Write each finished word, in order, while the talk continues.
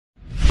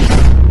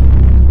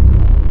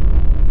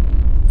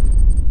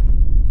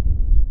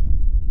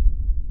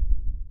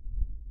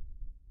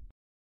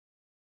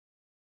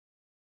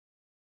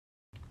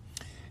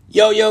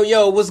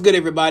Yo, what's good,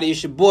 everybody?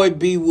 It's your boy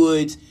B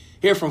Woods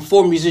here from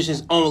For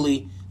Musicians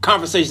Only,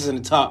 Conversations in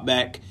the Talk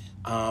Back.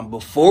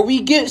 Before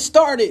we get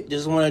started,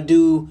 just want to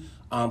do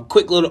a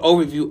quick little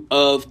overview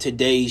of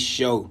today's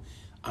show.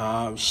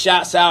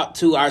 Shouts out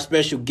to our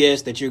special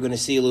guest that you're going to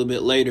see a little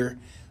bit later,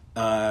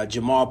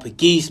 Jamal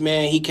Pegues,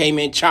 man. He came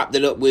in, chopped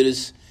it up with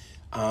us.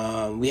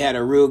 We had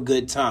a real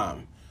good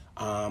time.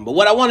 But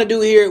what I want to do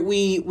here,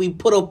 we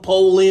put a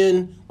poll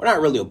in. Well, not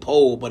really a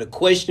poll, but a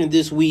question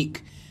this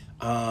week.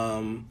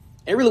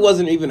 It really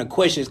wasn't even a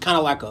question. It's kind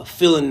of like a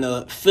fill in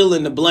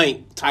the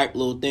blank type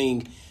little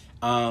thing.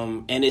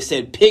 And it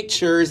said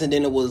pictures, and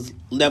then there was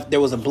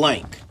a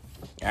blank.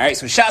 All right,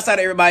 so shouts out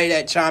to everybody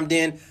that chimed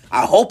in.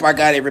 I hope I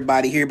got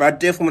everybody here, but I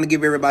definitely want to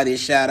give everybody a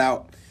shout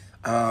out.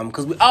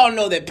 Because we all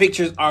know that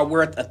pictures are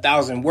worth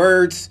 1,000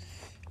 words.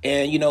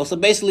 And, so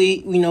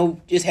basically,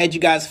 just had you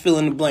guys fill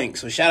in the blank.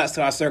 So shout outs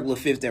to our Circle of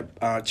Fifths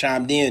that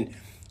chimed in.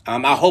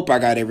 I hope I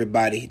got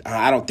everybody.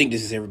 I don't think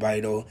this is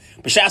everybody, though.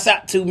 But shouts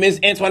out to Ms.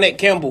 Antoinette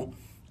Campbell.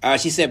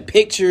 She said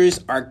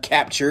pictures are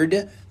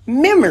captured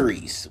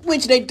memories,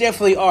 which they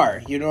definitely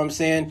are. You know what I'm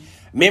saying?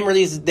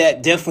 Memories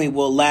that definitely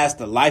will last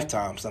a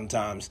lifetime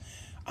sometimes.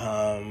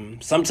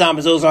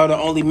 Sometimes those are the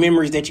only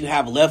memories that you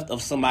have left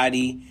of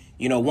somebody,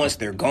 once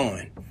they're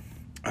gone.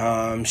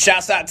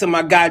 Shouts out to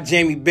my guy,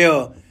 Jamie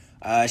Bell.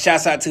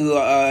 Shouts out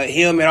to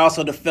him and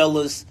also the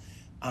fellas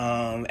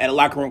at a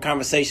locker room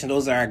conversation.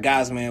 Those are our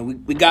guys,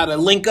 man. We got to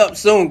link up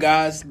soon,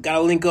 guys. Got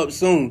to link up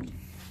soon.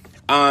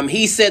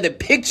 He said that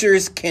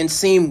pictures can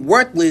seem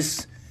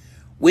worthless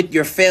with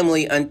your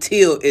family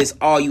until it's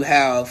all you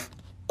have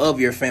of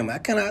your family.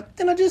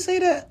 Didn't I just say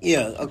that?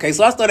 Yeah. Okay.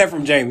 So I stole that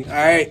from Jamie. All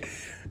right.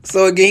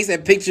 So again, he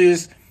said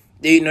pictures,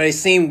 they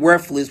seem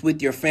worthless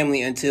with your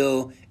family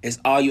until it's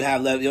all you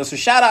have left. So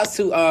shout outs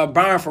to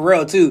Brian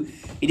Farrell too.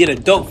 He did a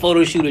dope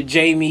photo shoot of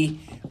Jamie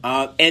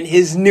and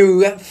his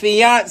new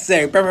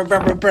fiance.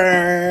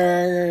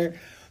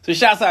 So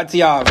shouts out to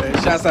y'all,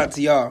 man. Shouts out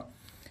to y'all.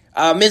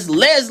 Miss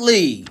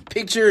Leslie,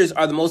 pictures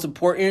are the most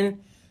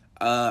important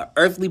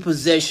earthly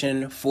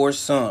possession for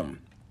some.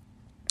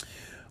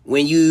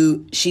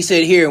 She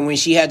said here, when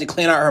she had to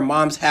clean out her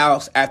mom's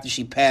house after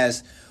she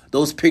passed,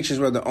 those pictures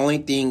were the only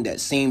thing that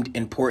seemed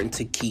important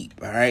to keep.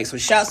 All right, so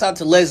shouts out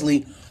to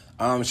Leslie.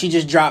 She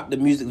just dropped the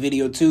music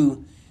video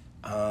too,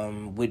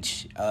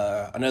 which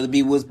Another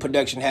B Woods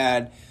production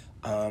had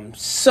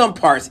some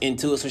parts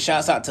into it. So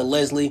shouts out to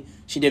Leslie.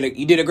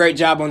 You did a great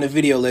job on the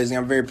video, Leslie.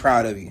 I'm very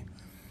proud of you.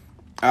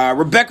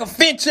 Rebecca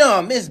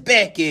Fincham, Miss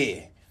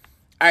Becky.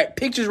 All right,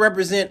 pictures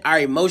represent our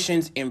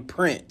emotions in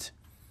print,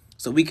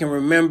 so we can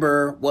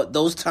remember what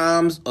those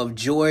times of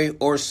joy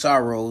or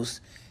sorrows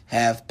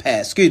have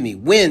passed.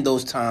 When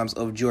those times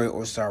of joy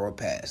or sorrow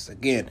pass.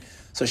 Again,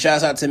 so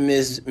shouts out to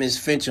Miss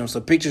Fincham. So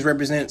pictures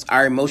represents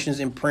our emotions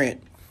in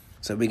print,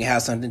 so we can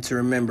have something to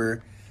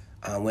remember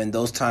when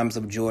those times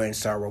of joy and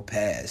sorrow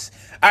pass.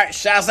 All right,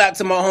 shouts out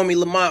to my homie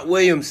Lamont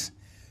Williams.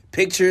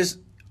 Pictures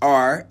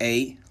are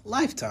a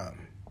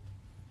lifetime,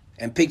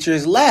 and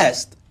pictures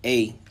last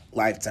a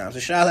lifetime. So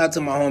shout out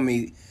to my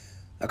homie,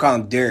 I call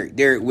him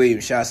Derek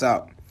Williams. Shouts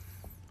out.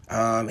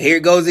 Here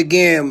it goes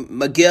again.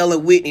 Miguel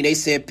and Whitney, they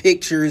said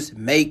pictures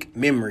make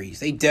memories.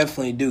 They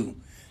definitely do.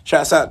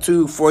 Shouts out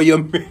to for your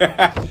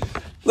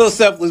little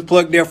selfless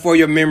plug there for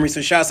your memory.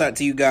 So shouts out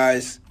to you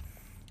guys.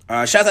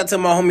 Shouts out to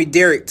my homie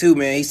Derek too,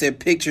 man. He said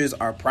pictures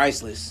are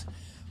priceless.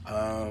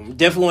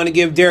 Definitely want to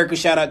give Derek a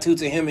shout out too,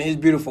 to him and his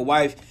beautiful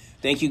wife.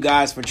 Thank you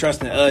guys for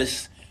trusting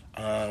us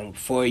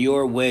for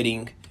your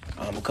wedding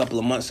a couple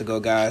of months ago,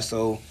 guys.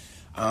 So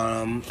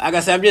like I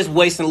said, I'm just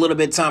wasting a little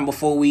bit of time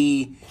before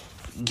we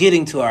get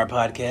into our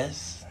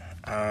podcast.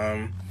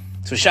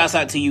 So shouts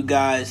out to you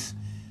guys.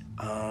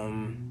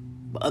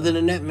 But other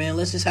than that, man,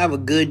 let's just have a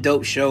good,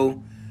 dope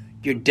show.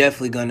 We're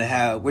definitely gonna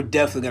have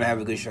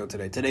a good show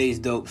today. Today's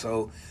dope.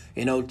 So,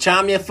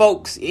 chime your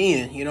folks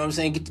in. You know what I'm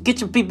saying?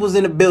 Get your peoples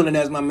in the building,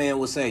 as my man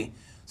would say.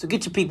 So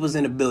get your peoples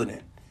in the building.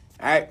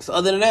 All right. So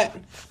other than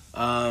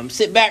that,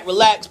 sit back,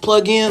 relax,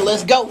 plug in.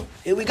 Let's go.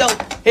 Here we go.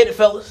 Hit it,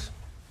 fellas.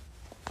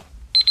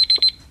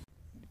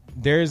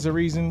 There's a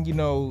reason,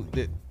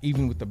 that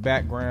even with the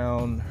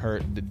background,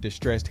 the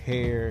distressed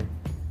hair,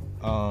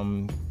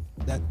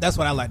 That's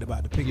what I liked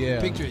about the picture. Yeah.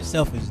 The picture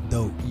itself is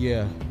dope.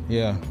 Yeah,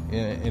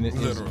 and it's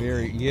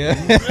very,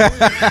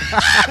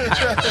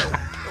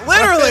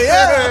 Literally,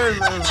 yeah.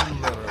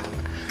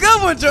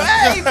 Good one, Joe.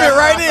 Hey, he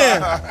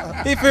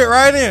fit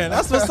right in.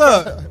 That's what's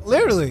up.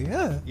 Literally,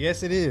 yeah.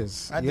 Yes, it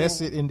is.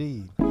 Yes, it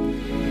indeed.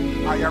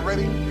 Are y'all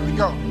ready? Here we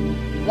go.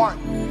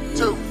 1,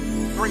 2,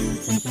 3,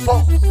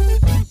 4.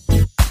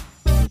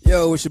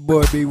 Yo, it's your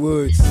boy B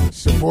Woods.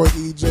 It's your boy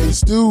EJ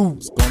Stu.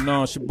 What's going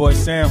on? It's your boy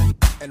Sam.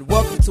 And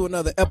welcome to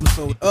another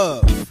episode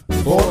of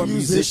For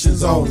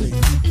Musicians Only.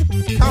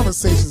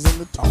 Conversations in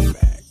the Talk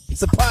Bag.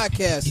 It's a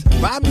podcast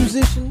by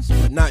musicians,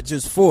 but not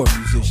just for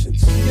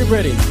musicians. Get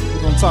ready.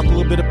 We're going to talk a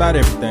little bit about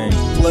everything.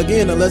 Plug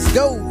in and let's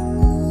go.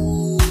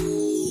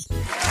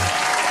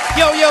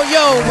 Yo,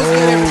 what's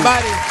good,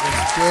 everybody?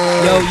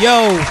 Good.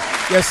 Yo,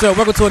 Yes, sir.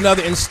 Welcome to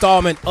another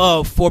installment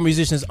of For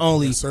Musicians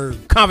Only. Yes, sir.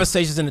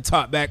 Conversations in the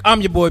Talk Back. I'm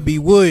your boy B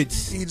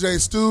Woods. EJ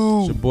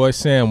Stu. Your boy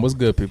Sam. What's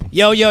good, people?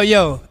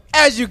 Yo.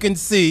 As you can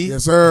see,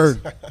 Yes, sir.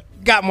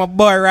 got my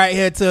boy right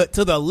here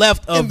to the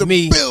left of In the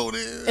me.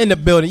 building. In the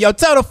building. Yo,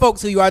 tell the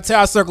folks who you are. Tell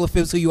our circle of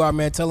fifths who you are,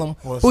 man. Tell them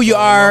What's who you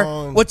going are,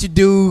 on? what you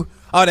do,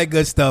 all that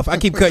good stuff. I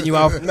keep cutting you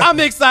off.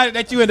 I'm excited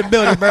that you in the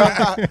building, bro.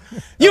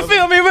 You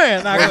feel me,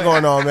 man? Nah, What's go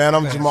going on, man?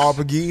 I'm Jamal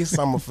Pegues.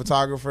 I'm a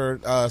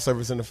photographer,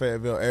 servicing the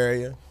Fayetteville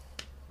area.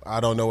 I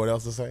don't know what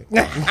else to say.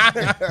 Yeah,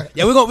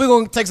 we're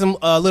gonna take some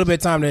a little bit of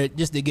time to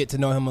get to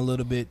know him a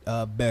little bit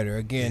better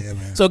again. Yeah,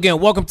 man. So again,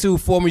 welcome to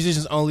For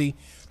Musicians Only,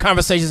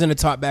 Conversations in the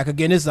Talk Back.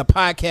 Again, this is a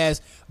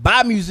podcast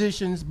by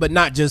musicians, but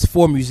not just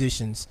for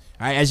musicians.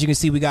 All right, as you can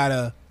see, we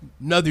got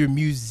another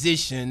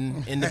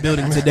musician in the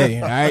building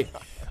today. All right,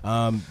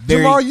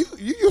 Jamal, you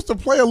used to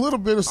play a little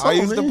bit of I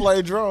something. used to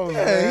play drums.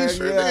 Yeah, man. he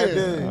sure yeah,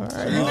 did.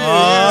 I did.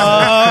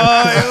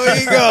 here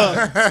we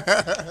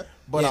go.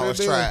 But I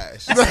was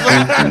trash.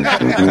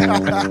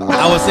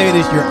 I would say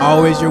this: you're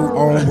always your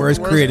own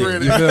worst critic.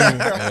 critic. You feel me?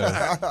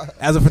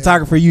 As a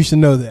photographer, you should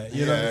know that.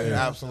 You know.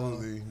 Yeah,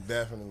 absolutely,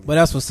 definitely. But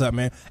that's what's up,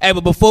 man. Hey,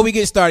 but before we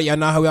get started, y'all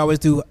know how we always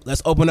do.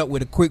 Let's open up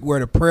with a quick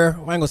word of prayer.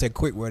 Well, I ain't gonna say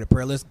quick word of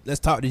prayer. Let's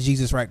talk to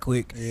Jesus right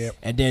quick. Yep.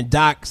 And then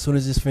Doc, as soon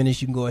as this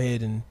finished, you can go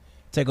ahead and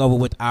take over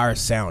with our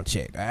sound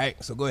check. All right.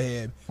 So go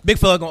ahead. Big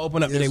fella gonna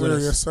open up Yes, today with sir.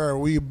 us. Yes, sir.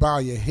 Will you bow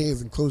your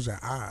heads and close your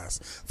eyes?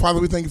 Father,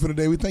 we thank you for the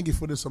day. We thank you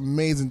for this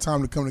amazing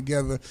time to come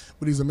together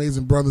with these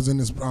amazing brothers in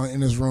this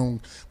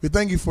room. We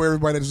thank you for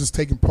everybody that's just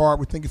taking part.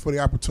 We thank you for the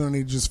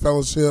opportunity to just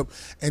fellowship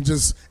and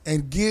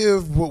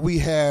give what we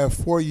have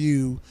for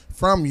you,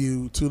 from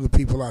you, to the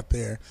people out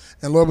there.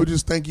 And Lord, we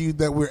just thank you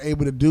that we're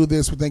able to do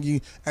this. We thank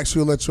you,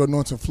 actually let your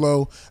anointing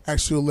flow.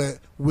 Actually let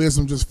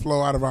wisdom just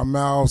flow out of our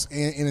mouths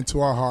and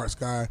into our hearts,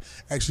 God.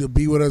 Actually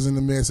be with us in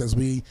the midst as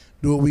we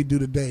do what we do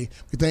today.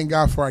 We thank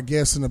God for our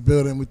guests in the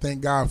building. We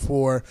thank God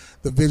for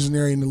the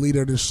visionary and the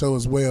leader of this show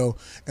as well.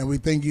 And we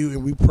thank you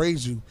and we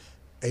praise you.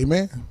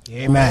 Amen.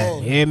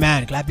 Amen.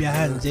 Amen. Clap your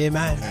hands.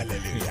 Amen.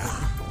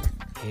 Hallelujah.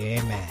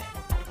 Amen.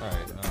 All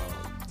right.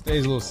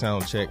 Today's little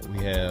sound check we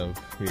have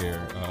here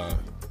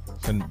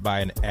by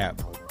an app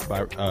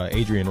by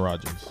Adrian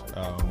Rogers.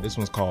 This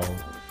one's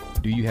called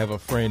 "Do You Have a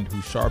Friend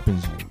Who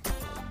Sharpens You?"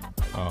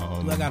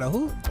 I got a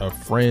who? A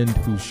friend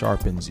who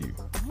sharpens you.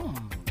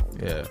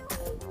 Yeah.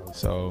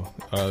 So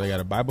they got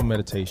a Bible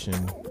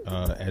meditation.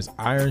 As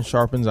iron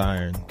sharpens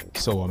iron,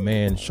 so a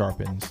man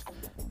sharpens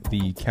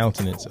the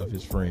countenance of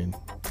his friend.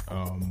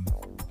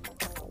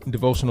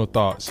 Devotional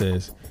thought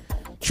says,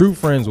 true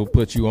friends will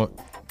put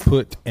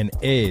an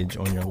edge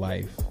on your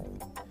life.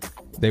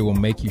 They will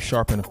make you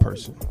sharpen a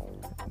person.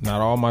 Not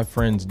all my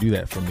friends do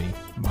that for me,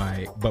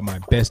 but my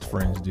best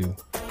friends do.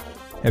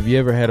 Have you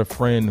ever had a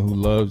friend who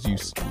loves you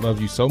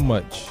so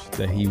much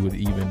that he would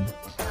even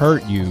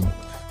hurt you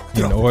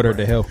in order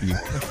to help you?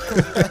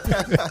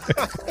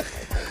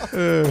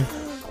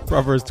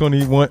 Proverbs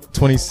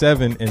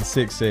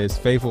 21:27-6 says,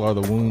 faithful are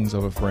the wounds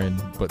of a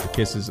friend, but the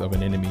kisses of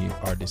an enemy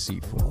are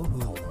deceitful.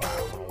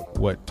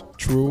 What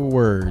truer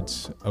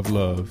words of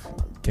love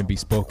can be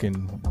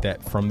spoken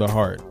that from the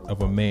heart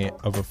of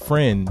a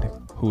friend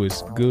who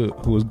is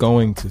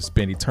going to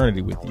spend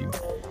eternity with you?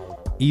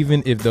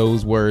 Even if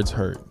those words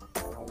hurt,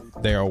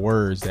 they are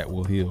words that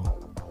will heal.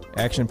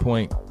 Action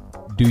point: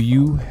 do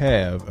you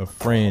have a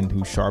friend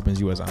who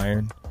sharpens you as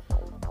iron?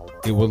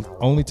 It will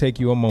only take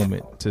you a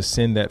moment to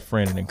send that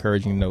friend an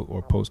encouraging note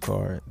or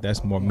postcard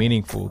that's more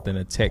meaningful than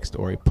a text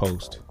or a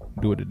post.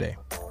 Do it today.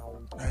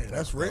 Hey,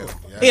 that's real.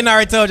 He done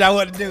already told y'all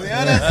what to do.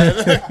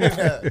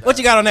 What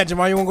you got on that,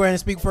 Jamal? You want to go ahead and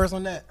speak first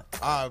on that?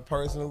 I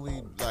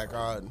personally,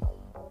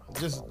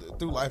 just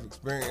through life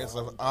experience,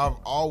 I've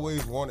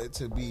always wanted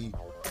to be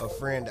a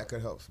friend that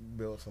could help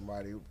build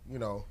somebody. You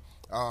know,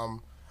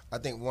 I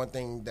think one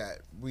thing that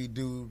we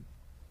do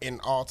in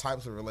all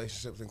types of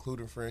relationships,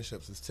 including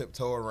friendships, is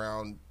tiptoe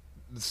around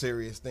the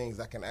serious things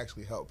that can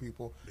actually help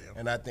people. Yeah.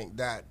 And I think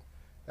that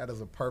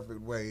is a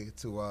perfect way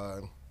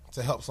to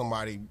help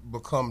somebody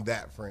become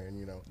that friend.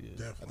 You know,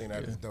 I think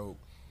that is dope.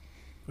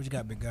 What you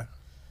got, big guy?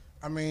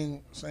 I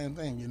mean, same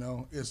thing, you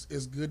know. It's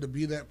good to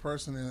be that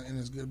person, and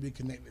it's good to be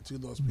connected to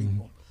those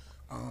people.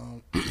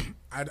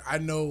 I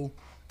know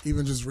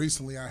even just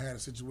recently I had a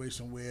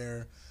situation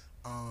where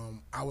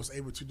I was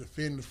able to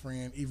defend a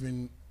friend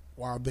even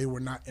while they were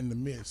not in the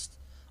midst,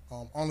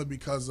 only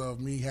because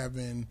of me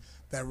having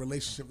that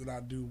relationship that I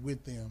do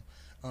with them.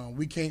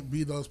 We can't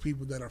be those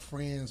people that are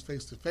friends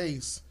face to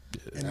face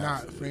and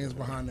not friends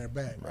behind their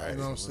back. Right. You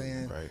know what I'm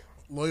saying? Right.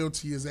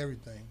 Loyalty is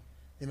everything.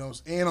 You know,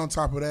 and on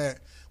top of that,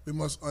 we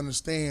must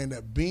understand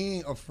that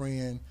being a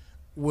friend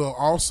will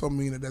also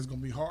mean that there's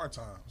going to be hard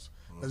times.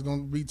 There's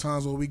going to be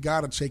times where we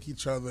got to check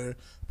each other,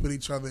 put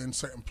each other in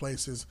certain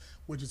places,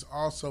 which is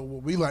also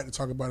what we like to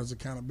talk about as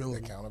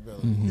accountability.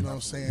 You know what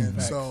I'm saying?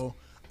 So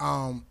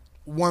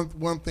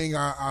one thing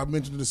I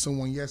mentioned to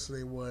someone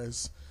yesterday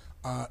was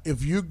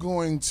if you're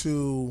going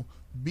to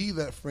be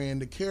that friend,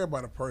 to care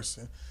about a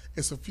person,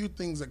 it's a few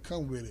things that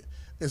come with it.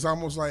 It's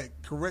almost like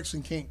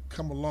correction can't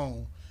come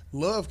alone.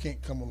 love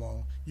can't come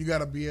along. You got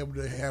to be able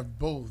to have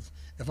both.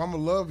 If I'm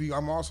gonna love you,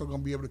 I'm also gonna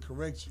be able to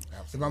correct you.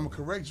 Absolutely. If I'm gonna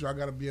correct you, I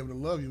got to be able to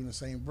love you in the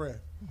same breath.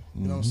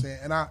 You know what I'm saying?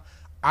 And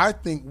I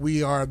think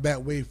we are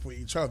that way for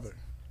each other.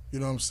 You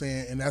know what I'm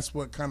saying? And that's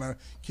what kind of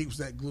keeps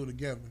that glue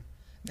together.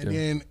 And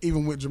then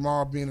even with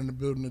Jamal being in the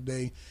building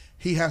today,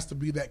 he has to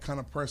be that kind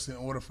of person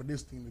in order for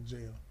this thing to gel.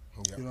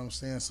 Yep. You know what I'm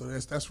saying? So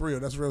that's real.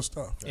 That's real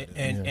stuff.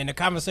 And the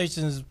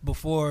conversations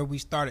before we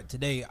started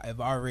today, I've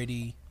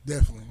already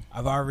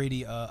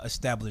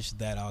established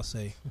that, I'll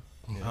say.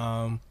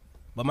 Yeah.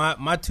 But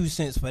my 2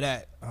 cents for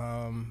that,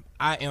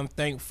 I am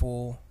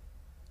thankful.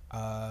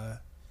 I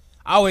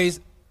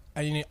always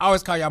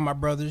call y'all my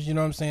brothers. You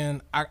know what I'm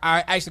saying?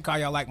 I actually call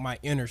y'all like my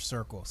inner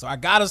circle. So I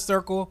got a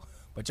circle,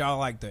 but y'all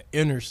like the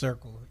inner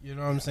circle. You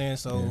know what I'm saying?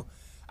 So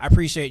I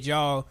appreciate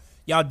y'all.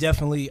 Y'all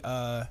definitely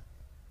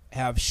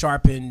have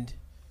sharpened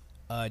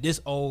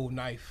this old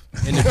knife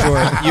in the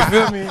drawer. You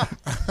feel me?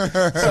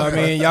 So I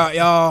mean,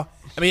 y'all.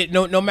 I mean,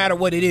 no matter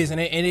what it is, and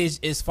it is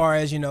as far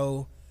as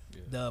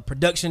the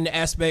production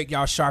aspect,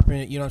 y'all sharpen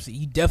it. You know what I'm saying?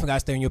 You definitely got to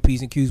stay on your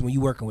P's and Q's when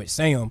you working with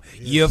Sam.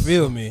 Yes. You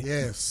feel me?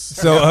 Yes.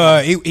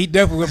 So he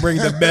definitely will bring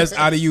the best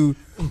out of you,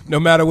 no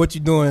matter what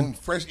you're doing.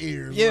 Fresh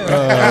ears. Yeah.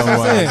 Oh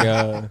my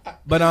God.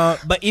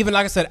 But even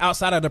like I said,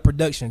 outside of the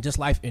production, just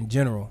life in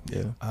general.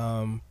 Yeah.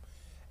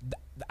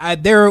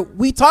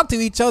 We talk to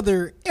each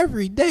other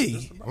every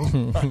day.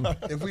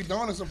 If we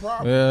don't, it's a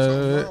problem.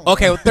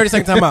 Okay, well, 30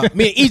 second time out.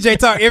 Me and EJ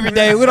talk every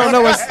day. We don't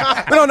know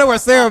where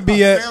Sarah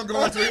be at. Sam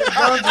going to his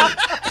dungeon.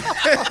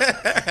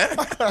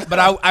 But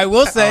I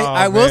will say,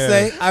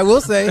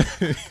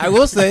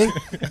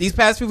 these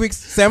past few weeks,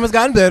 Sam has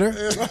gotten better.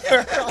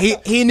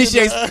 He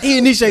initiates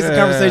the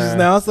conversations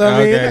now. So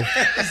I mean,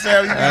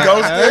 Sam, you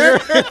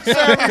ghosted.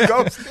 Sam, you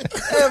ghosted.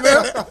 Yeah,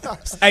 man.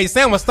 Hey,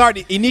 Sam will start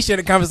to initiate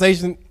a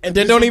conversation and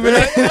then don't even.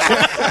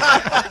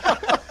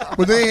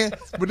 But then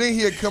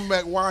he'll come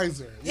back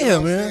wiser. You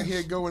know what I'm man. saying?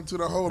 He'll go into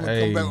the hole and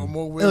come back with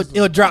more wisdom.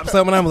 He'll drop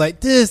something. I'm like,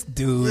 this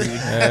dude.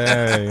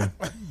 Hey,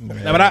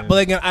 No, but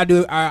again,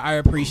 I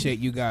appreciate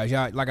you guys.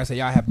 Y'all, like I said,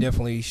 y'all have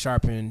definitely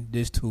sharpened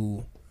this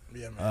tool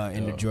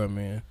in the drawer,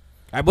 man.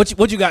 All right,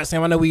 what you got,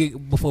 Sam? I know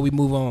before we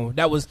move on,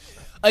 that was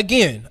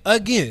again,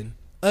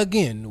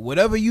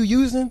 whatever you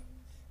using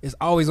is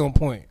always on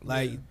point.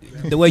 Like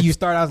the way you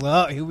start, I was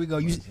like, oh, here we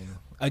go.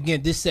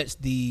 Again, this sets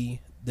the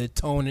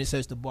tone and it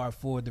sets the bar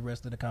for the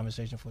rest of the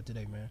conversation for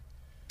today, man.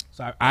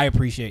 So I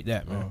appreciate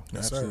that, man.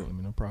 Absolutely,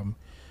 no problem.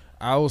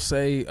 I will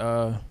say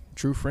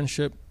true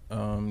friendship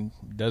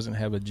doesn't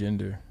have a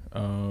gender.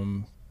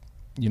 A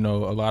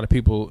lot of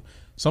people,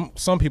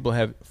 some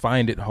people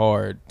find it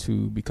hard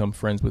to become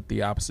friends with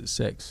the opposite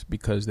sex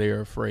because they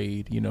are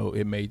afraid,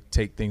 it may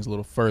take things a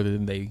little further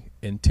than they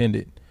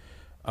intended.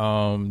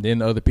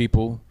 Then other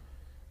people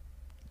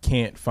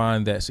can't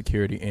find that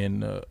security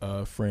in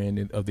a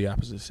friend of the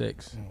opposite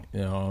sex.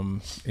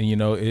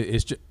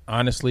 It's just,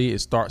 honestly, it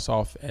starts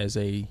off as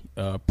a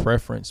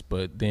preference,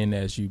 but then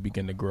as you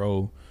begin to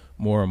grow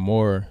more and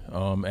more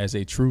as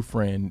a true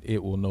friend,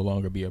 it will no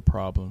longer be a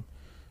problem.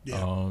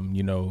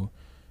 You'll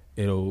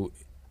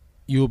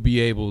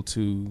be able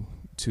to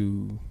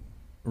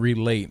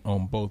relate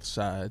on both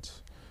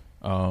sides.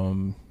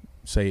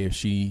 Say if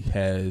she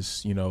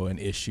has, an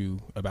issue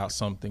about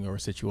something or a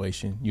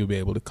situation, you'll be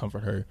able to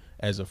comfort her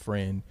as a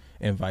friend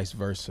and vice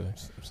versa.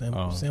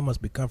 Sam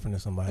must be comforting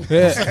somebody.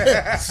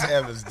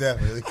 Sam is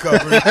definitely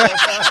comforting.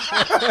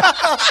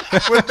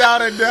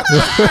 Without a doubt.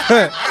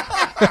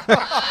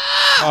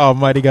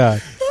 Almighty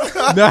God.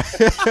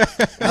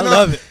 I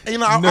love it. I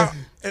ain't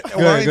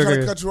trying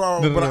to cut you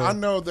off, but I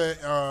know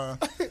that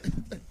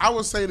I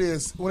would say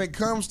this. When it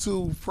comes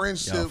to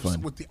friendships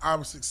with the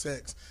opposite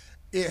sex,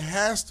 it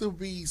has to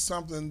be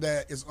something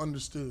that is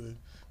understood,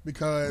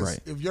 because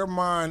if your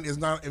mind is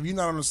not, if you're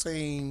not on the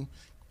same,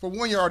 for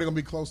one, you're already gonna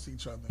be close to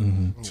each other.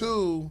 Mm-hmm.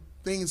 Two,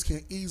 things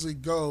can easily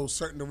go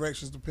certain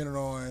directions depending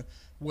on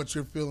what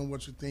you're feeling,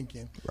 what you're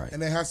thinking,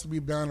 and there has to be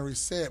boundaries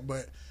set.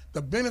 But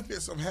the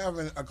benefits of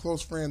having a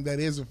close friend that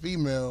is a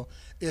female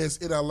is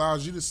it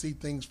allows you to see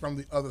things from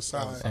the other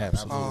side.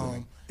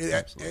 Absolutely.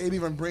 It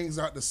even brings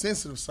out the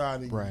sensitive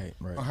side of you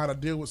on how to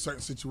deal with certain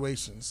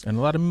situations. And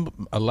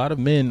a lot of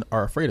men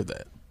are afraid of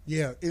that.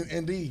 Yeah,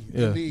 indeed.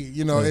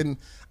 And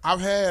I've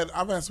had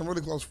some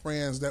really close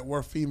friends that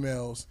were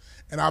females,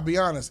 and I'll be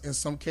honest, in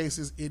some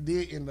cases it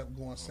did end up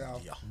going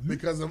south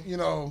because of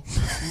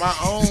my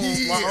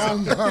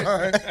own mind.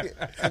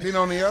 And then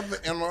on the other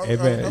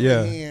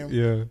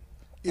hand,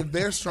 if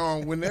they're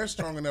strong, when they're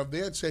strong enough,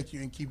 they'll check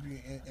you and keep you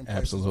in place.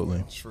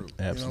 Absolutely, true.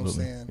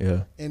 Absolutely, you know what I'm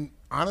saying? Yeah. And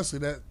honestly,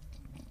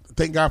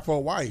 thank God for a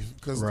wife,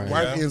 because the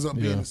wife ends up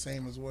being the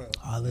same as well.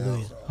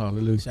 Hallelujah.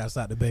 Hallelujah. Shouts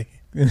out to Bay.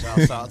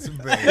 Shouts out to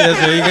Bay. Yes,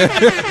 there you go.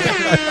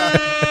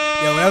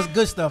 Yo, that was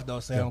good stuff though,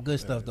 Sam. Good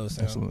stuff though,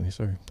 Sam. Absolutely,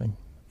 sir. Thank you.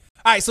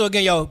 All right, so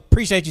again,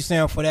 appreciate you,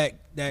 Sam, for that.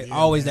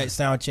 Always that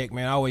sound check,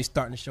 man. Always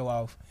starting the show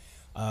off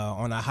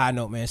on a high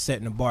note, man.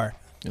 Setting the bar.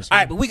 Yes, All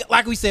right, but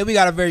like we said, we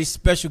got a very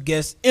special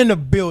guest in the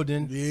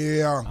building.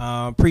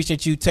 Yeah.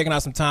 Appreciate you taking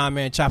out some time,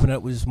 man, chopping it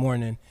up with this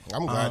morning.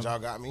 I'm glad y'all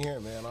got me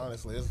here, man.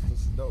 Honestly, this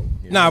is dope.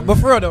 Nah, but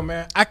for real though,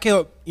 man, I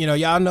killed.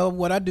 Y'all know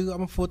what I do.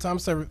 I'm a full-time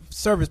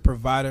service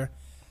provider.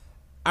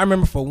 I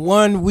remember for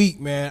 1 week,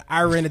 man,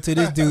 I ran into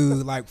this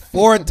dude like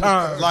 4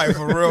 times. Like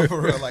for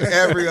real, like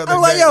every other day.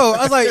 I'm like, yo,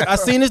 I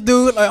seen this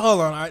dude. Like, hold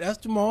on, all right, that's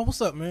Jamal.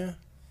 What's up, man?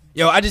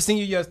 Yo, I just seen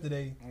you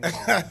yesterday.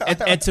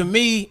 and to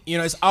me,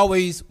 we've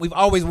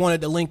always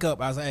wanted to link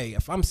up. I was like, hey,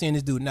 if I'm seeing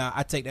this dude now,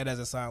 I take that as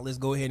a sign. Let's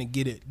go ahead and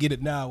get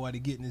it now while the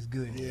getting is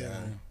good. Yeah.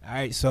 All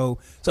right, so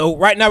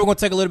right now we're gonna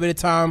take a little bit of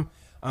time.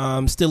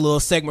 Still a little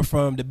segment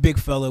from the big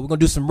fella. We're gonna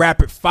do some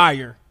rapid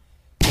fire.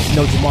 To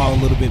know Jamal a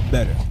little bit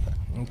better.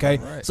 Okay,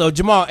 right. So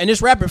Jamal, in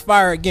this rapid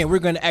fire again, we're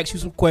gonna ask you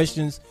some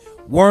questions,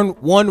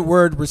 one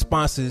word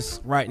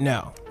responses right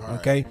now.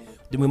 Okay.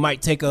 Then we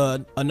might take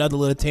another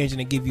little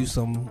tangent and give you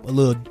a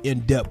little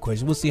in-depth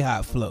question. We'll see how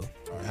it flows.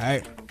 All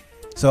right.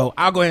 So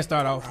I'll go ahead and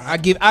start off. I'll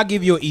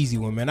give you an easy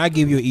one, man. I'll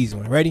give you an easy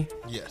one. Ready?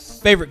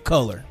 Yes. Favorite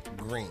color?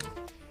 Green.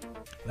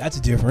 That's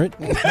different.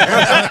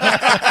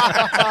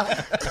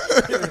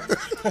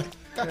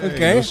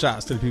 Okay. No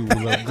shots to the people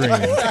who love green.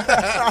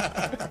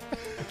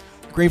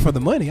 Green for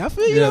the money. I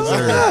feel you. Yes,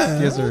 sir.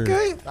 Yeah, Yes, sir.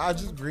 Okay.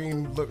 Just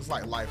green looks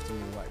like life to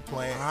me, like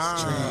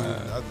plants, trees.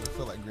 I just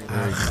feel like green.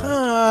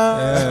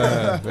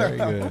 Yeah, very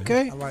good.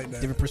 Okay. I like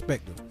that. Different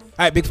perspective. All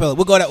right, big fella.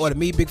 We'll go that order.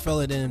 Me, big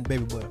fella, then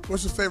baby boy.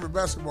 What's your favorite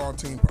basketball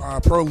team?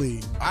 Pro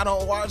League. I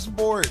don't watch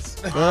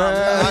sports. Okay.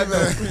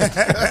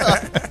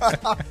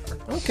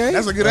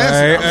 That's a good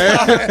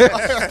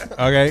answer.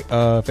 Okay.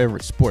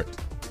 Favorite sport.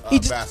 He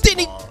just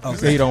didn't. Basketball.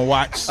 So you don't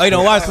watch. Oh, you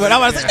don't watch what? I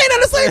was like, they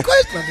not the same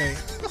question. Okay.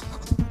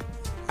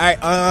 All right.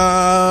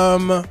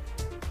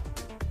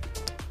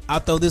 I'll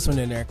throw this one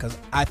in there because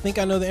I think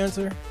I know the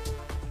answer.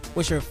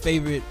 What's your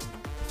favorite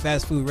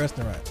fast food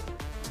restaurant?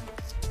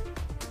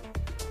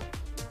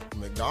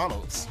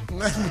 McDonald's.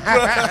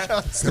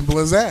 Simple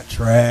as that.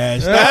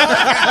 Trash.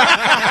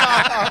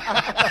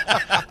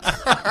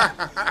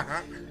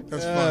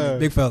 That's funny.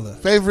 Big fella.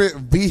 Favorite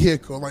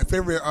vehicle, like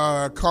favorite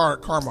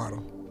car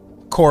model.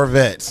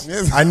 Corvettes.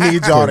 Yes. I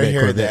need y'all to Corvette,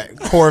 hear Corvette.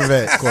 that.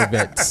 Corvettes.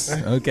 Corvettes.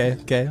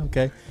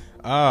 Okay.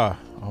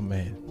 Oh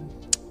man.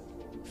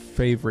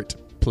 Favorite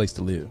place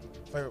to live.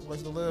 Favorite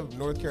place to live?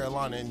 North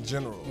Carolina in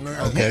general.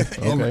 Okay.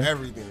 In Okay.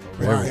 everything.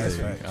 Right. That's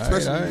right.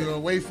 Especially when you're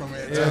away from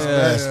it.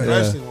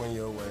 Especially when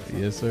you're away.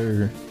 Yes,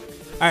 sir.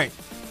 All right.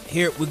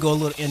 Here we go a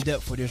little in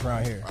depth for this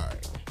round here. All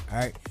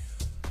right.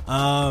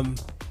 All right.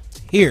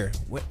 Here,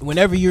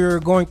 whenever you're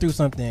going through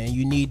something and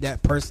you need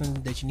that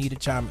person that you need to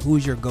chime,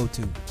 who's your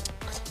go-to?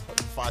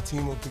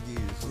 Fatima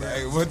Pegues.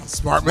 Like, what?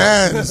 Smart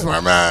man.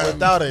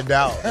 Without a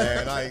doubt,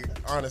 man. Like,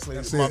 honestly,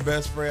 it's my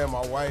best friend,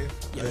 my wife.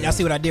 Y'all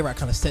see what I did? Where I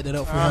kind of set it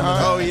up for him.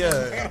 Oh,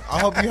 yeah. I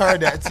hope you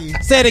heard that, T.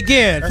 Say it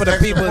again for the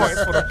Extra people.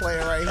 points for the player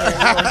right here. You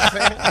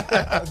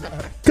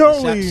know what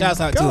I'm saying?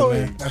 Shouts out to her,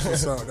 man. That's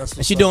what's up. That's And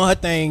what's she up. doing her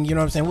thing. You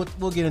know what I'm saying?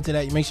 We'll get into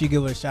that. Make sure you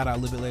give her a shout out a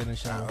little bit later in the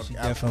show. She's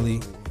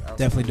definitely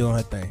doing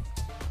her thing.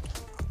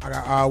 I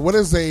got, what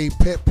is a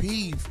pet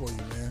peeve for you,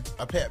 man?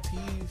 A pet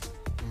peeve?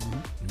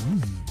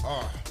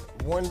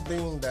 One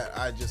thing that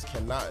I just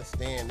cannot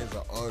stand is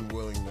an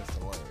unwillingness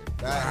to learn.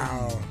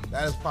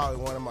 That is probably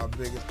one of my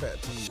biggest pet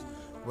peeves.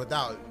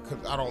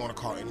 Because I don't want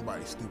to call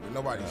anybody stupid.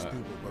 Nobody's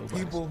stupid. But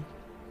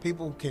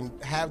people can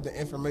have the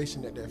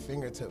information at their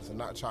fingertips and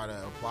not try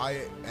to apply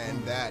it.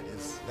 And that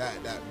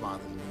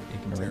bothers me.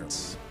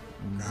 Ignorance.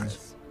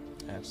 Nice.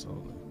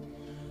 Absolutely.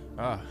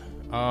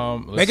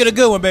 Make it a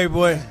good one, baby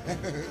boy.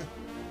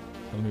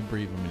 Let me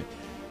breathe a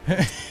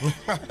minute.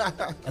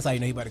 That's how you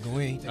know you about to go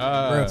in. You take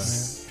a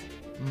breath,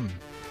 man.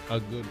 A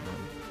good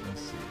one.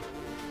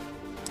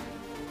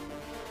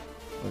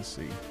 Let's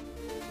see.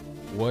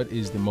 What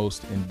is the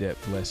most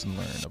in-depth lesson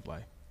learned of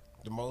life?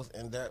 The most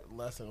in-depth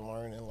lesson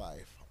learned in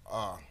life.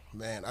 Oh,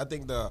 man. I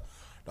think the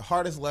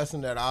hardest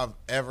lesson that I've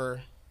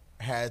ever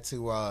had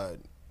to,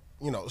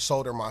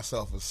 shoulder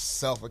myself is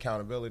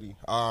self-accountability.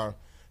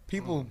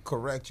 People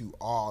correct you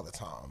all the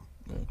time.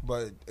 Yeah.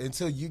 But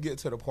until you get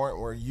to the point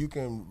where you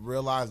can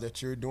realize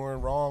that you're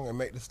doing wrong and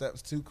make the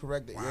steps to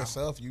correct it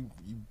yourself, you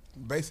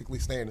basically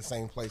stay in the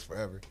same place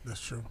forever. That's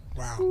true.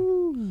 Wow.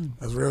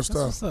 That's real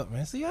stuff. What's up,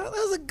 man? See, that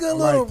was a good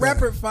little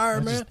rapid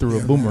fire, man. Just threw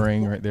a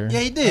boomerang right there. Yeah,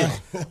 he did.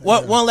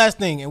 One last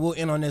thing, and we'll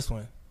end on this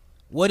one.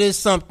 What is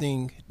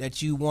something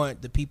that you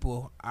want the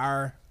people,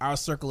 our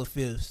circle of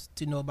fifths,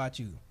 to know about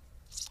you?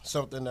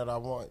 Something that I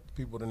want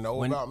people to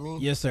know about me?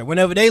 Yes, sir.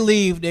 Whenever they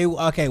leave,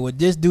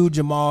 this dude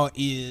Jamal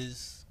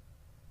is...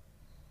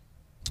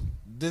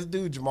 This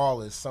dude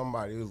Jamal is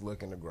somebody who's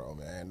looking to grow,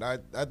 man.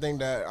 I think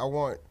that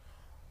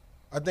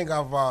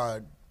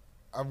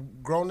I've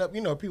grown up.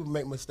 People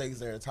make mistakes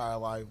their entire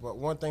life, but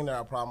one thing that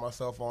I pride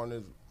myself on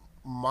is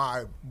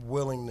my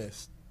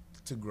willingness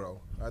to grow.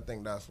 I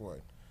think that's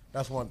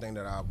one thing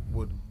that I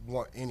would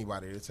want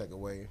anybody to take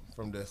away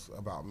from this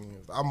about me.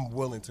 Is I'm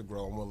willing to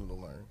grow. I'm willing to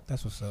learn.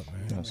 That's what's up,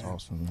 man. That's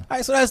awesome, man. All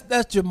right, so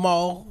that's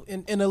Jamal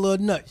in a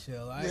little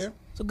nutshell. All right? Yeah.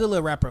 It's a good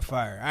little rapid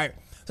fire. All right,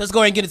 so let's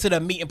go ahead and get into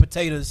the meat and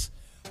potatoes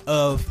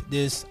of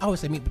this. I always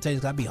say meat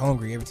potatoes 'cause I be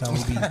hungry every time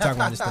we be talking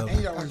about this stuff.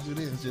 And you always do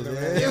this.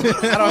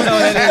 I don't know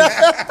what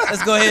that is.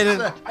 Let's go ahead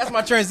and that's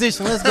my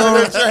transition. Let's go.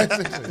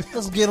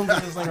 Let's get them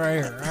to this thing right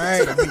here. All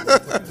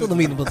right, do the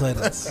meat and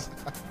potatoes.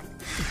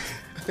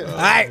 All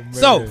right.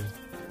 So,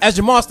 as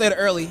Jamal stated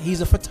early,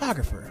 he's a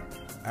photographer.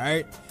 All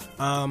right.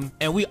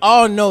 And we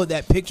all know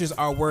that pictures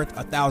are worth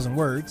 1,000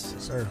 words.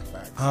 Sir.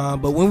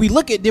 But when we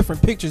look at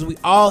different pictures, we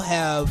all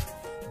have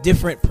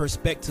different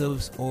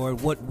perspectives or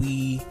what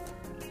we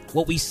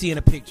see in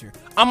a picture.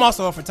 I'm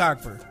also a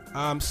photographer.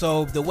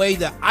 So the way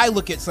that I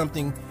look at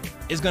something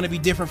is going to be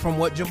different from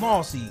what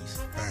Jamal sees.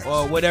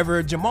 Or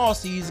whatever Jamal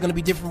sees is going to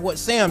be different from what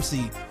Sam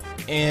sees.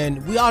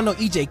 And we all know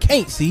EJ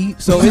can't see,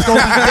 so it's going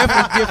to be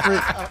definitely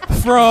different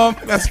from.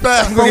 That's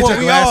fast. I'm gonna get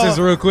your glasses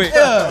real quick.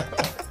 Yeah.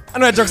 I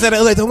know that joke said that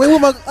earlier.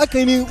 Wait, I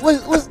can't even.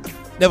 What's?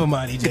 Never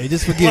mind, EJ.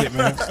 Just forget it,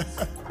 man.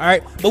 All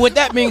right. But with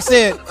that being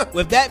said,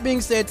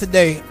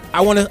 today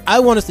I want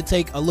us to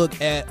take a look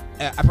at.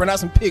 I brought out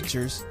some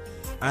pictures,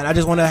 and I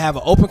just want to have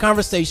an open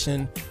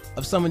conversation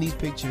of some of these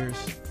pictures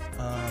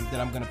that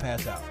I'm gonna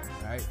pass out.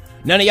 All right.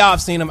 None of y'all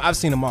have seen them. I've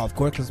seen them all, of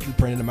course, because we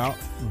printed them out.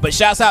 But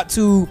shouts out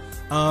to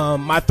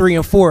my 3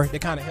 and 4. They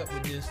kind of helped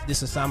with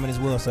this assignment as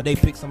well. So they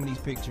picked some of these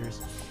pictures.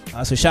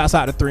 So shouts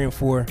out to 3 and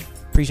 4.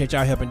 Appreciate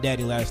y'all helping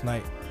Daddy last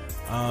night.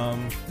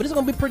 But it's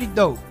gonna be pretty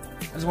dope.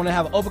 I just want to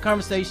have an open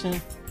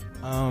conversation.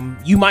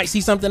 You might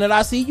see something that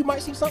I see. You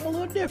might see something a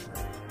little different.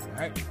 All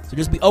right. So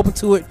just be open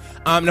to it.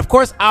 And of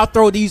course, I'll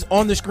throw these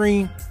on the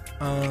screen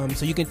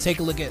so you can take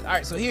a look at. All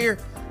right. So here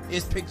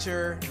is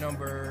picture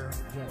number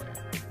 1.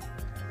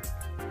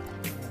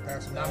 No, I'm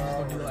just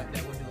gonna do it like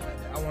that. We'll do it like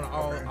that. I want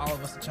all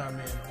of us to chime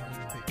in on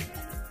these pictures.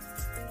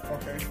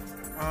 Okay.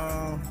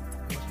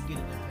 Once you get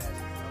it, then pass it.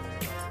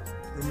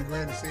 Let me go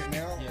ahead and say it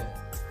now. Yeah.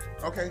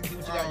 Okay. See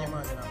what you got in your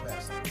mind, then I'll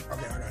pass it.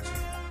 Okay, I got you.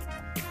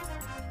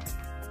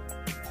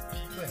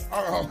 Go ahead.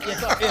 Oh,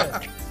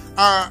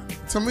 Yeah.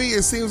 to me,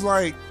 it seems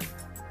like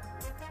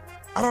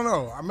I don't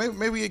know.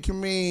 Maybe it can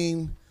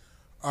mean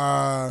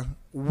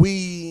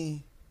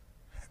we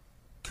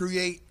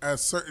create a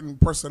certain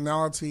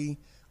personality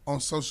on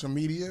social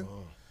media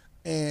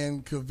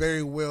and could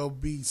very well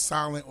be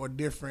silent or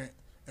different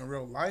in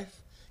real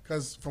life.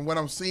 Because from what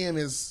I'm seeing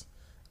is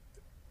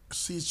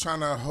she's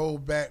trying to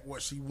hold back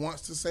what she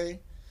wants to say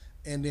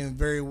and then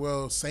very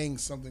well saying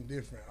something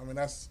different. I mean,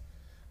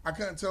 I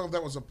couldn't tell if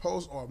that was a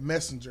post or a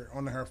messenger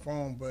on her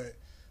phone, but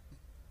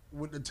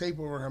with the tape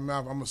over her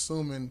mouth, I'm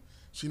assuming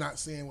she's not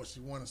saying what she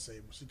want to say,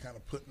 but she kind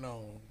of putting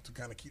on to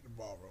kind of keep the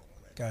ball rolling.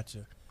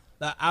 Gotcha.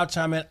 Now, I'll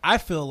chime in. I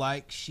feel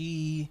like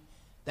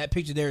that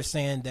picture there is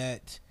saying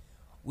that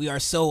we are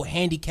so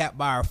handicapped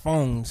by our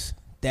phones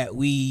that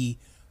we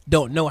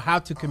don't know how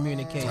to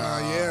communicate.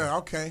 Yeah,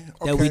 okay.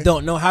 That we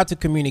don't know how to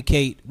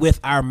communicate with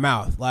our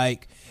mouth.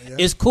 Like,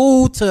 it's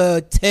cool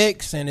to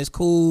text and it's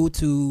cool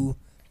to.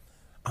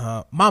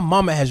 My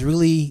mama has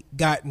really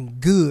gotten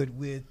good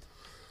with.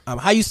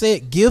 How you say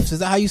it? Gifts? Is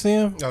that how you say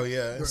them? Oh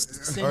yeah,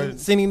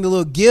 Sending the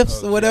little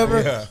gifts or whatever.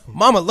 Yeah.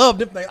 Mama loved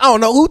them things. I don't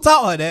know who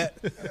taught her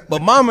that,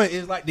 but Mama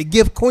is like the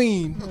gift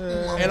queen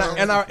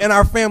in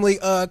our family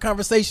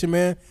conversation,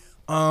 man.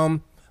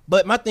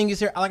 But my thing is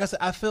here, like I said,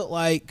 I felt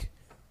like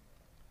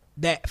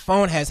that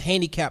phone has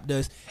handicapped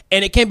us,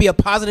 and it can be a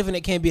positive and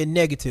it can be a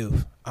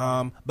negative.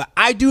 But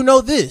I do know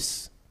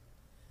this: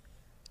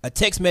 a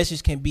text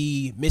message can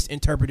be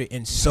misinterpreted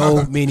in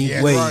so many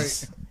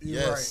ways. Right.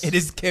 Yes.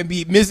 It can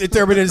be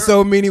misinterpreted in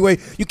so many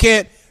ways. You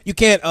can't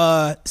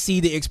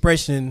see the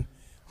expression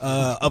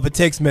of a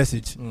text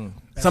message.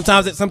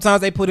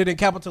 Sometimes they put it in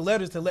capital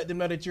letters to let them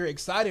know that you're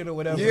excited or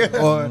whatever.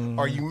 Yeah. Or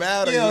Are you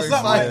mad? Or yeah, you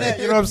something like that.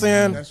 You know what I'm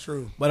saying? That's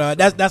true. But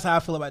that's how I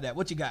feel about that.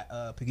 What you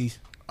got, Piggy?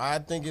 I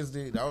think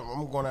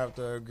I'm going to have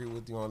to agree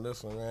with you on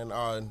this one, man.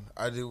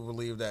 I do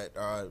believe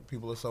that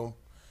people are so.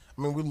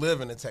 I mean, we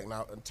live in a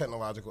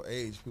technological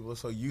age. People are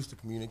so used to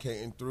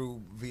communicating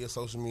via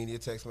social media,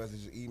 text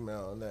messages,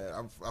 email, and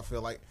that I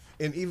feel like,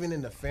 and even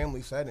in the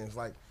family settings,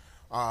 like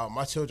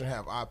my children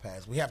have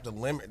iPads. We have to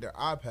limit their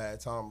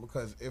iPad time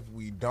because if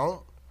we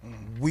don't,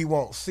 we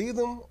won't see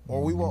them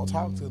or we won't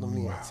talk to them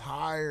the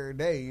entire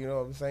day. You know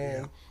what I'm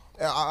saying?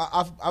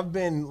 Yeah. I've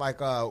been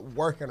like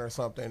working or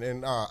something,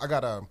 and I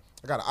got an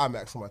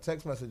iMac, so my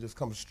text messages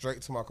come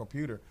straight to my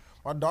computer.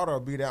 My daughter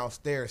will be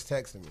downstairs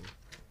texting me.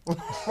 I'm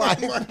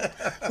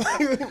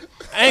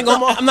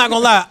not gonna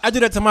lie. I do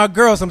that to my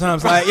girl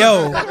sometimes. Like,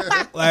 yo,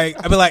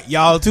 like I be like,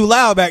 y'all too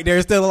loud back there.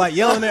 Instead of like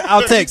yelling it,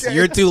 I'll text.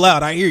 You're too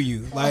loud. I hear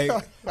you. Like,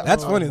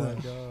 that's funny though.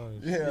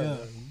 Yeah.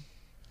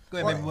 Go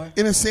ahead, baby boy.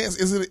 In a sense,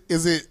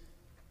 is it?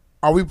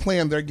 Are we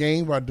playing their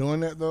game by doing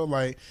that though?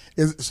 Like,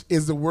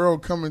 is the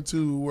world coming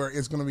to where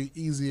it's going to be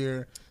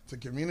easier to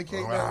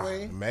communicate that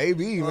way?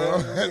 Maybe,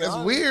 man. That's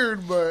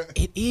weird, but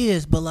it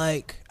is. But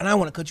like, and I don't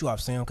want to cut you off,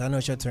 Sam, because I know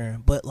it's your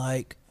turn. But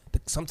like,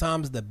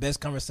 sometimes the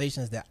best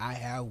conversations that I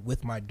have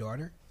with my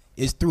daughter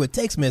is through a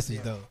text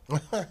message though.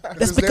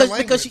 That's It's their because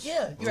language.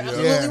 you're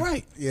absolutely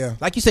right. Yeah.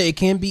 Like you said, it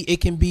can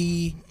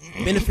be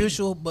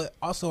beneficial, but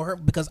also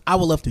hurt because I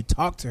would love to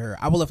talk to her.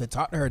 I would love to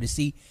talk to her to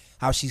see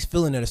how she's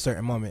feeling at a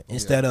certain moment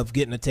instead of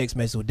getting a text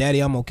message with "Daddy,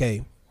 I'm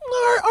okay."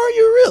 Are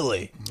you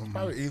really? It's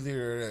probably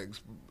easier to,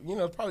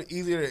 it's probably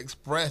easier to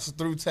express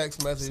through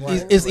text message.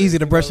 It's easy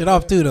to brush it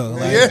off too, though.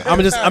 Like,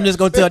 I'm just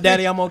gonna tell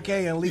Daddy I'm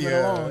okay and leave it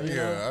alone. You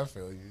know? I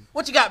feel you.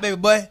 What you got, baby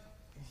boy?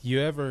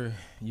 You ever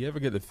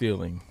get the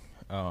feeling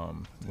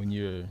when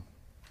you're,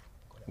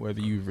 whether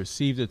you've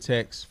received a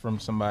text from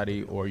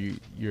somebody or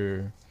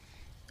you're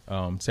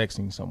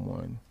texting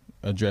someone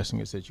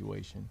addressing a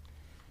situation,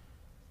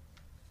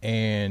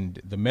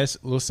 and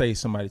let's say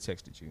somebody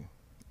texted you,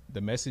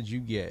 the message you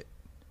get,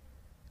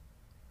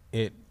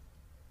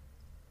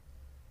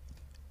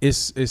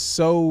 it's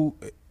so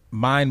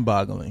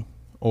mind-boggling,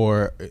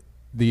 or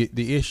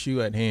the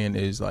issue at hand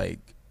is like,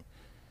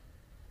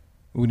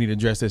 we need to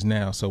address this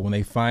now. So when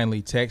they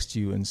finally text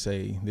you and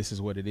say this is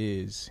what it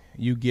is,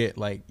 you get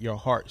like your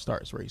heart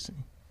starts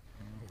racing,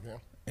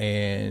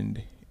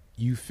 and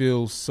you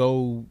feel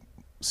so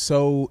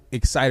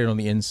excited on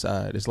the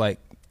inside. It's like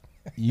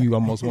you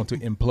almost want to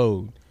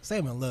implode. Say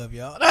I'm in love,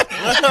 y'all. No.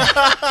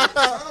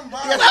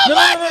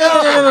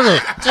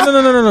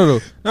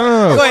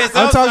 Go ahead,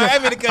 so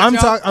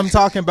I'm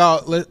talking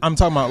about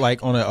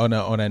like on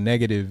a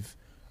negative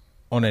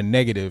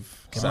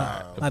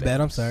side. My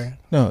bad. I'm sorry.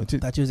 No,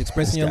 Thought you was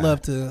expressing your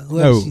love to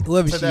No.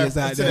 whoever she is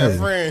out To there. that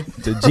friend.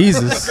 to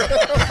Jesus.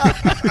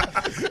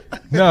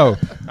 No,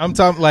 I'm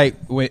talking like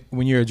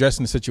when you're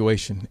addressing the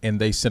situation and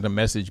they send a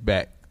message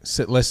back.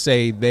 So let's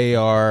say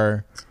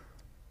they're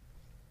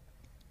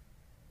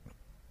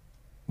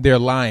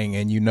lying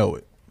and you know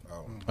it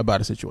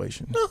about a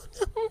situation.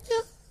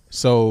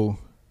 So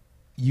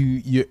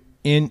you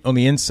on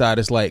the inside,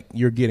 it's like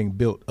you're getting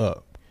built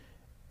up.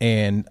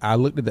 And I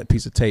looked at that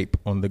piece of tape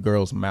on the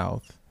girl's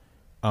mouth.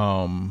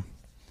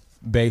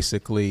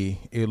 Basically,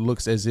 it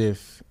looks as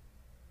if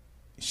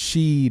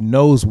she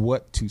knows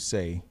what to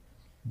say,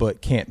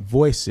 but can't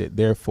voice it.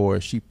 Therefore,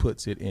 she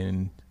puts it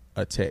in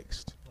a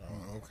text.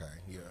 Oh, okay,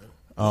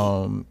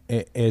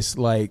 yeah. It's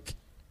like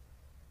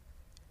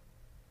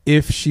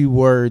if she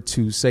were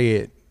to say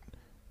it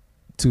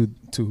to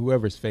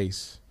whoever's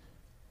face,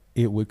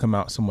 it would come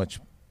out so much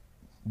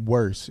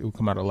worse. It would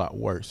come out a lot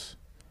worse.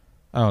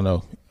 I don't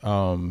know.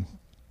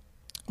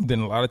 Then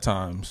a lot of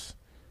times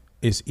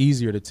it's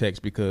easier to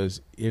text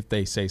because if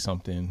they say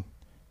something,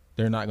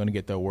 they're not going to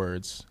get their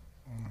words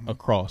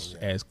across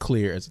as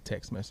clear as a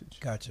text message.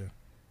 Gotcha.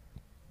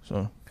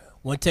 So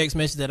One text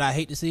message that I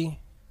hate to see.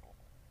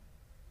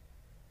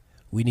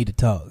 We need to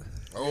talk.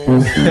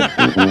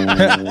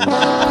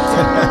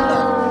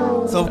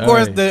 So of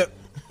course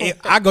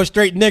I go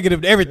straight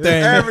negative to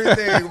everything.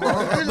 Everything,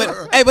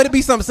 bro. But it'd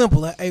be something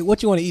simple. Like, hey,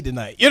 what you want to eat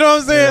tonight? You know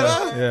what I'm saying?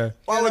 yeah.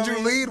 Why would you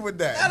lead with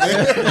that?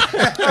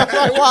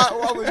 Like,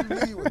 why would you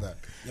lead with that?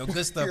 Yo,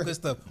 good stuff, good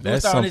stuff. We'll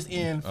That's start on this something-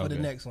 end for the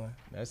okay. next one.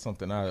 That's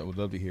something I would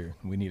love to hear.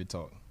 We need to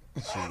talk.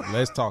 Shoot,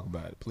 let's talk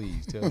about it,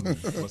 please. Tell me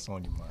what's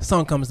on your mind.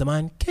 Song comes to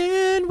mind.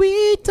 Can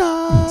we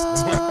talk?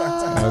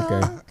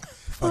 Okay.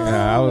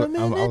 Yeah,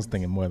 I was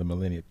thinking more of the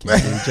millennium. Can we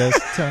just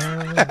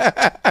talk?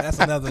 That's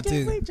another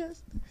too.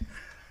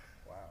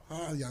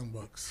 Young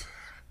Bucks.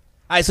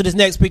 All right, so this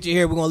next picture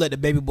here, we're gonna let the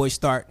baby boy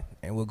start,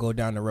 and we'll go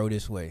down the road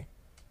this way.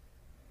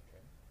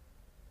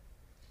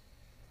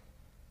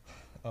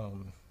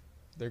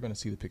 They're gonna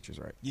see the pictures,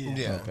 right?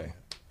 Yeah. Okay.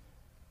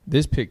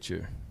 This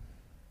picture,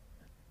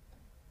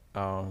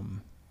 I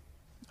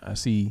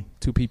see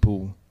two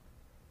people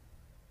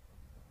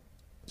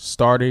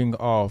starting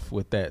off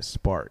with that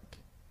spark,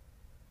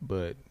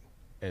 but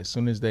as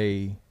soon as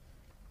they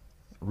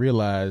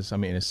realize,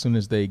 as soon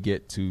as they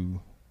get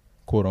to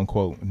quote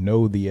unquote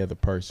know the other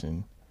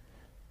person,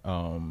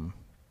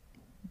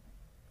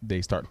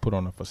 they start to put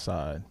on a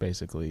facade,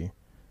 basically.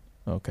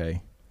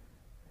 Okay.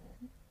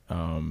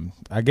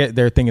 I get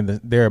they're thinking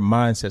that their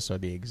mindsets are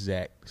the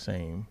exact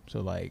same. So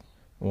like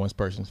one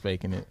person's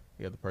faking it,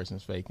 the other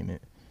person's faking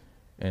it.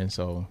 And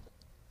so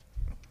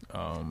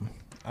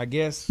I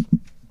guess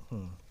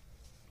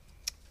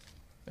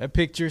that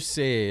picture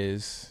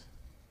says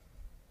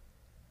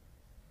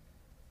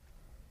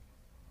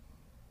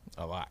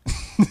a lot.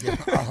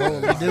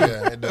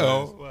 Yeah, it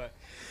does.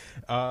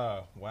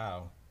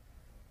 Wow.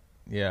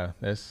 Yeah,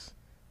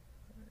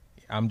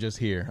 I'm just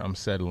here. I'm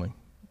settling.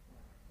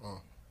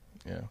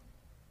 Yeah.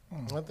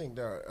 I think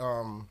that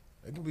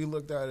it can be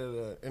looked at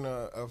in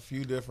a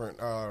few different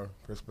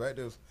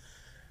perspectives.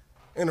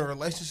 In a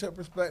relationship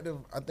perspective,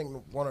 I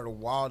think one of the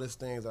wildest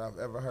things that I've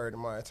ever heard in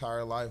my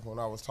entire life, when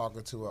I was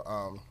talking to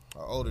an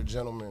older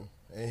gentleman,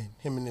 and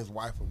him and his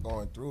wife were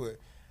going through it,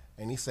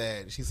 and she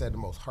said the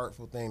most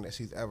hurtful thing that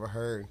she's ever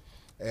heard,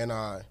 and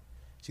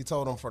she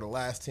told him for the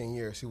last 10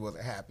 years she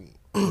wasn't happy,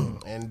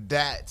 and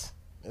that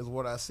is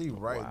what I see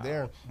right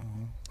there.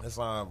 It's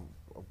of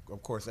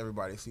course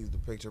everybody sees the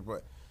picture,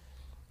 but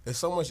it's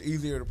so much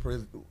easier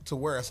to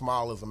wear a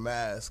smile as a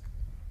mask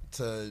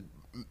to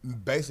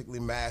basically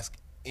mask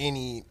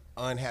any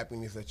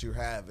unhappiness that you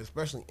have,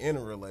 especially in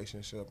a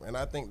relationship. And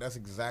I think that's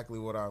exactly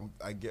what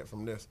I get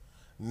from this.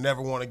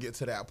 Never want to get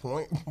to that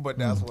point, but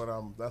that's what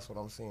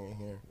I'm seeing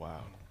here.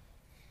 Wow.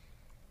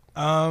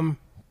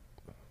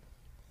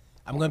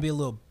 I'm gonna be a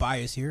little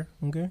biased here.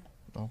 Okay.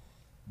 Oh.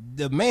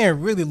 The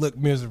man really looked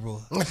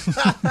miserable.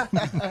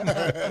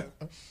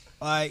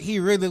 Like he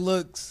really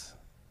looks.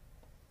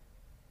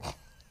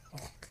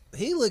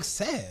 He looks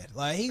sad.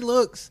 Like he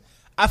looks.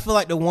 I feel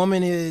like the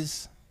woman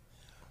is,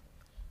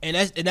 and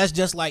that's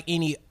just like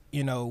any.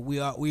 You know,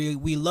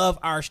 we love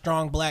our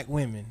strong black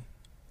women.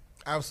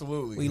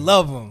 Absolutely, we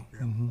love them.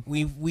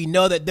 Mm-hmm. We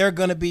know that they're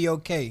gonna be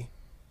okay.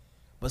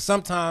 But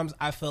sometimes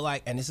I feel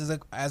like, and this is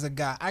as a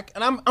guy,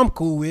 I'm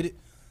cool with it.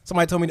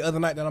 Somebody told me the other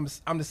night that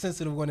I'm the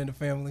sensitive one in the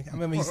family. I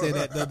remember he said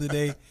that the other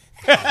day.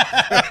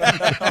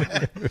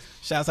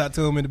 Shouts out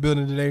to him in the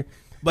building today.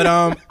 But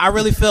I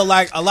really feel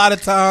like a lot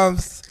of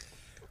times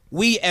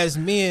we as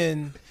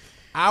men,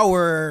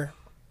 our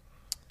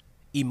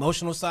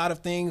emotional side of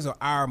things or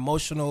our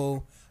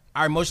emotional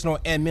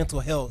and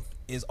mental health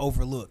is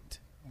overlooked.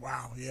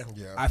 Wow, yeah.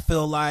 I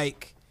feel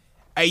like,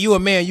 hey, you a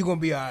man, you gonna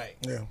be all right.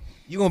 Yeah.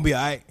 You gonna be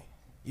all right.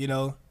 You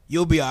know,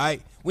 you'll be all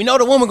right. We know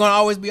the woman gonna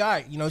always be all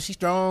right. You know, she's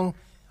strong.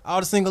 All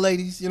the single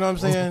ladies, you know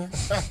what I'm saying?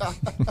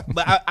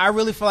 But I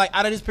really feel like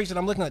out of this picture that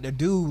I'm looking at, the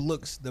dude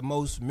looks the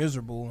most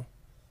miserable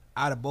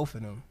out of both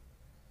of them.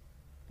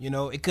 You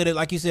know, it could have,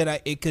 like you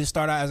said, it could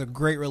start out as a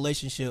great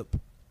relationship.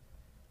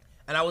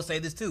 And I would say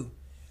this too.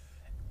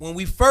 When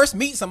we first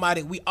meet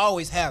somebody, we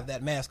always have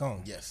that mask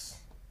on. Yes.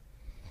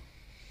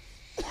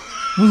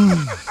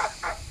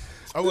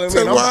 I mean, I'm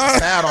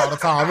sad all the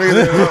time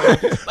either.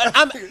 But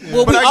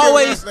we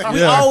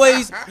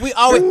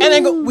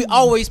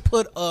always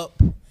put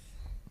up.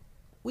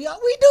 We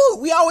do.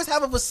 We always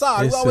have a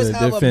facade. It's we always a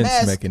have defense a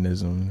mask.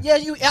 mechanism. Yeah,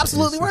 you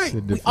absolutely right.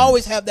 We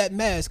always have that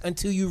mask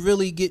until you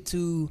really get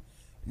to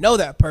know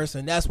that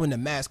person. That's when the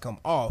mask come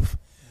off.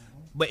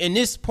 But in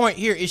this point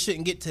here, it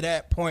shouldn't get to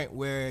that point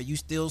where you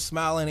still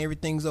smiling,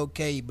 everything's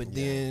okay, but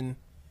then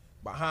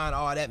behind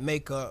all that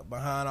makeup,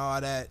 behind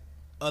all that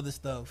other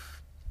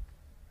stuff,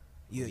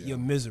 you're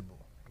miserable.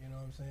 You know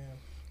what I'm saying?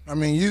 I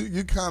mean,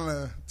 you kind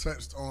of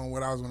touched on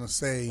what I was going to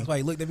say. That's why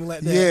you looked at me like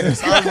that.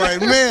 Yes, I was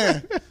like,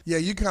 man. Yeah,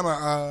 you kind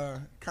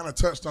of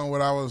touched on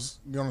what I was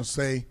going to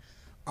say.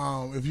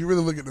 If you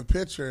really look at the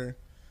picture,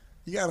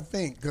 you got to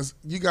think, because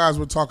you guys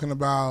were talking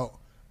about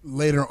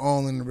later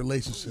on in the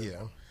relationship.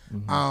 Yeah.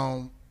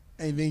 Mm-hmm.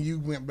 And then you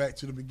went back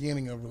to the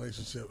beginning of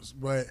relationships.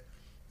 But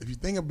if you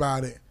think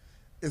about it,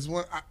 it's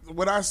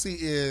what I see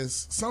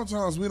is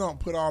sometimes we don't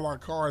put all our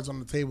cards on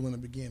the table in the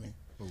beginning.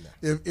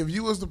 No. If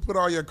you was to put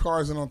all your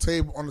cards on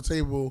the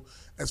table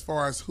as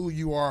far as who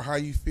you are, how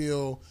you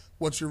feel,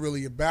 what you're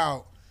really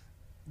about,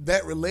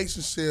 that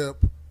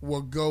relationship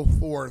will go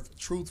forth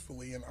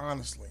truthfully and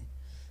honestly,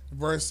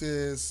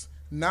 versus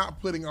not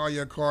putting all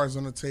your cards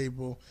on the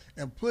table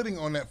and putting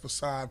on that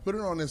facade, putting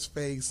on this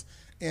face,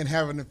 and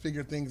having to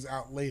figure things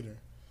out later.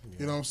 Yeah.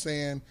 You know what I'm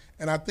saying?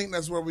 And I think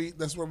that's where we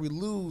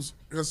lose,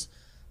 because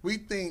we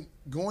think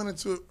going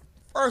into it,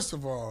 first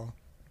of all,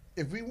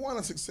 if we want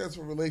a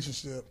successful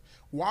relationship,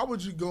 why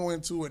would you go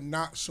into it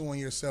not showing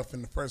yourself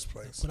in the first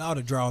place? Put all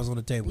the drawers on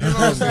the table. You know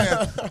what I'm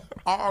saying?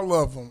 All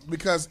of them.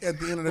 Because at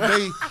the end of the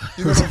day,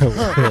 you're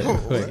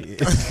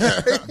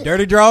gonna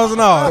dirty drawers and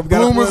all.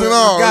 Bloomers and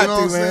all. You know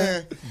what I'm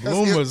saying?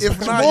 Bloomers.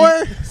 If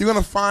not, you're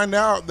going to find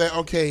out that,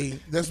 okay,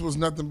 this was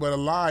nothing but a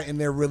lie and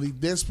they're really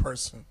this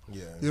person.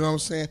 Yeah. You know what I'm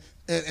saying?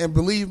 And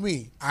believe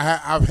me,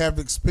 I have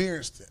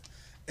experienced it.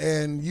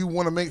 And you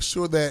want to make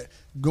sure that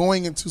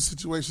going into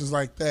situations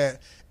like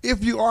that,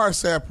 if you are a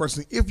sad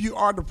person, if you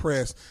are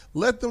depressed,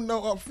 let them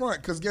know up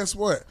front, because guess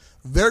what?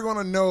 They're going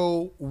to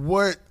know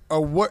what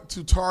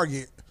to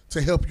target to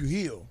help you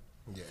heal.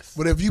 Yes.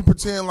 But if you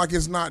pretend like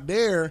it's not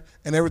there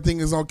and everything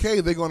is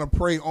okay, they're going to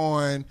prey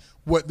on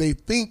what they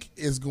think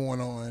is going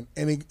on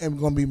and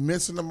going to be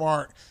missing the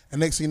mark.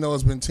 And next thing you know,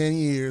 it's been 10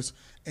 years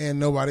and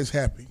nobody's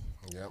happy.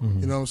 Yep. Mm-hmm.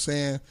 You know what I'm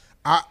saying?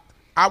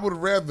 I would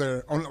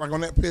rather,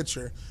 on that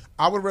picture,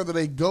 I would rather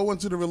they go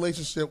into the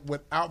relationship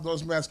without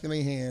those masks in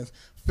their hands,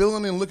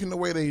 feeling and looking the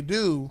way they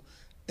do,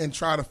 and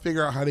try to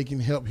figure out how they can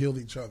help heal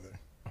each other.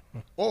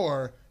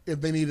 Or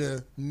if they need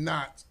to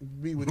not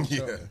be with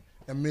each other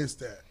and miss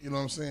that. You know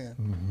what I'm saying?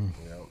 Mm-hmm.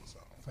 Yep. So,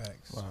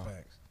 Facts.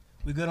 Facts.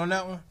 We good on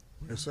that one?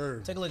 yes,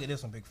 sir. Take a look at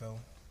this one, big fella.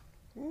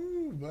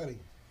 Ooh, buddy.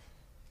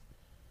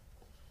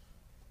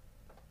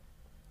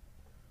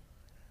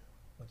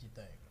 What you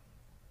think?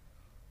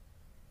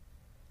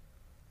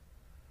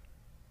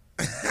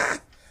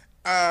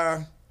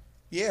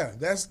 Yeah,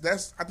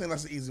 that's. I think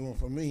that's an easy one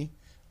for me.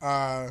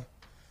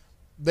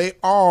 They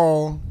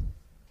all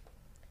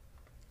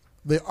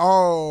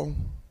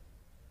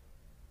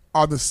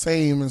are the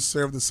same and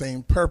serve the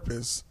same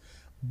purpose,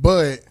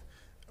 but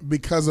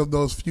because of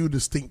those few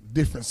distinct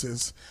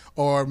differences,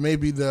 or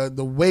maybe the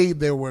way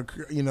they were,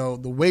 the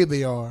way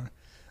they are,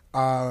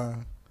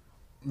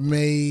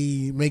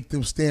 may make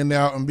them stand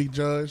out and be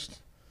judged.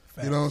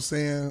 Facts. You know what I'm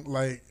saying?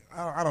 Like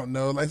I don't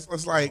know.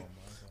 Let's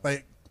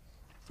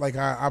like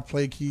I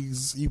play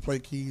keys, you play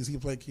keys, he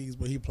play keys,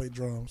 but he play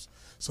drums.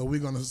 So we're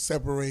gonna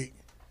separate.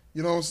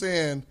 You know what I'm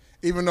saying?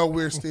 Even though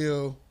we're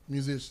still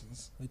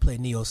musicians. We play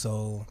neo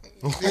soul.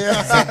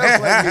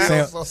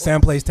 Yeah. Sam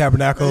plays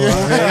tabernacle.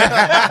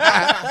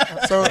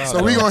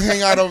 So we're gonna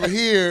hang out over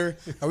here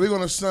and we're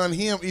gonna shun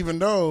him, even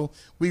though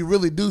we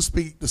really do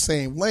speak the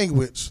same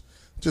language,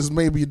 just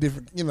maybe a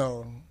different, just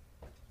a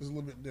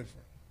little bit different.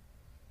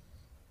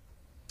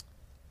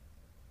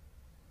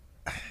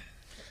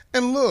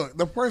 And look,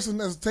 the person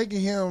that's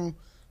taking him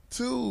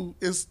to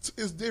is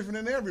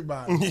different than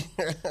everybody. You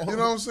know what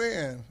I'm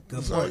saying?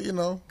 Good so, point.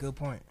 Good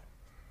point.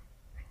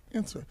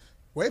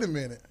 Wait a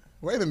minute.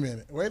 Man,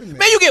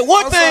 you get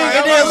one thing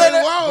and then let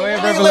it. Go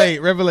ahead,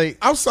 revelate.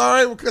 I'm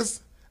sorry,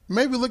 because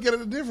maybe look at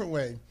it a different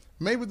way.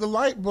 Maybe the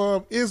light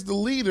bulb is the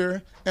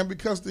leader, and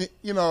because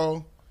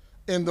and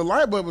the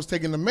light bulb was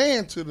taking the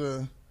man to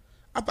the.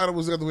 I thought it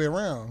was the other way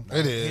around.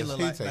 It is.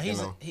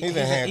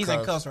 He's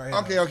in cuffs right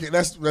here. Okay.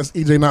 That's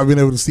EJ not being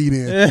able to see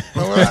then.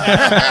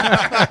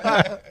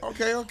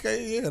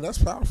 Okay. Yeah, that's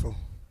powerful. All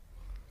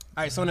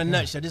right. So in a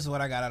nutshell, this is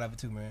what I got out of it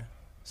too, man.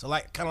 So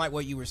kind of like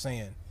what you were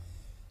saying.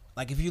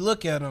 Like if you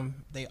look at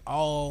them, they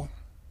all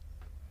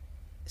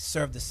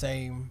serve the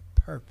same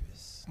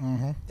purpose.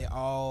 Mm-hmm. They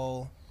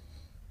all.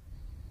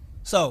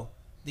 So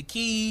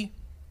the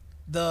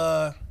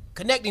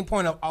connecting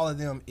point of all of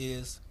them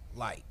is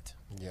light.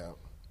 Yeah.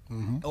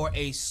 Mm-hmm. Or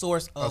a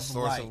source of light. A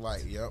source of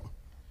light, yep.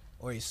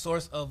 Or a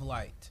source of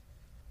light.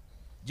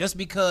 Just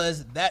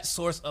because that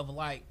source of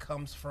light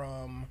comes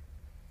from,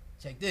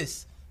 check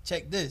this.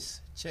 Just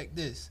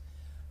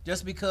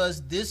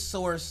because this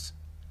source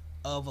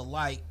of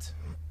light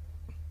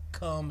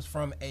comes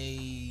from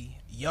a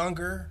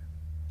younger,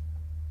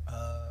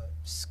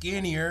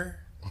 skinnier,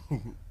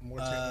 More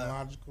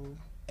technological.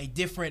 A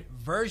different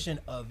version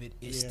of it,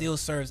 it still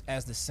serves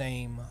as the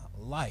same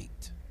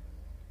light.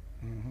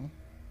 Mm-hmm.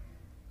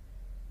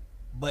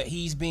 But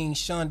he's being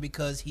shunned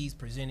because he's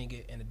presenting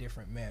it in a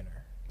different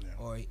manner,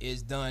 or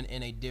is done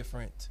in a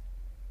different.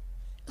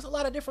 There's a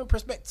lot of different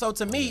perspectives. So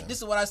to me, this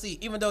is what I see.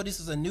 Even though this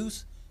is a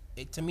noose,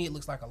 to me it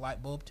looks like a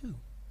light bulb too.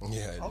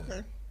 Yeah.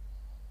 Okay.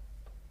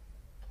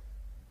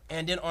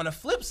 And then on the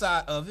flip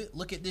side of it,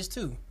 look at this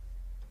too.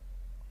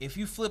 If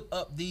you flip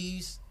up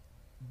these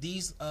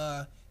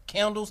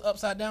candles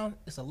upside down,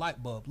 it's a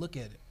light bulb. Look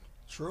at it.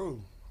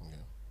 True.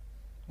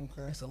 Yeah.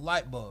 Okay. It's a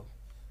light bulb.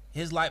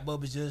 His light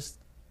bulb is just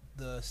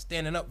the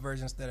standing up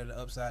version instead of the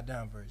upside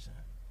down version.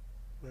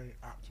 Very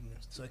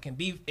optimistic. So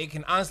it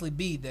can honestly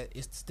be that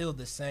it's still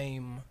the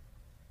same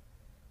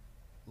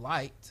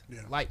light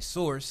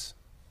source,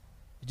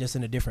 just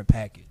in a different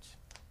package.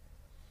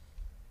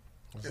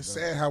 It's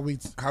sad how we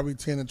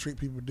tend to treat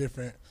people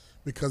different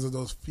because of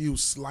those few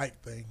slight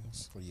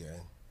things. Yeah.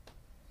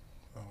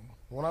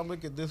 When I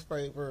look at this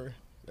paper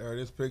or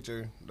this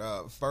picture,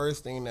 the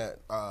first thing that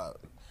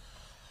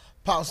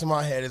pops in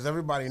my head is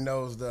everybody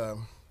knows the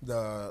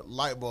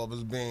light bulb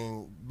as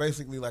being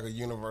basically like a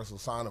universal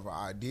sign of an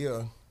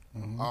idea.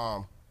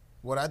 Mm-hmm.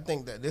 What I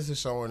think that this is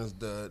showing is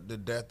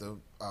the death of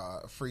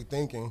free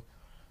thinking.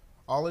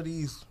 All of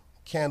these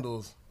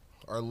candles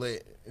are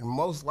lit, and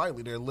most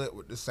likely they're lit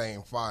with the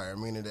same fire,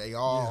 meaning they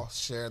all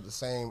share the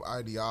same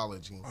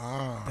ideology.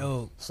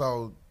 Dope.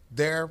 So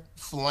their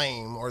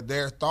flame or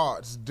their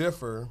thoughts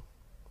differ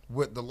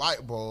with the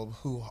light bulb,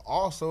 who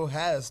also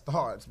has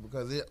thoughts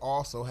because it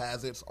also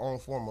has its own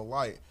form of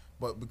light.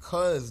 But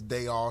because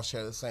they all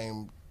share the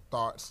same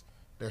thoughts,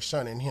 they're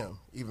shunning him,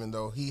 even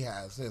though he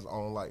has his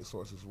own light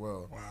source as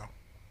well.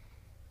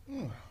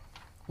 Wow.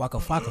 Waka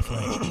Faka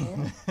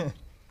flame.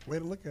 Way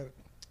to look at it.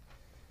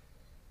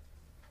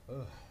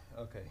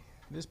 Okay.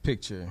 This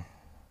picture,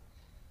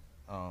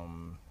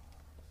 wow.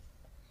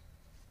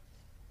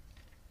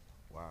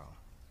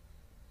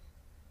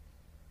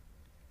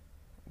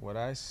 What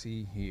I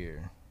see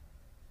here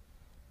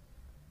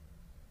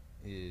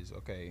is,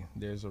 okay,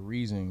 there is a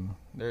reason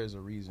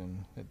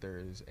that there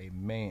is a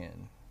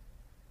man.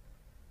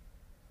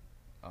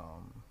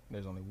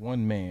 There's only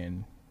one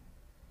man,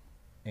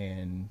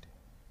 and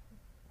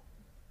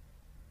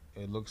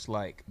it looks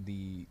like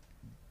the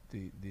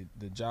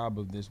job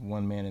of this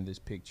one man in this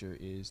picture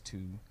is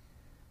to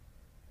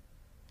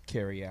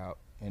carry out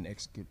an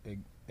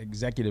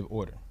executive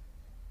order.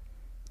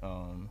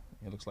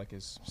 It looks like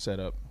it's set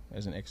up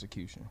as an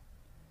execution.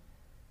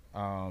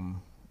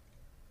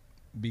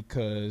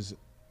 Because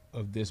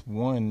of this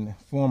one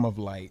form of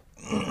light,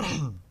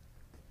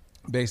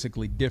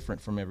 basically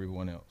different from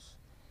everyone else.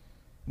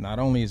 Not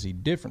only is he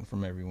different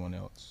from everyone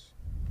else,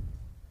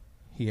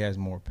 he has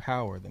more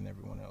power than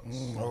everyone else.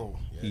 Oh,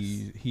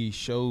 yes. He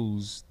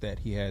shows that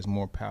he has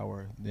more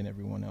power than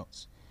everyone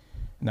else.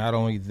 Not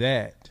only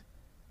that,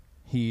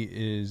 he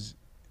is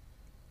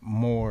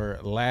more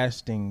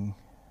lasting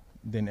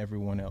than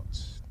everyone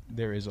else.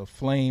 There is a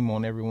flame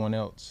on everyone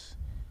else,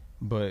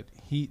 but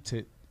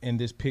in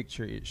this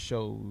picture it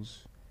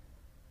shows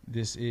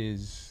this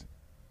is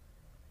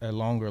a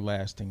longer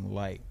lasting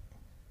light,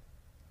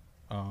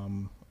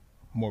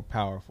 more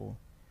powerful,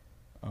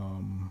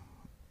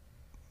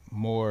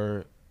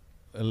 more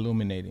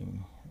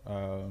illuminating,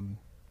 My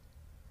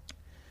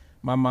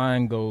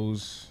mind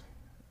goes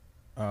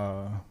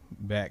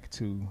back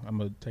to, I'm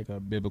going to take a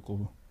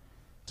biblical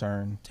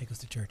turn. Take us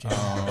to church.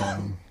 I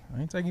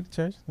ain't taking you to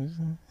church.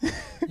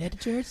 Let the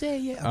church say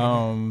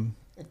yeah.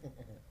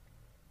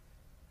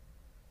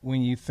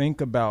 When you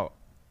think about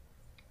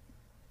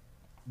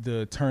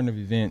the turn of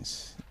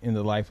events in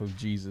the life of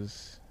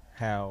Jesus,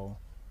 how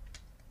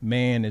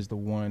man is the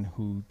one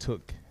who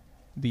took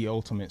the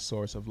ultimate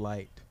source of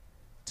light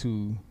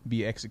to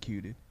be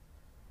executed,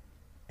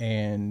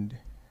 and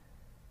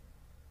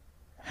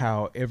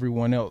how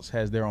everyone else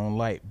has their own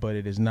light, but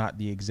it is not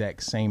the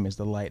exact same as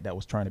the light that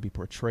was trying to be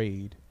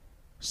portrayed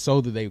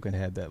so that they can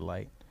have that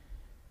light.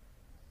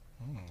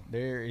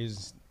 There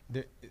is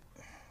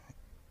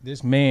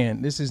this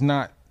man, this is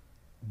not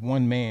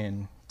one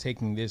man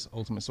taking this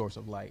ultimate source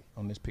of light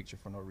on this picture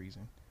for no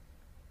reason.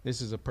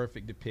 This is a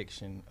perfect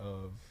depiction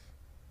of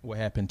what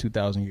happened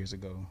 2,000 years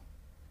ago.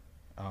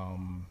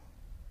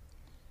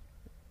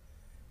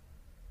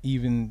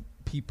 Even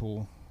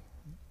people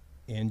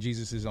in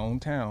Jesus' own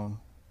town,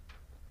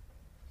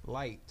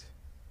 light,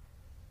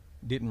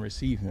 didn't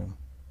receive him.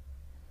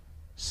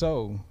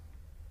 So,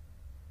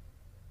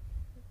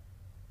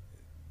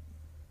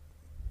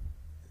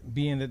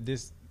 being that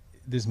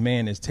this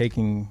man is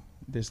taking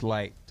this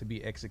light to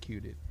be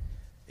executed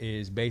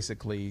is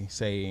basically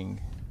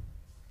saying,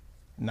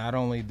 not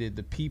only did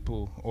the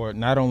people, or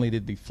not only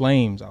did the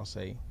flames, I'll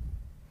say,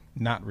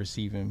 not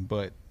receive him,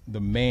 but the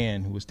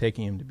man who was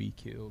taking him to be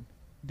killed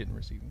didn't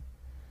receive him.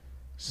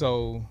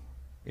 So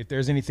if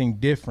there's anything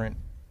different,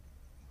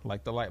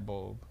 like the light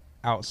bulb,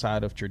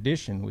 outside of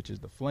tradition, which is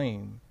the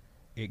flame,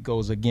 it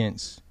goes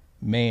against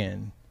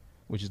man,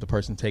 which is the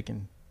person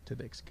taken to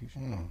the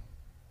execution.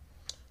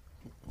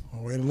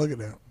 Way to look at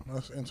that.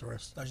 That's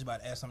interesting. I was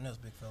about to ask something else,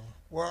 big fella.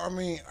 Well, I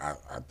mean,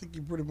 I think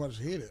you pretty much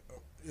hit it.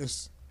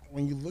 It's,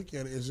 when you look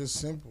at it, it's just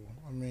simple.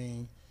 I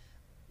mean,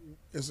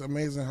 it's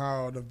amazing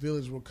how the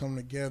village will come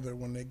together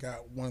when they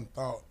got one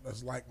thought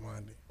that's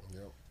like-minded.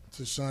 Yep.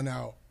 To shun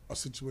out a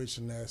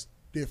situation that's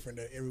different,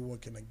 that everyone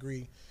can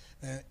agree.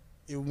 And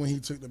when he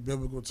took the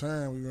biblical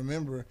turn, we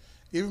remember,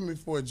 even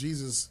before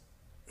Jesus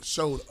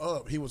showed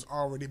up, he was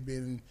already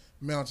been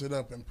mounted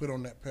up and put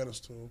on that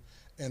pedestal,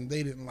 and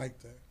they didn't like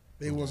that.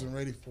 They wasn't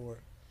ready for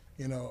it.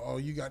 You know, oh,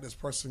 you got this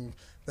person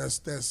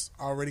that's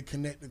already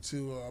connected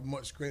to a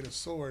much greater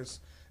source,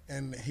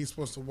 and he's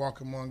supposed to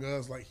walk among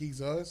us like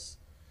he's us.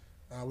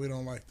 We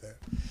don't like that.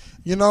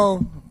 You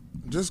know,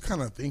 just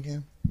kind of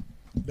thinking,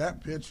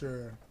 that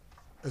picture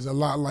is a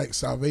lot like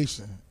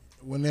salvation.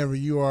 Whenever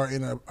you are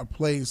in a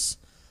place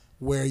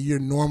where you're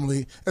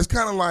normally, it's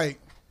kind of like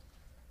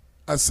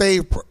a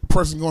saved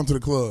person going to the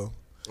club.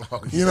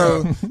 Oh, you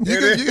know, you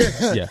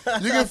Yeah.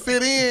 can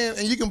fit in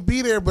and you can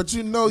be there, but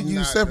you know you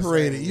Not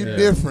separated. the same. You're Yeah.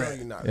 different.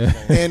 You're not the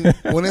same.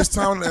 And when it's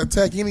time to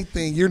attack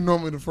anything, you're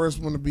normally the first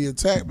one to be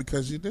attacked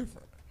because you're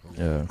different.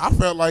 Yeah. I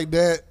felt like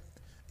that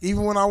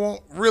even when I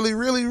won't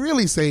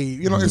really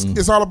save. You know,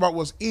 it's all about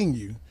what's in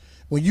you.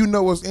 When you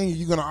know what's in you,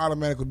 you're going to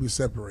automatically be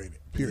separated,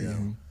 period.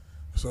 Yeah.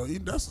 So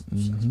that's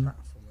powerful, man.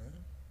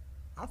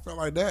 I felt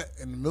like that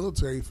in the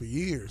military for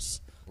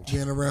years,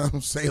 being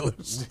around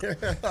sailors.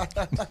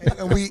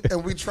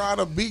 and we try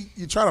to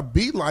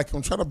be like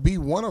them, try to be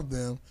one of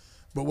them,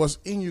 but what's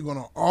in you going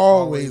to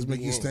always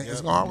make you stand. Yep.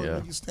 It's going to always Yeah.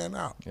 make you stand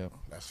out. Yep.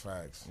 That's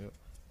facts. Yep.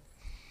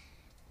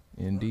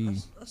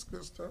 Indeed. That's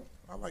good stuff.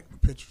 I like the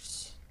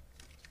pictures.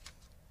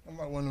 I'm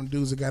like one of them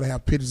dudes that got to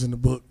have pictures in the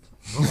book.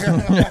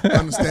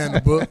 Understand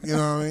the book, you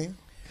know what I mean?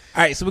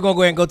 All right, so we're gonna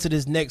go ahead and go to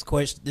this next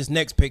question, this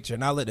next picture,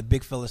 and I'll let the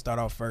big fella start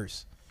off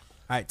first.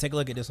 All right, take a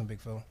look at this one, big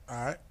fella.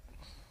 All right.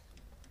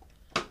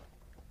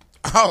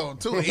 Oh,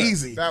 too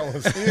easy. That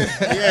was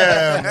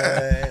yeah,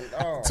 man.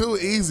 Oh. Too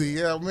easy,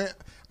 yeah, man.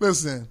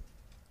 Listen,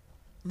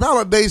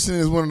 validation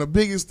is one of the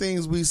biggest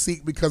things we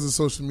seek because of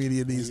social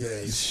media these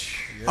days.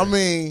 I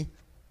mean,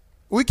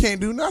 we can't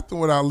do nothing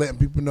without letting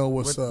people know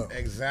what's up.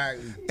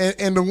 Exactly.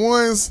 And the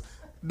ones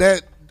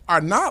that are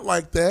not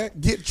like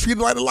that get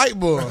treated like a light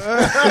bulb. You know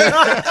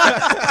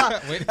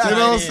what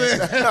I'm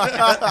saying?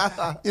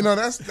 You know,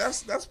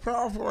 that's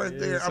powerful right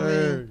there. Yes, I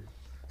mean,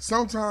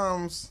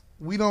 sometimes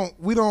we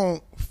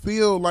don't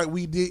feel like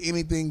we did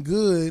anything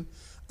good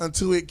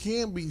until it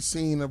can be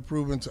seen or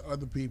proven to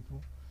other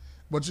people.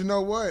 But you know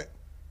what?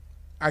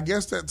 I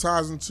guess that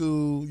ties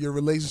into your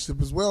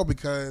relationship as well,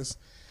 because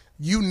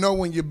you know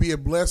when you be a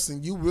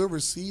blessing, you will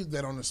receive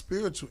that on the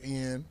spiritual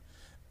end.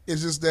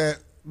 It's just that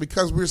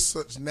because we're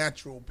such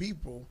natural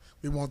people,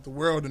 we want the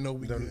world to know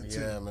we good too.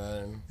 Yeah,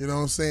 man. You know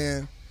what I'm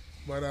saying?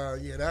 But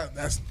yeah,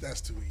 that's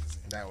too easy.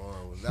 That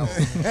was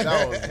really easy,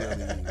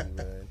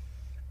 man.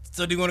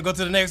 So do you want to go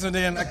to the next one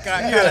then? I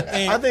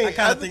think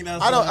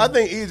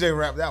EJ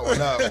wrapped that one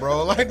up,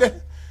 bro. Like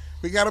that.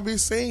 We gotta be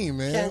seen,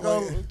 man.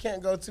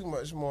 Can't go too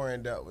much more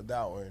in depth with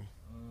that one.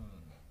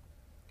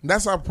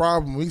 That's our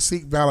problem. We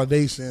seek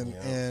validation,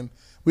 and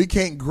we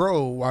can't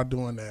grow while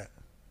doing that.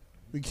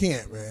 We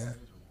can't, man.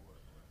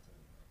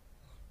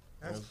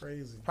 That's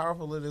crazy.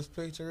 Powerful as this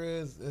picture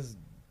is, it's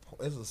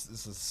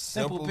a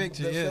simple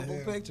picture, it's a yeah.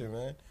 simple picture,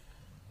 man.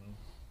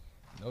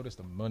 Notice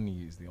the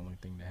money is the only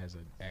thing that has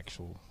an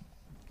actual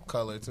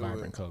Color to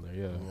vibrant it. color.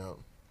 Yeah. Yep.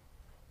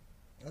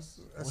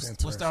 That's What's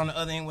interesting. on the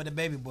other end with the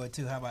baby boy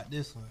too? How about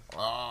this one?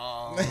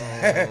 Oh.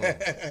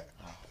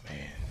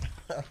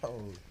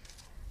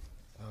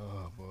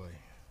 Oh boy.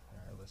 All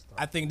right, let's start.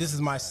 I think this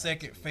is my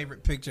second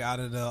favorite picture out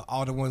of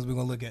all the ones we're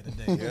gonna look at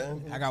today. Yeah.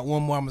 I got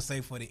one more I'm gonna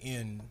say for the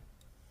end.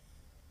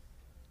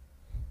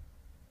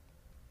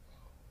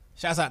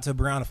 Shouts out to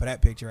Brianna for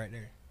that picture right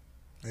there.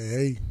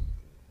 Hey.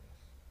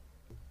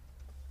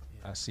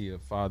 I see a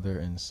father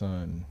and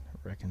son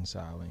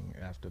reconciling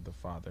after the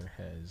father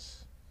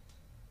has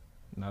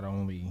not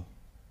only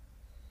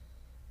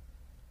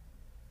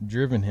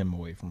driven him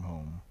away from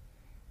home,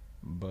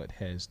 but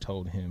has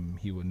told him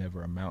he will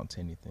never amount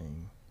to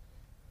anything.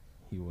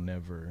 He will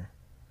never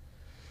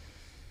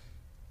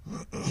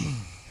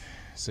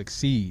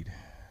succeed.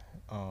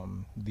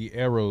 The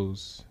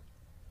arrows,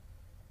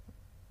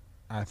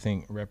 I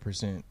think,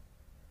 represent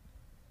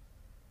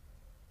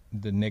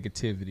the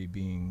negativity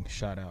being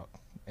shot out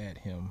at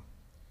him,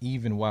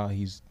 even while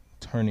he's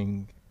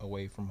turning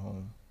away from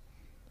home.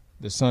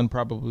 The son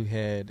probably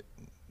had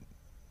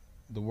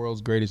the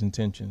world's greatest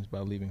intentions by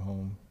leaving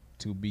home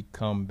to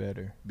become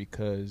better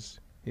because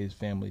his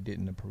family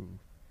didn't approve.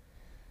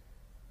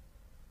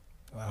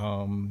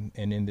 Wow. And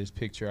in this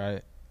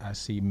picture, I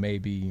see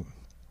maybe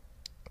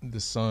the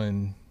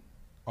son,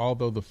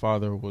 although the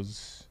father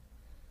was,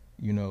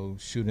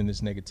 shooting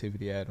this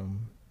negativity at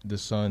him, the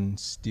son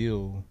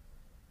still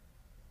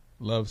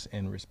loves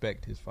and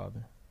respects his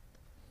father.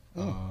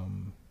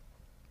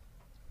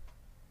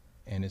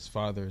 And his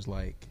father is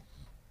like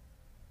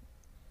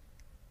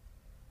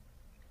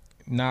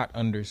not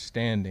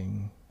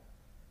understanding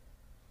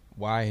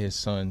why his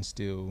son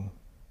still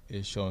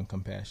is showing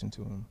compassion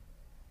to him.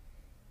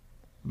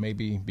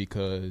 Maybe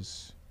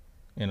because,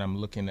 and I'm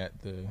looking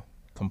at the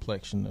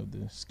complexion of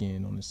the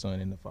skin on the son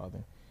and the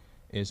father,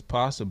 it is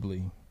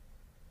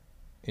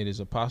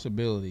a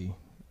possibility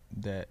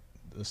that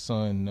the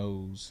son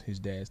knows his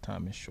dad's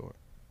time is short.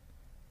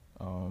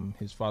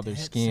 His father's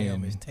That skin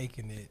Sam is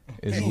taking it.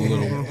 is a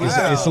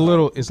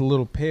little. It's a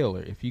little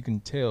paler. If you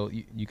can tell,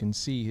 you can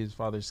see his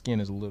father's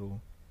skin is a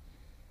little.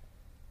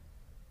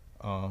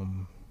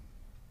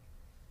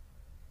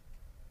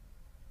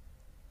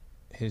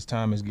 His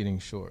time is getting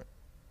short,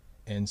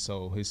 and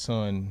so his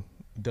son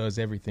does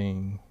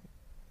everything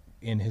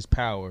in his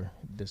power,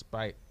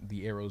 despite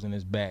the arrows in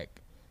his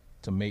back,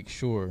 to make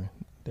sure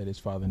that his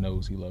father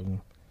knows he loves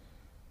him.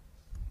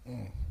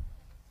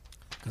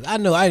 Cause I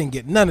know I didn't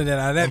get none of that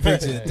out of that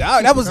picture.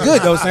 That was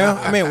good though, Sam.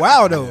 I mean,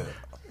 wow though.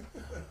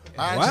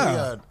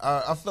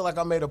 I feel like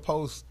I made a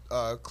post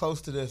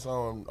close to this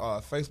on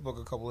Facebook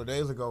a couple of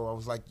days ago. I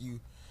was like, you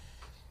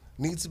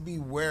need to be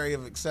wary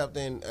of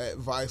accepting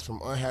advice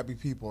from unhappy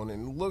people. And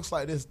it looks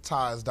like this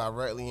ties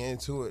directly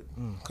into it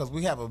because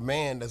we have a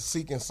man that's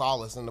seeking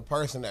solace in the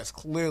person that's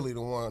clearly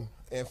the one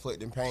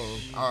inflicting pain.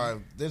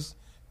 This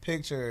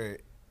picture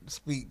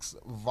speaks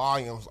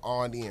volumes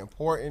on the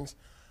importance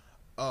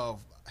of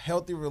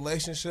healthy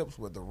relationships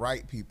with the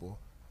right people.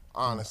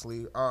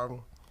 Honestly,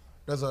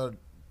 there's a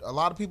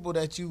lot of people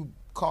that you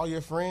call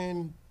your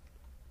friend,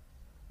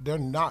 they're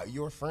not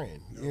your friend,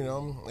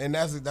 and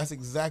that's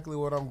exactly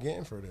what I'm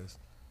getting for this.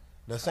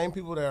 The same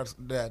people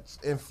that's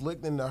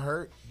inflicting the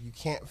hurt, you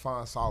can't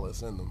find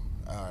solace in them.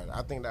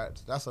 I think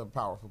that's a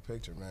powerful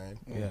picture, man.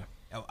 Yeah.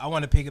 I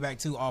want to piggyback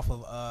too off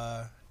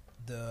of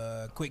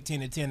the quick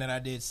 10 to 10 that I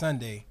did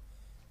Sunday.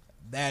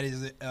 That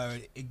is a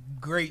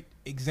great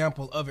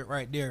example of it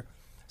right there.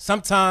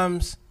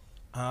 Sometimes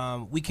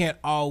we can't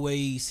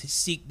always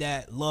seek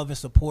that love and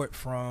support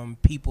from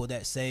people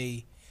that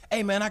say,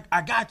 hey, man,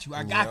 I got you.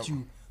 I got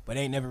you. But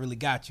they ain't never really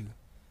got you.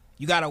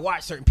 You got to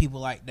watch certain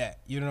people like that.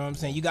 You know what I'm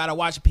saying? You got to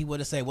watch people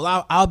that say,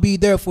 well, I'll be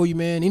there for you,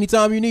 man,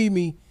 anytime you need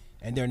me.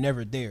 And they're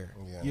never there.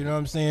 Yeah. You know what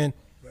I'm saying?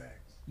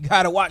 You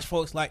got to watch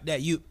folks like that.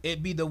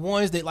 It be the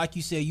ones that, like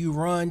you said, you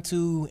run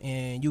to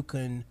and you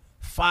can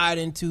fight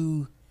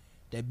into,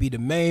 that be the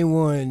main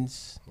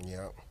ones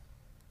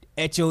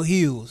at your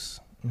heels.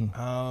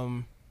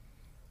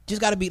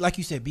 Just got to be, like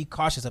you said, be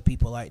cautious of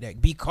people like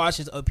that. Be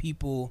cautious of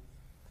people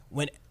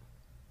when...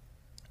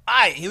 All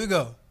right, here we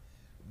go.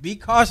 Be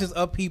cautious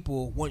of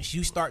people once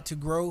you start to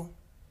grow,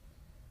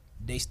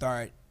 they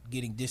start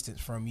getting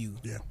distance from you.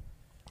 Yeah.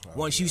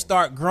 Once you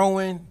start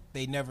growing,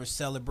 they never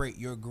celebrate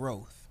your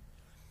growth.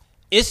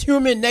 It's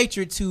human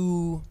nature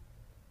to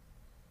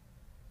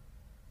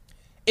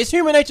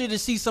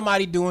see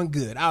somebody doing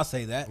good. I'll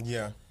say that.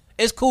 Yeah.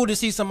 It's cool to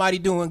see somebody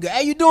doing good.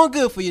 Hey, you're doing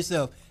good for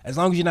yourself as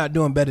long as you're not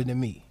doing better than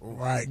me.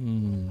 Right.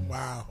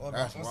 Wow.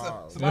 That's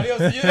wild. Somebody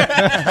else.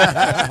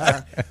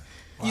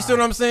 You see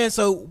what I'm saying?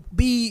 So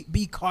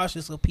be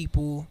cautious of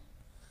people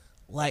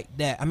like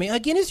that. I mean,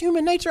 again, it's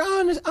human nature.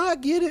 I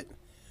get it.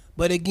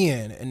 But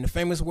again, in the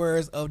famous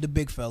words of the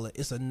big fella,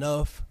 it's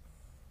enough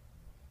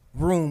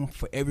room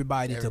for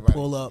everybody to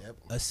pull up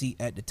a seat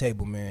at the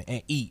table, man,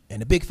 and eat.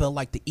 And the big fella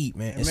like to eat,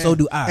 man, and so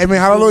do I. Amen.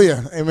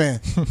 Hallelujah.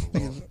 Amen.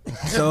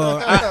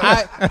 So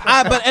I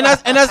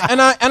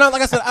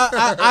like I said,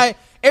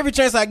 every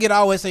chance I get, I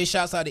always say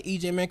shouts out to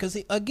EJ, man, because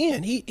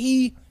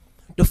he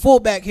the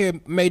fullback here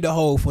made the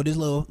hole for this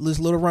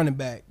little running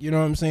back. You know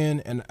what I'm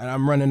saying? And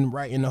I'm running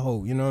right in the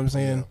hole. You know what I'm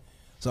saying? Yeah.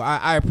 So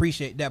I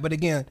appreciate that. But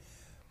again,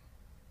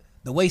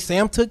 the way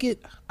Sam took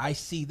it, I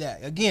see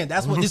that. Again,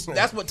 that's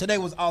what today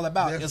was all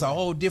about. Definitely. It's a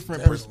whole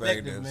different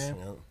perspective, man.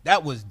 Yep.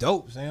 That was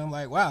dope, Sam.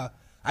 Like, wow.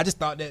 I just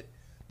thought that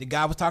the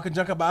guy was talking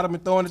junk about him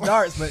and throwing the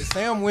darts, but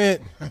Sam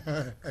went,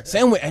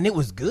 and it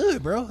was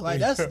good, bro. Like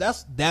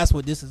that's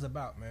what this is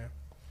about, man.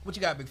 What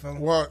you got, big fella?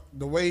 Well,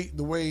 the way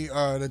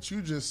that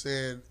you just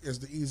said is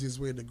the easiest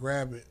way to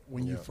grab it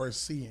when you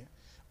first see it.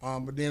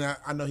 But then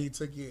I know he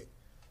took it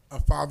a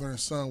father and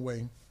son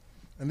way,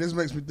 and this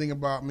makes me think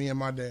about me and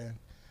my dad.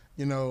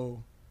 You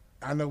know,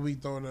 I know we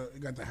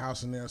got the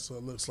house in there, so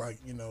it looks like,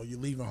 you know, you're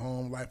leaving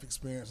home, life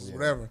experiences,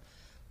 whatever.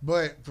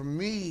 But for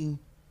me,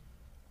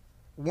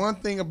 one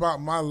thing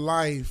about my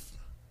life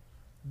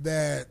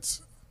that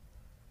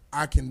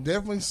I can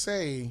definitely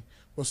say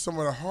was some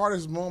of the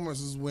hardest moments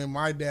is when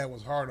my dad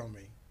was hard on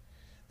me,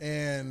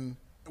 and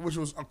which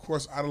was, of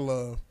course, out of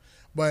love.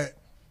 But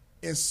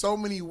in so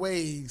many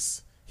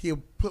ways,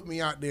 he'll put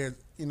me out there,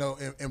 you know,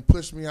 and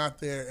push me out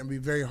there and be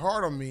very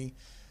hard on me,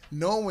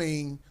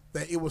 knowing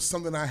that it was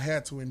something I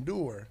had to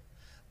endure.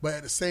 But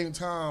at the same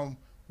time,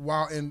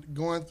 while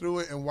going through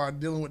it and while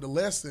dealing with the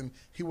lesson,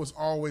 he was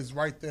always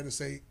right there to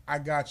say, I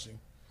got you.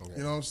 Okay.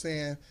 You know what I'm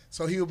saying?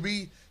 So he'll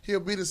be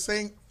the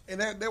same.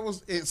 And that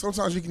was it.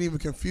 Sometimes you can even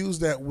confuse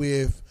that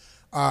with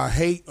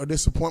hate or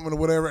disappointment or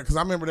whatever. Because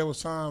I remember there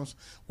was times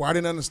where I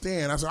didn't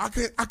understand. I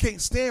said, I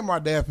can't stand my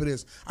dad for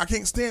this. I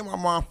can't stand my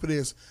mom for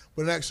this.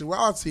 But in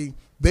actuality,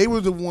 they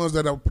were the ones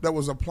that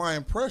was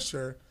applying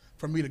pressure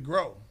for me to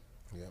grow.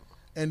 Yeah.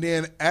 And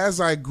then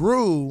as I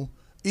grew,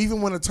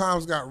 even when the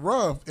times got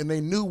rough and they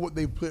knew what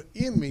they put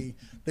in me,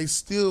 they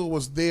still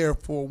was there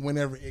for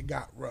whenever it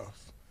got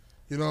rough.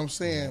 You know what I'm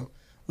saying? Yeah.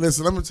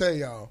 Listen, let me tell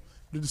y'all,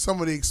 some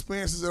of the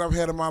experiences that I've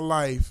had in my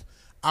life,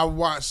 I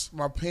watched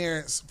my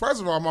parents. First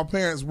of all, my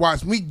parents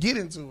watched me get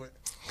into it.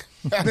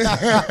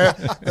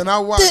 And I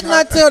watched. Didn't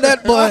I tell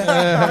that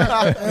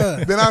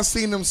boy? Then I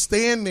seen them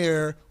stand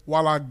there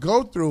while I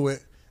go through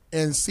it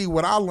and see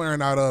what I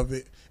learned out of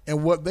it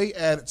and what they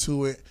added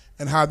to it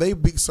and how they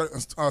beat certain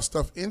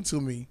stuff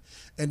into me,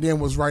 and then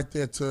was right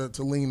there to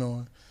lean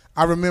on.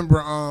 I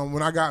remember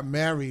when I got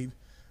married.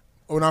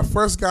 When I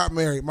first got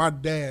married, my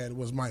dad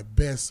was my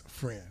best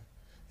friend.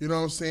 You know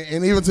what I'm saying?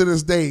 And even to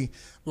this day,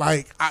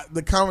 like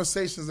the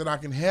conversations that I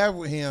can have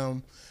with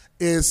him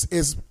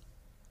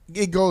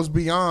it goes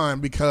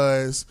beyond,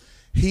 because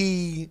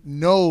he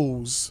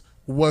knows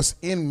what's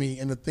in me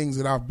and the things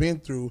that I've been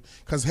through,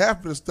 because half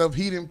of the stuff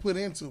he didn't put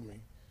into me.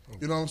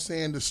 You know what I'm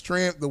saying? The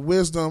strength, the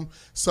wisdom.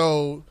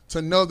 So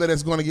to know that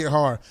it's going to get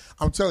hard.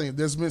 I'm telling you,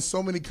 there's been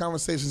so many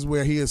conversations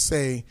where he'll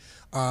say,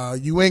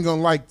 you ain't going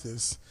to like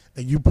this.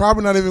 And you're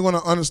probably not even going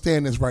to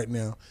understand this right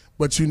now,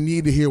 but you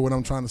need to hear what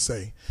I'm trying to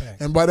say. Thanks.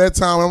 And by that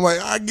time, I'm like,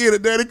 I get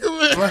it, Daddy, come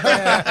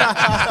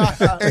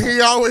here. And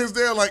he always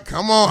there like,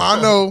 come on,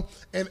 I know.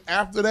 And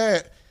after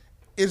that,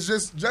 it's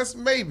just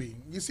maybe.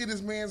 You see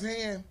this man's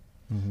hand?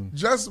 Mm-hmm.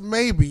 Just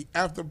maybe,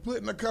 after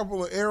putting a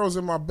couple of arrows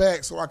in my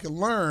back so I can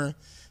learn,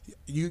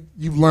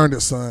 you've learned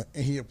it, son,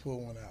 and he'll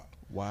pull one out.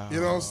 Wow.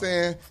 You know what I'm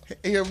saying?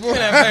 He'll pull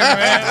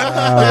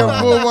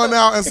one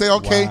out and say,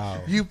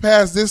 okay, you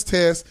passed this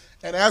test.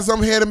 And as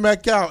I'm heading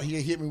back out,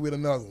 he'll hit me with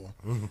another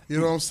one. You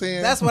know what I'm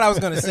saying? That's what I was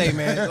going to say,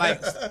 man. Like,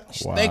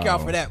 Thank y'all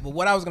for that. But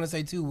what I was going to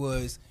say, too,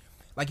 was,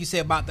 like you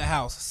said about the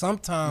house,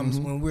 sometimes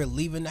when we're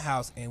leaving the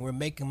house and we're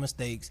making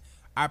mistakes,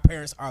 our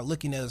parents are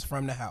looking at us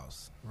from the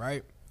house,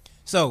 right?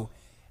 So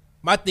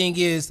my thing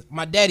is,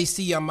 my daddy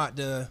see I'm about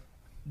to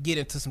get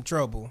into some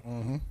trouble.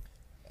 Mm-hmm.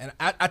 And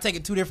I take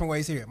it two different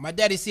ways here. My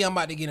daddy see I'm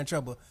about to get in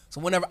trouble.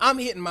 So whenever I'm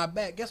hitting my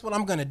back, guess what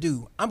I'm going to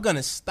do? I'm going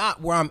to stop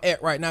where I'm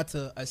at right now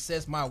to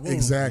assess my wound.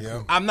 Exactly.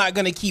 I'm not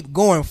going to keep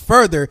going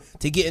further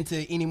to get into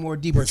any more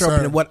deeper trouble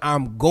than what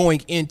I'm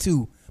going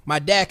into. My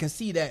dad can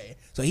see that.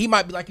 So he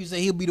might be, like you say,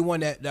 he'll be the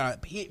one that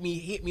hit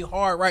me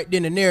hard right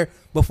then and there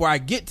before I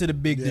get to the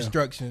big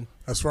destruction.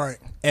 That's right.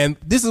 And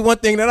this is one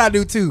thing that I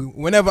do too.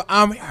 Whenever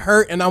I'm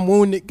hurt and I'm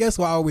wounded, guess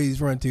what I always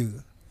run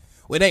to?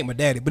 Well, it ain't my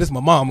daddy, but it's my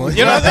mama.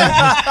 You know what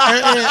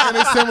I'm saying? and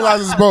it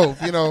symbolizes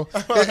both. You know,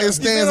 it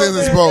stands as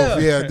it's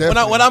both. Yeah,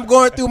 definitely. When I'm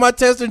going through my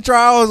tests and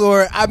trials,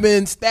 or I've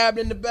been stabbed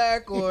in the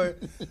back, or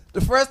the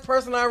first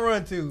person I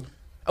run to,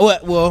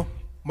 well,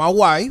 my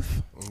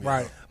wife.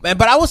 Right. But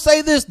I will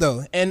say this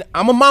though, and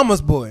I'm a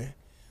mama's boy.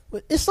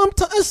 But it's some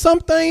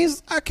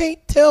things I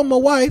can't tell my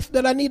wife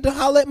that I need to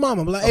holler at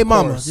mama. I'm like, hey,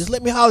 mama, just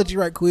let me holler at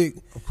you right quick.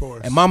 Of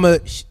course. And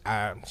mama,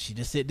 she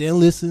just sit there and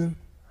listen.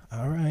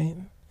 All right.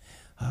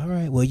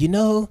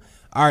 Well,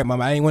 all right,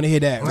 mama, I didn't want to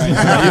hear that. Right? You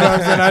know what I'm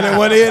saying? I didn't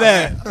want to hear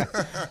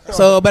that.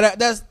 So, but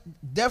that's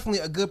definitely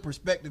a good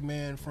perspective,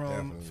 man,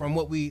 from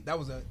what that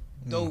was a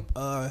dope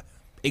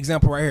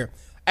example right here.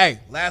 Hey,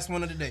 last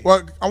one of the day.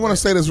 Well, I want to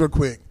say this real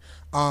quick.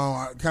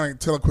 I kind of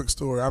tell a quick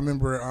story. I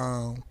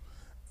remember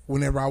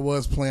whenever I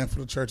was playing for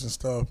the church and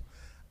stuff,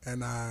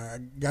 and I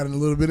got in a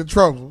little bit of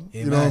trouble.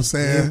 Amen. You know what I'm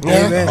saying?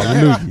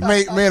 Amen.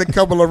 Made a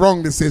couple of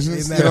wrong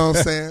decisions. Amen. You know what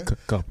I'm saying?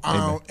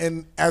 Amen.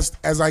 And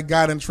as I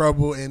got in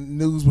trouble and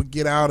news would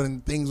get out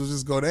and things would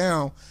just go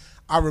down,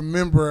 I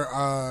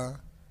remember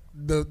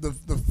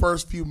the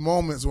first few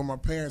moments when my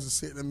parents are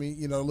sitting at me,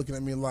 you know, looking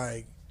at me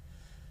like,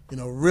 you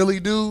know, really,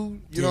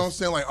 dude? You know what I'm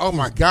saying? Like, oh,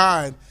 my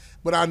God.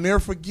 But I'll never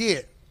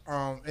forget.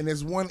 And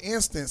there's one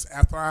instance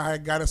after I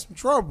had got in some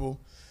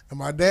trouble, and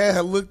my dad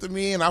had looked at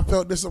me, and I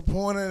felt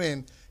disappointed,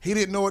 and he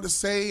didn't know what to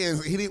say,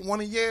 and he didn't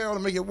want to yell to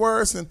make it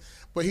worse.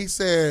 But he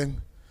said,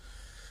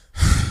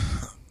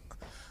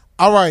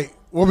 all right,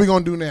 what we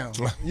going to do now?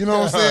 You know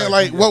what I'm saying?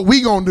 Like, what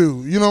we going to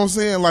do? You know what I'm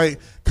saying? Like,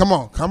 come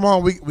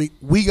on.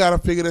 We got to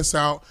figure this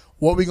out.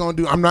 What we going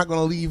to do? I'm not going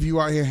to leave you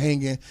out here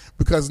hanging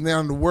because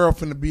now the world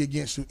finna be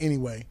against you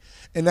anyway.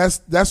 And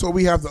that's what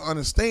we have to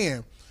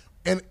understand.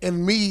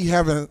 And me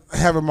having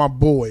my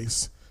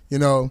boys, you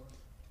know,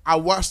 I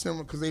watch them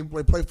because they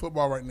play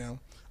football right now.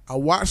 I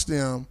watch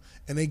them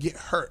and they get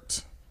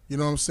hurt. You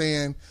know what I'm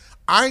saying?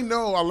 I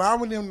know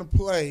allowing them to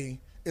play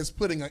is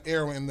putting an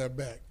arrow in their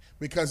back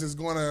because it's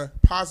going to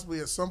possibly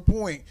at some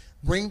point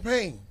bring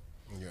pain.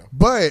 Yeah.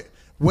 But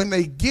when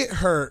they get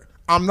hurt,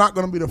 I'm not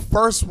going to be the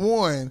first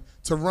one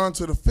to run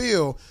to the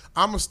field.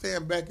 I'm going to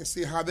stand back and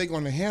see how they're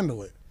going to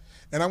handle it.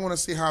 And I want to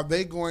see how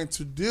they're going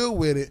to deal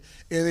with it.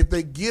 And if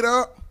they get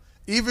up,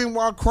 even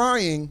while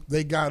crying,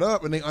 they got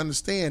up and they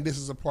understand this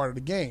is a part of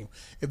the game.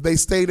 If they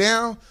stay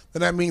down,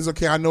 then that means,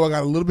 okay, I know I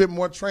got a little bit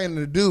more training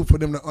to do for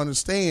them to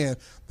understand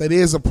that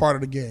is a part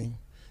of the game.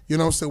 You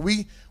know, so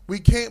we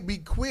can't be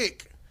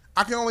quick.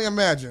 I can only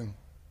imagine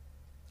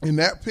in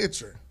that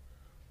picture,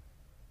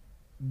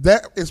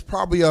 that is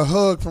probably a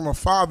hug from a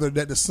father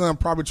that the son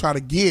probably tried to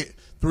get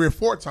 3 or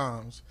 4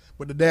 times,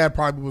 but the dad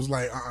probably was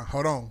like,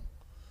 hold on.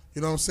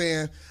 You know what I'm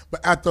saying?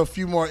 But after a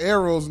few more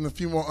arrows and a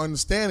few more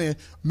understanding,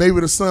 maybe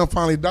the son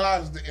finally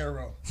dodged the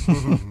arrow.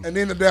 And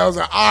then the dad was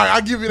like, all right,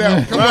 I'll give you that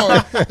one. Come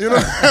on. You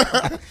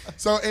know?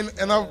 So,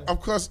 and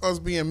of course, us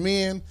being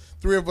men,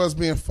 3 of us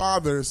being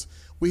fathers,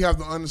 we have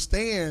to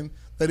understand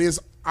that it's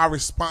our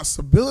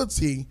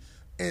responsibility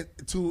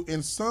to,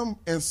 in some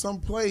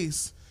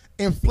place,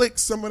 inflict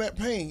some of that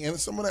pain and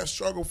some of that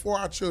struggle for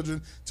our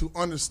children to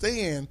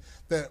understand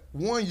that,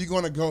 1, you're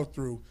going to go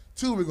through,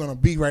 2, we're going to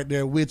be right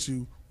there with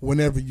you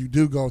whenever you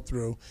do go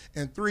through,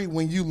 and 3,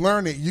 when you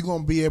learn it, you're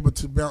going to be able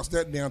to bounce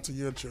that down to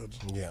your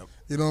children. Yeah.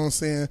 You know what I'm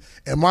saying?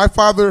 And my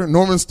father,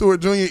 Norman Stewart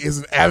Jr., is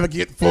an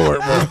advocate for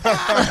it,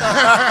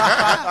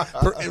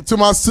 bro. To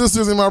my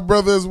sisters and my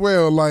brother as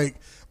well, like,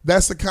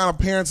 that's the kind of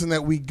parenting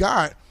that we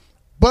got.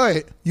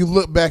 But you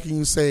look back and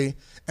you say,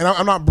 and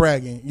I'm not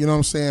bragging, you know what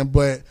I'm saying,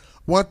 but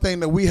one thing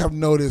that we have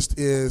noticed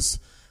is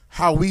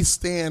how we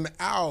stand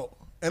out,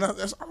 and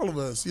that's all of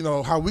us, you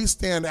know, how we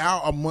stand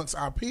out amongst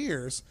our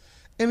peers.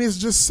 And it's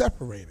just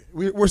separated.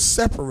 We're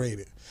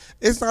separated.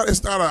 It's not an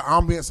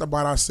ambience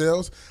about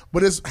ourselves,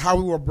 but it's how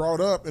we were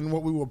brought up and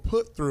what we were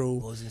put through.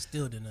 What was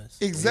instilled in us.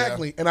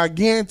 Exactly. Yeah. And I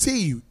guarantee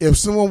you, if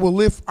someone will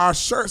lift our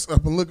shirts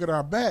up and look at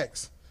our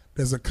backs,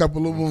 there's a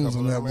couple of wounds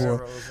on that boy.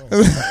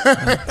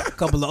 A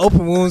couple of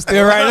open wounds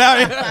still right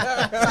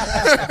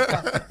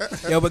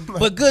now. Yo,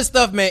 but good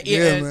stuff, man.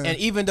 Yeah, man. And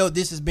even though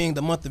this is being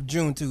the month of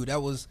June too,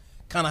 that was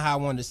kind of how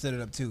I wanted to set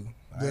it up too.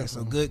 All right,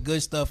 so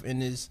good stuff in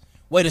this.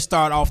 Way to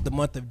start off the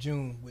month of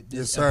June with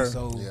this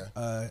episode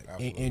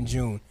in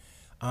June.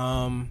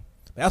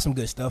 That's some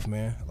good stuff,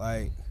 man.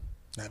 Like,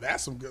 now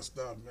that's some good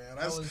stuff, man.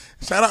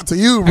 Shout out to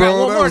you,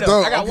 bro. I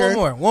got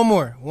one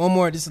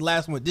more. This is the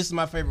last one. This is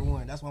my favorite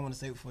one. That's what I want to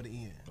say before the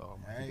end. Oh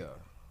my God.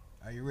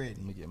 Are you ready?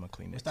 Let me get my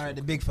Kleenex. Let's start at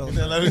the big fella.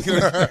 Let him get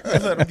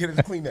his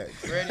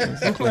Kleenex. Ready?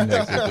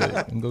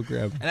 Kleenex. And go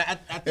grab it. And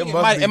I think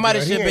it might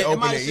have should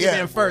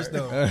been first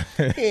though.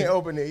 He ain't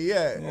opened it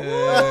yet.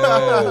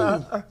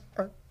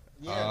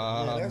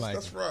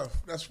 That's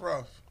rough. That's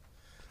rough.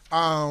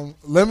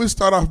 Let me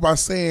start off by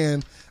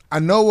saying I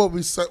know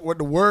what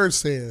the word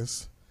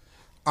says,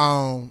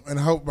 and I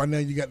hope by now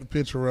you got the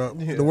picture up.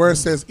 Yeah. The word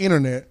says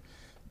internet,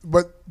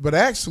 but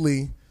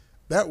actually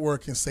that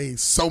word can say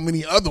so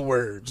many other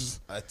words.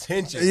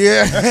 Attention.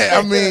 Yeah,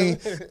 I mean,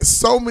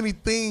 so many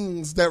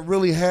things that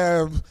really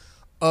have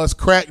us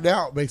cracked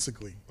out.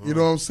 Basically, you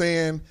know what I'm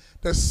saying?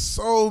 There's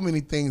so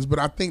many things, but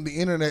I think the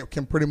internet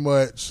can pretty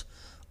much.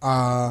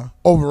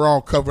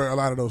 Overall cover a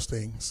lot of those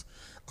things.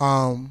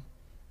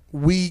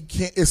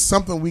 It's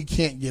something we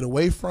can't get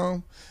away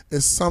from.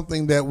 It's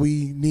something that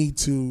we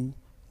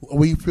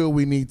feel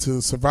we need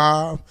to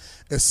survive.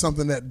 It's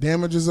something that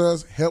damages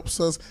us, helps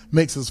us,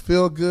 makes us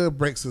feel good,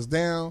 breaks us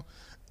down.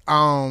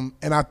 And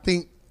I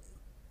think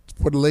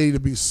for the lady to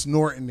be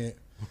snorting it,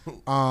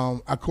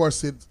 of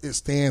course it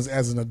stands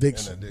as an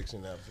addiction. An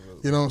addiction,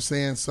 absolutely. You know what I'm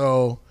saying?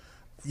 So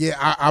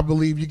yeah, I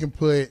believe you can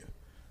put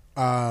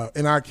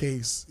in our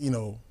case, you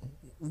know,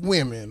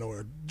 women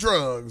or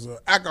drugs or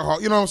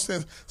alcohol, you know what I'm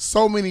saying?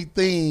 So many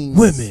things.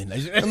 Women.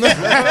 That's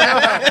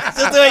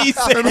just the way you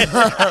said it.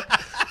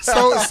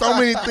 So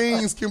many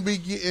things can be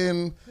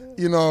getting,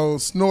 you know,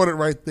 snorted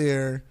right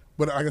there.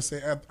 But like I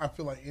said, I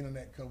feel like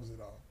internet covers it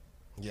all.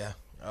 Yeah,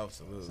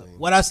 Absolutely.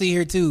 What I see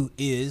here too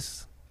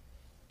is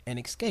an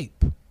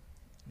escape.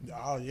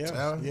 Oh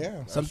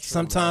yeah.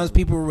 Sometimes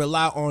people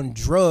rely on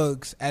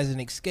drugs as an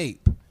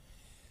escape.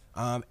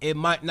 It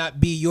might not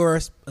be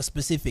a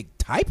specific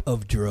type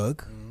of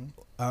drug,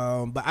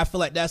 but I feel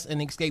like that's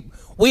an escape.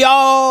 We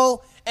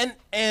all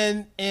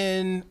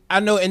and I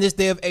know in this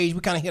day of age,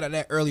 we kind of hit on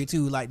that earlier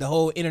too, like the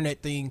whole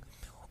internet thing.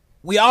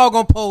 We all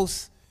gonna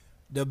post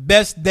the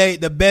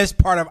best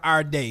part of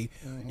our day.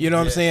 You know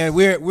what I'm saying?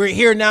 We're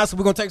here now, so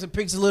we're gonna take some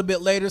pictures a little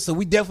bit later. So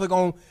we're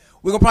gonna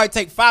probably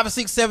take 5 or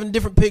 6, 7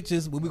 different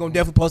pictures, but we're gonna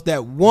definitely post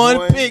that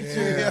one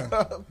picture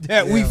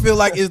that we feel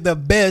like is the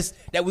best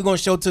that we're gonna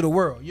show to the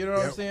world. You know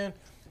what I'm saying?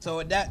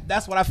 So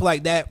that's what I feel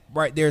like that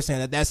right there is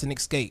saying, that's an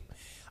escape.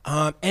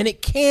 And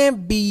it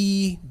can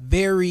be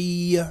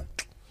very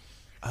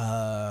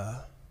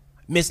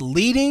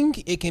misleading.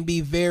 It can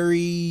be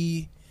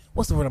very,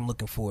 what's the word I'm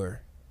looking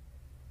for?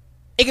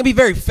 It can be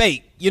very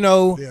fake, you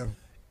know. Yeah.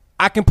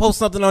 I can post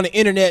something on the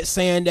internet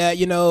saying that,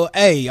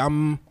 hey,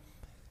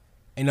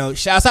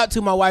 shouts out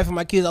to my wife and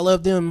my kids. I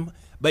love them.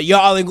 But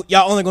y'all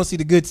only gonna see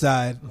the good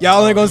side. You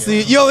only gonna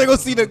see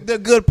the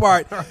good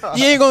part.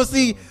 You ain't gonna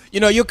see,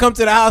 you'll come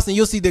to the house and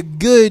you'll see the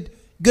good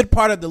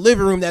part of the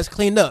living room that's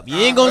cleaned up. You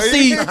ain't gonna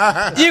see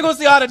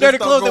all the dirty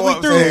clothes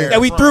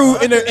that we threw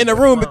in the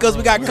room because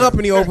we got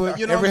company over.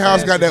 Every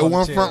house got that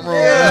one front room.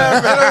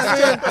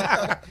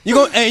 Yeah, you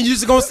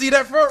just gonna see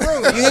that front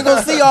room. You ain't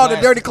gonna see all the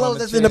dirty clothes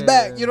that's in the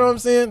back. You know what I'm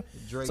saying?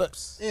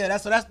 Drapes.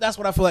 So, that's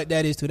what I feel like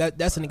that is too.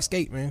 That's an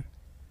escape, man.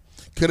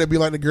 Could it be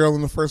like the girl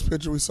in the first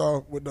picture we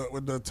saw with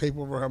the tape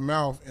over her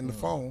mouth in the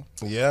phone?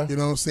 Yeah. You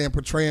know what I'm saying?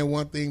 Portraying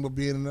one thing but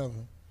being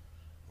another.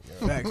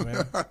 Facts,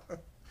 man.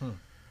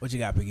 What you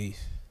got, Big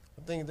East?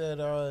 I think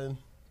that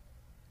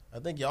I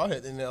think y'all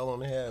hit the nail on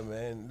the head,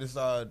 man. This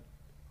I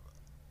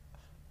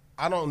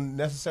don't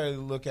necessarily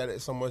look at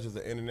it so much as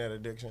an internet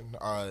addiction.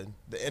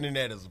 The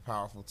internet is a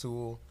powerful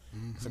tool.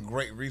 It's a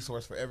great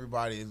resource for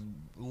everybody. It's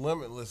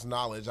limitless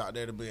knowledge out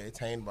there to be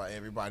attained by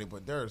everybody.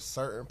 But there are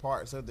certain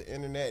parts of the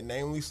internet,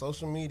 namely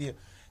social media,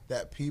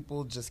 that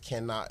people just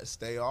cannot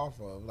stay off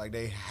of. Like,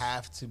 they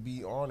have to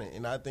be on it.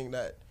 And I think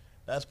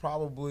that's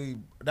what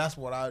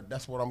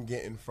I'm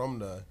getting from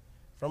the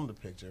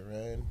picture,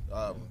 man.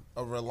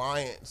 A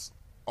reliance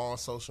on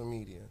social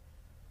media.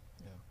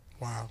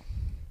 Wow.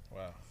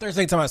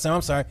 Thursday time Sam,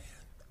 I'm sorry.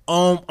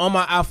 On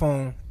my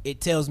iPhone,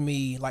 it tells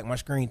me like my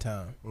screen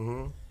time.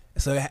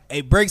 So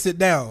it breaks it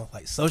down,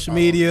 like social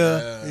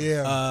media,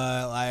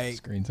 like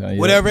Screen time,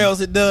 whatever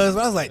else it does.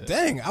 I was like,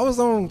 dang, I was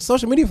on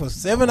social media for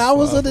 7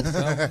 hours of the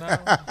time.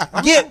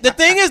 Yeah, the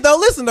thing is though,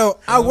 listen though,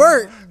 I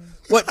work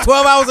 12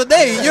 hours a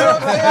day. You know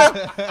what I'm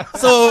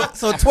saying?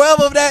 So 12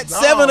 of that,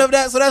 7 of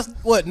that, so that's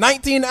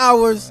 19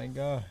 hours. My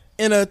God.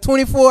 In a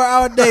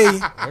 24-hour day.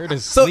 Where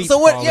does So sleep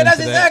what? fall Yeah, that's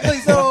into that?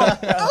 exactly. So I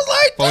was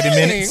like, 40 dang,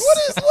 minutes.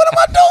 what am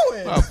I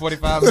doing? About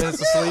 45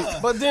 minutes of sleep.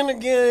 But then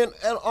again,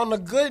 and on a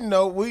good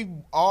note, we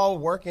all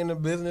work in a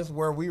business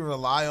where we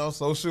rely on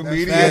social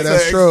media fact. to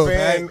That's true.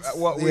 expand Facts.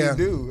 what we Yeah.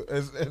 do.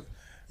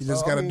 You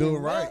just got to do it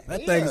right.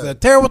 That thing's a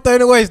terrible thing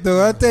to waste,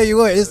 though. I tell you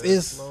what,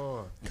 it's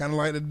Kind of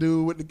like the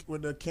dude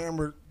with the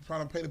camera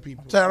trying to pay the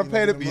people. Trying to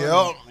pay the money.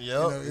 people.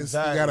 You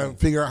Exactly. got to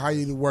figure out how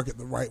you work it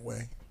the right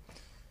way.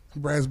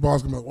 Brad's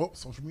boss gonna be like, "Whoa,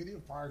 social media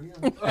fired him."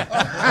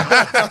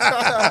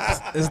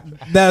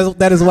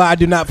 that is why I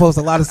do not post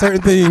a lot of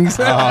certain things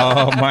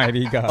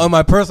Almighty God. on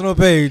my personal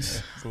page.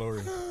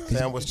 Glory.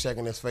 Sam was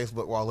checking his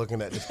Facebook while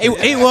looking at this. He was.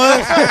 He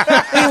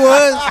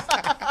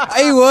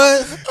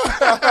was.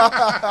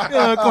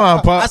 Come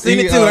on, Pop. I seen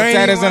it too. I ain't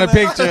Tag us even in a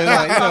wanna- picture.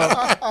 Like,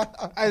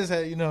 I just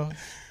had,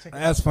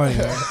 That's funny,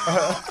 man.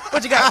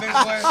 What you got, big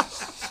boy?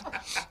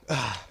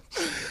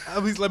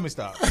 At least let me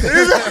stop.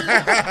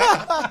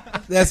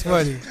 That's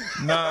funny.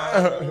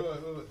 Nah.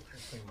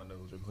 Clean my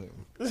nose real quick.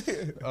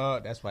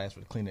 That's why I asked for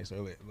the Kleenex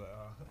earlier.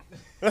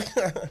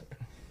 But,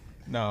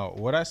 no,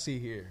 what I see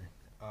here,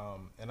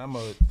 and I'm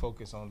going to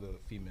focus on the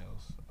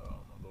females a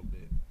little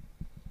bit.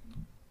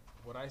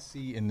 What I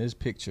see in this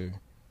picture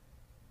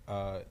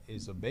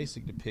is a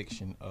basic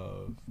depiction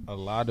of a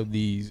lot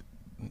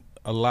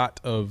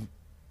of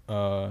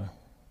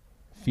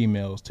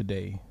females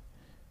today,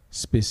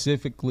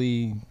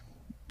 specifically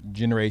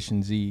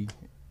Generation Z,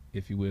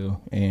 if you will,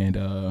 and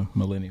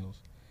millennials.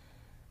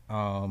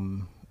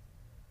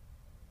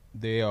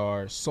 They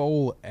are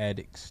soul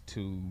addicts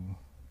to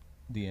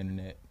the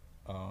internet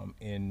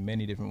in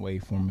many different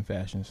ways, form, and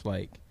fashions.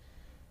 Like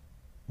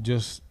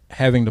just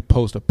having to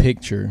post a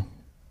picture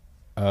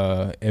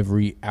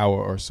every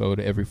hour or so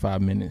to every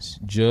 5 minutes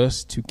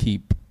just to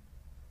keep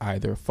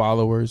either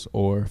followers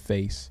or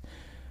face.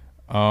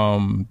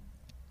 And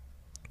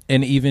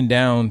even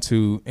down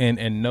to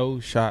and no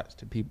shots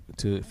to people,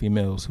 to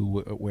females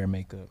who wear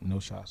makeup,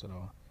 no shots at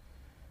all.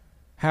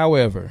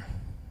 However,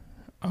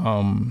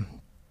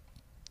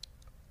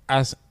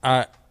 I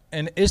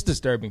and it's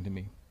disturbing to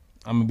me.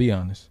 I'm gonna be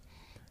honest.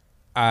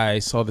 I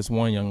saw this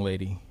one young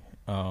lady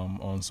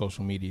on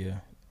social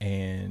media,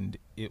 and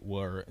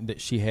that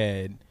she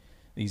had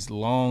these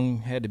long,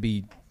 had to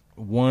be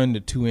 1 to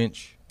 2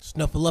 inch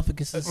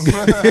Snuffleupagus.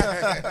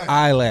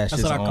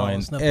 Eyelashes That's what I call on. it,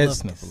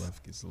 snuffleupagus.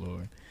 Snuffleupagus,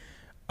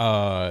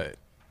 Lord.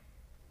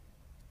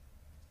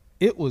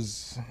 It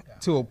was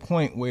to a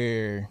point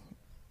where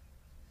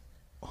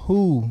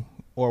who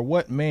or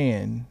what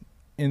man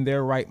in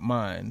their right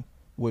mind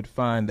would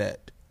find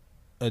that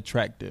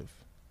attractive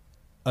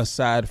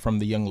aside from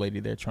the young lady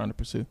they're trying to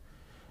pursue?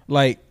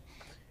 Like,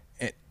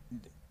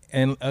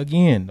 and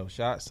again, no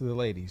shots to the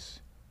ladies,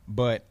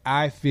 but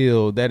I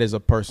feel that is a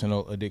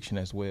personal addiction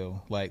as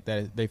well. Like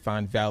that they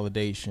find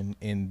validation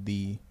in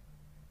the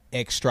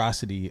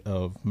extrosity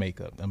of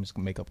makeup. I'm just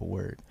gonna make up a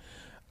word.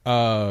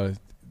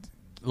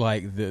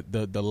 Like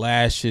the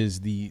lashes,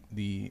 the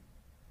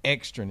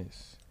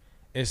extraness.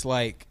 It's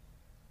like,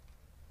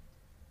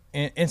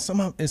 and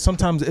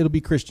sometimes it'll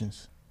be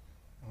Christians.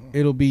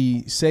 It'll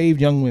be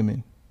saved young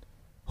women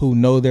who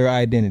know their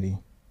identity,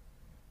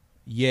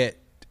 yet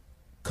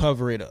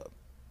cover it up,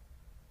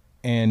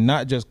 and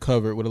not just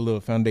cover it with a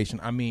little foundation.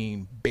 I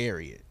mean,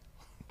 bury it,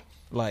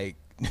 like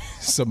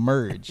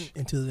submerge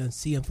Until then,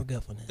 see him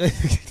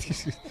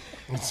forgetfulness.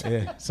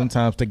 Yeah,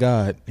 sometimes to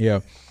God.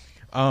 Yeah,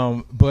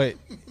 but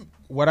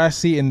what I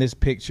see in this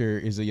picture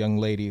is a young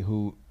lady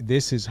who,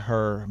 this is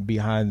her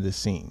behind the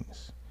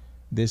scenes.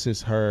 This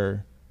is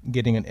her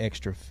getting an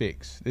extra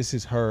fix. This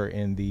is her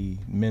in the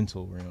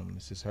mental realm.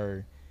 This is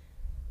her.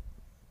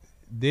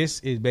 This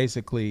is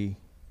basically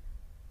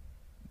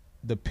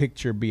the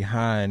picture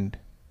behind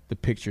the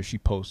picture she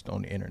posts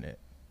on the internet.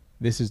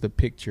 This is the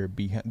picture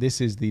behind. This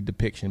is the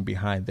depiction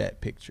behind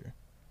that picture.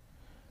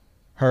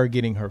 Her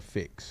getting her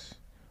fix,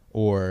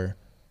 or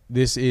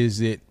this is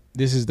it.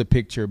 This is the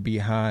picture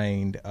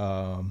behind,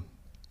 and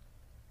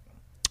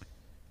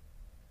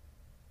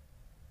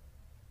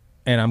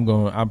I'm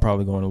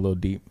probably going a little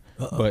deep,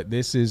 but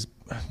this is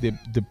the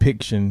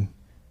depiction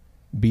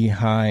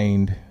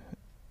behind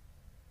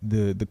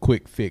the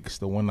quick fix,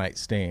 the one night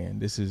stand.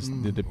 This is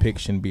the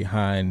depiction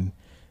behind,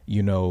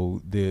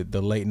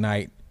 the late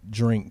night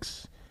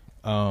drinks,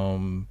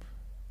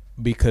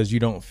 because you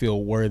don't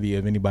feel worthy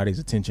of anybody's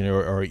attention,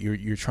 or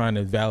you're trying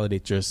to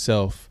validate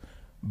yourself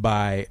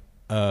by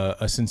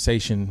a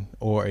sensation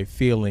or a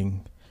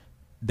feeling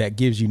that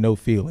gives you no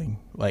feeling,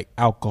 like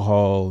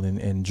alcohol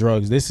and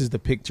drugs. This is the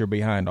picture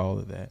behind all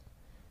of that.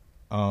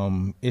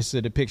 It's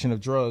a depiction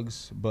of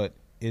drugs, but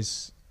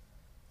it's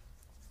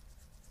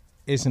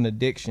an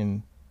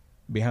addiction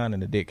behind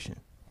an addiction.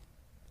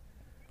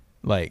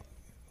 Like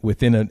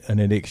within an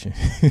addiction.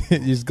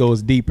 It just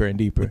goes deeper and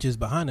deeper. Which is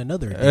behind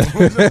another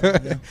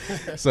addiction.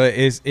 So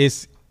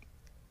it's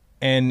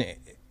and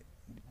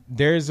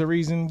there's a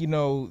reason,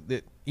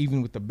 that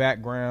even with the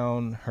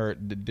background, the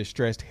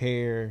distressed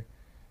hair.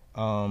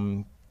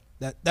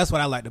 That's what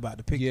I liked about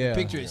the picture. Yeah. The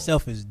picture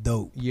itself is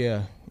dope.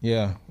 Yeah,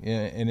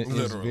 and it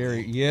is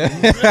very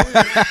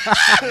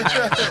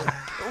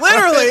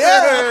Literally,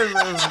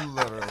 yeah.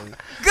 Literally.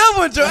 Good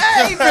one, Joe.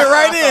 Hey, he fit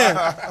right in.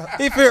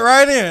 He fit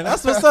right in.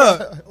 That's what's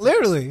up.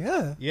 Literally,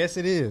 yeah. Yes,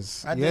 it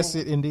is. Yes,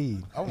 it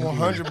indeed. I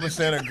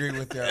 100% agree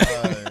with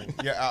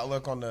your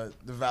outlook on the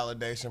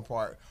validation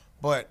part.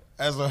 But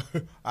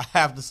I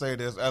have to say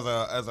this as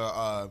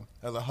a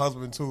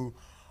husband to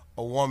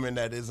a woman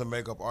that is a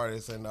makeup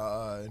artist and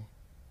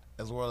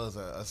as well as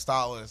a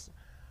stylist.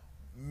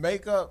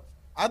 Makeup,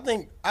 I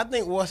think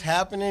what's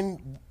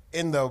happening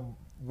in the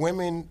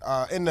women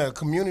in the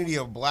community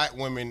of black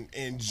women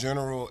in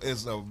general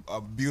is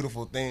a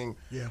beautiful thing.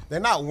 Yeah. They're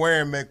not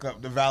wearing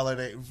makeup to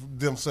validate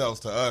themselves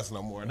to us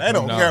no more. They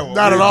don't care what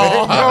Not we at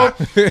all.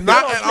 think.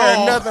 Not They at don't care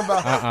all. nothing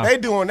about. They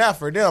doing that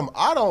for them.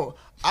 I don't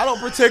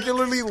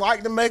particularly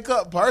like the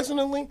makeup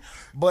personally,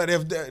 but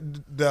if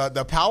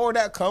the power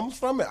that comes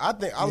from it, I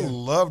think I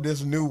love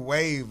this new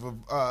wave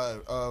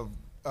of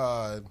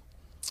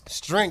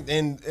strength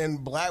in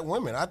black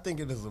women. I think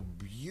it is a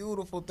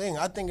beautiful thing.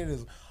 I think it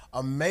is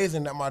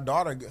amazing that my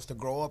daughter gets to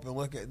grow up and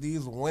look at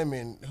these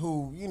women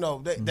who,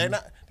 they're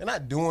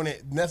not doing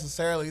it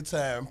necessarily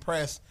to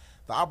impress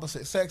the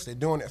opposite sex. They're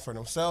doing it for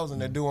themselves,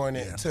 and they're doing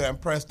it to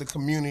impress the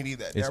community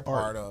that they're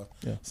part of.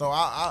 Yeah. So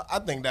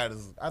I think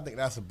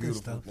that's a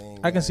beautiful thing.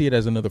 I can see it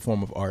as another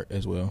form of art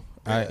as well.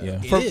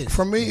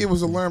 For me, it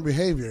was a learned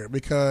behavior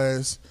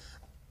because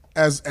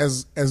as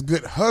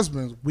good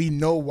husbands, we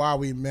know why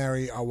we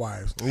marry our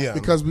wives. Yeah.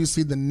 Because we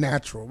see the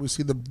natural. We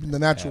see the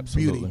natural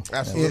beauty.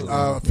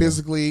 Absolutely.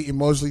 Physically,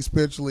 emotionally,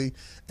 spiritually,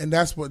 and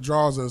that's what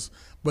draws us.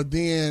 But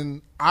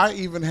then I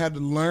even had to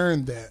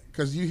learn that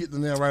because you hit the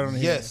nail right on the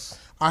head. Yes.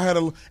 I had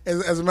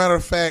as a matter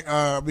of fact,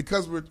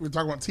 because we're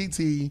talking about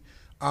TT,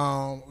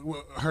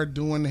 her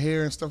doing the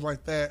hair and stuff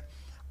like that,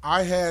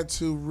 I had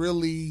to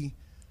really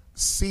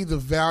see the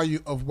value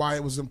of why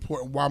it was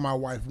important, why my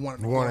wife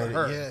wanted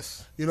her.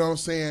 Yes. You know what I'm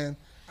saying?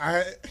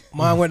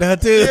 Mine went to her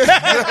too.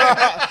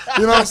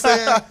 You know what I'm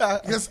saying?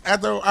 Because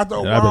after a while,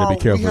 better be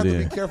careful we have to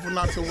then. be careful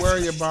not to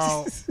worry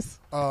about,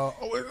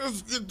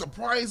 let's get the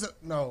price.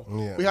 No.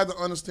 Yeah. We have to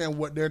understand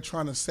what they're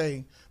trying to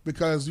say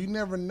because you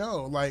never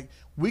know. Like,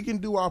 we can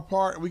do our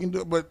part, we can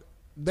do it, but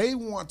they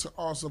want to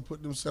also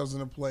put themselves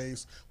in a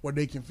place where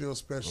they can feel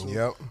special.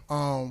 Yep.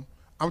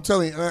 I'm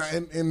telling you,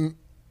 and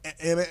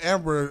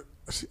Amber,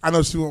 I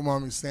know she won't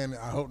mind me saying it.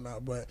 I hope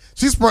not, but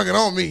she sprung it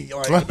on me,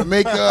 like with the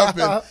makeup,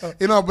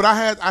 and But I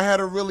had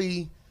to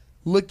really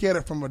look at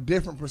it from a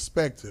different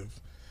perspective,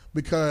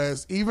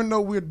 because even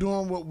though we're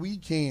doing what we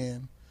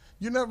can,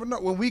 you never know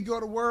when we go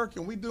to work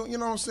and we do, you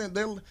know what I'm saying?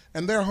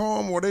 They're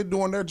home or they're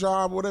doing their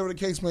job, whatever the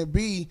case may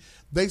be.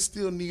 They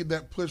still need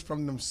that push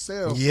from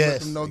themselves. Yes, to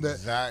let them know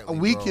exactly,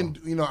 that we bro.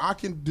 can, I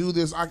can do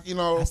this. I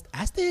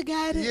still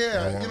got it.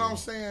 Yeah, you know what I'm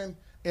saying?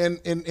 And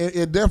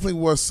it definitely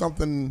was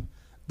something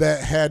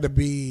that had to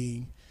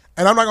be,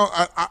 and I'm not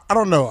gonna. I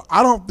don't know.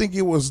 I don't think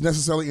it was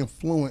necessarily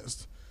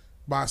influenced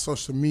by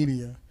social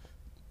media.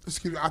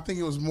 Excuse me. I think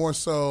it was more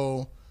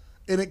so,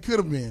 and it could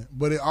have been,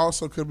 but it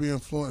also could be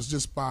influenced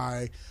just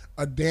by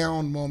a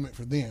down moment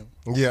for them.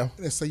 Yeah.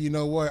 And say, you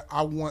know what?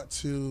 I want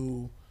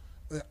to.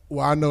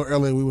 Well, I know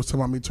earlier we was talking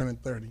about me turning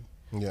 30.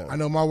 Yeah. I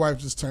know my wife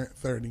just turned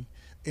 30,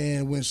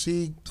 and when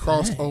she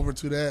crossed over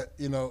to that,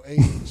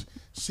 age.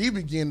 She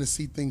began to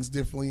see things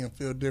differently and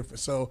feel different.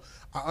 So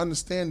I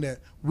understand that.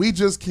 We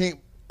just can't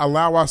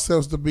allow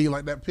ourselves to be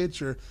like that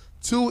picture,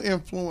 too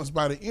influenced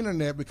by the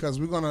internet, because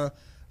we're going to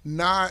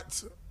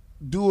not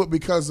do it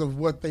because of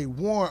what they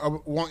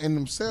want in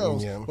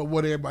themselves, but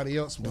what everybody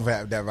else wants.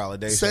 That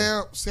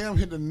validation. Sam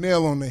hit the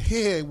nail on the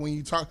head when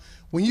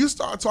you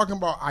start talking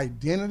about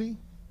identity.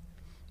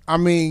 I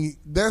mean,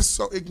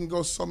 it can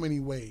go so many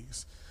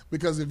ways,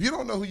 because if you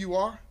don't know who you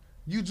are,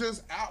 you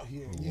just out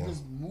here, you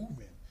just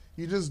moving.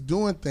 You're just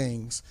doing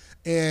things.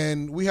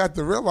 And we have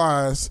to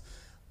realize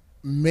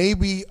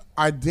maybe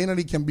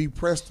identity can be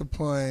pressed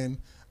upon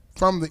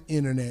from the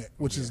internet,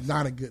 which is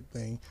not a good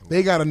thing.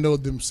 They got to know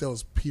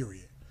themselves,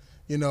 period.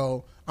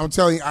 I'm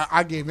telling you,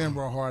 I gave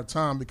Amber a hard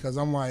time because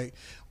I'm like,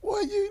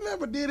 well, you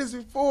never did this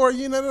before,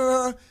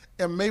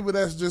 and maybe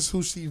that's just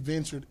who she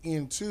ventured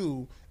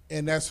into,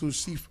 and that's who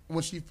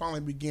when she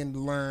finally began to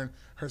learn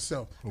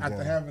herself,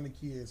 after having the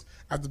kids,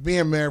 after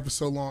being married for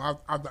so long,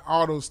 after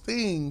all those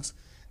things.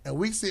 And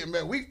we sitting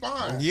back, we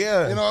fine.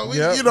 Yeah.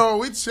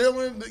 We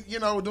chilling,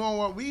 doing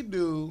what we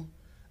do.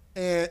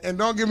 And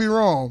don't get me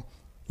wrong,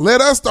 let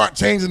us start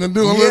changing and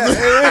doing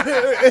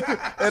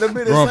It'll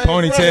be the Growing same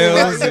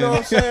ponytails. thing, you know what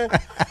I'm saying?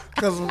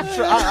 Because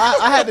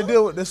I had to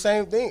deal with the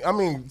same thing. I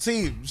mean,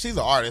 see, she's an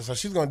artist, so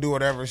she's gonna do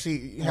whatever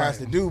she has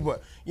to do.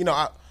 But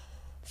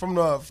from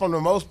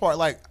the most part,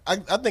 like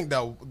I think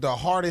the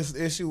hardest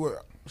issue with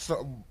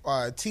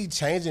T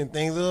changing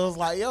things, it was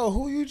like, yo,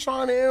 who you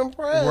trying to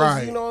impress?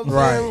 Right, You know what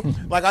I'm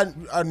saying? Like I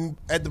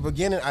at the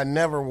beginning, I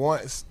never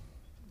once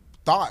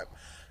thought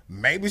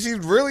maybe she's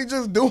really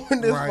just doing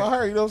this for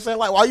her. You know what I'm saying?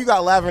 Like, why you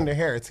got lavender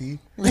hair, T? You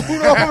know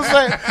what I'm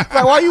saying?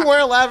 Like, why you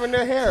wearing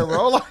lavender hair,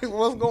 bro? Like,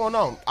 what's going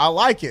on? I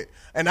like it.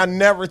 And I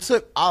never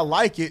took I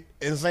like it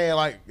and saying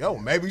like, yo,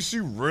 maybe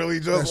she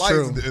really just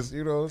likes this.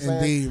 You know what I'm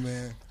saying? Indeed,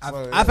 man.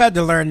 I've had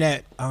to learn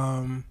that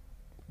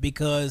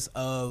because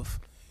of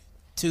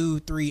 2,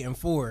 3, and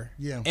 4,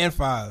 and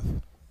 5.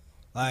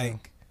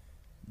 Like,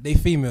 they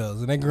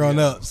females and they grown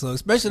up. So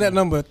especially that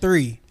number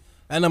 3.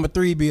 That number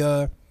 3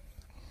 be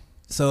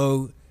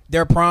so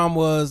their prom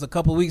was a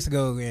couple weeks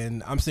ago,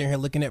 and I'm sitting here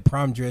looking at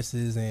prom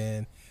dresses,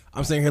 and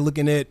I'm sitting here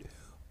looking at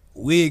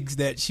wigs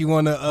that she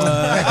wanna.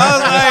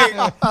 I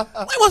was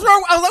like, what's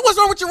wrong? I was like, what's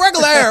wrong with your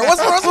regular hair?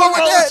 What's wrong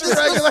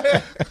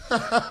with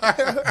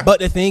that? But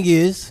the thing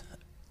is,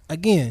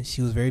 again,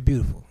 she was very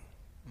beautiful.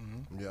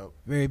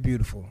 Very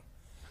beautiful.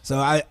 So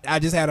I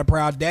just had a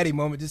proud daddy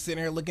moment, just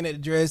sitting here looking at the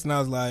dress, and I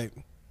was like,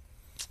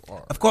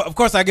 of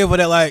course I give her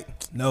that like,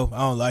 no, I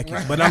don't like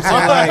it. But I'm so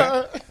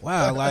like,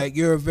 wow, like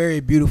you're a very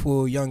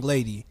beautiful young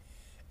lady,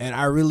 and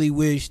I really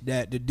wish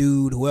that the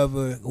dude,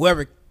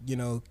 whoever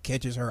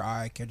catches her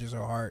eye, catches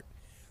her heart,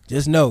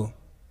 just know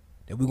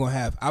that we're gonna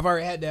have. I've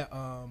already had that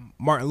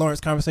Martin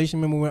Lawrence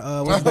conversation. Remember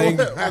when what's the thing?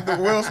 The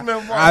Will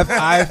Smith.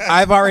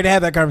 I've already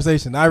had that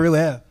conversation. I really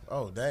have.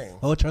 Oh dang.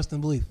 Oh, trust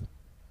and believe.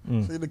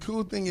 See, the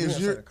cool thing is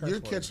you're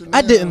catching.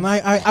 I didn't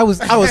like. I had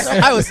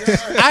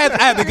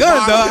the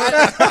gun though.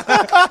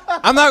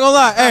 I'm not gonna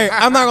lie. Hey,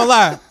 I'm not gonna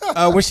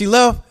lie. When she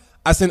left,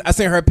 I sent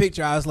her a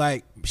picture. I was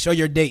like, "Show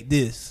your date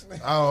this."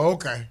 Oh,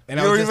 okay. And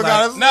I was just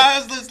like, "Nah,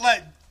 it's just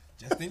like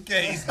just in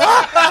case."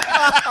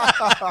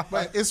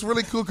 But it's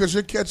really cool because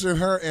you're catching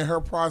her in her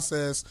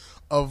process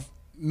of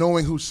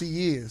knowing who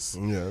she is.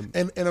 Yeah.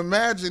 And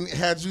imagine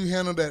had you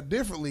handled that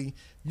differently,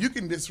 you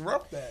can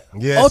disrupt that.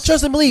 Yes. Oh,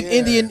 trust and believe.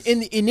 Yes.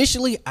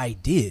 Initially, I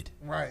did.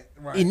 Right.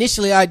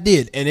 Initially, I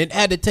did, and it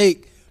had to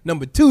take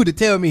number 2 to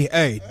tell me,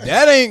 "Hey,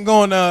 that ain't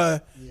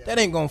gonna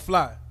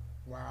fly.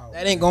 Wow.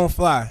 That ain't gonna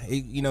fly."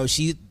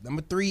 She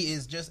number 3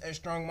 is just as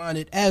strong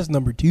minded as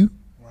number 2.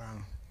 Wow.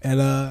 And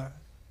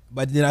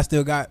but then I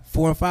still got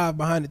 4 and 5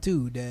 behind it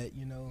too. That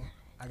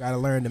I gotta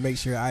learn to make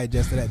sure I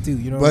adjust to that too.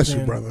 You know, bless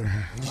what I'm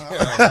you, saying?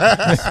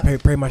 brother.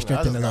 pray my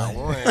strength in the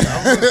Lord.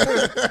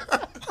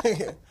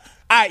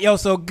 All right, yo.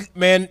 So,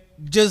 man,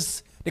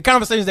 just the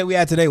conversations that we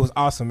had today was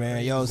awesome,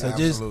 man. Yo, so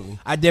Absolutely.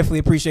 I definitely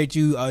appreciate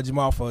you,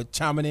 Jamal, for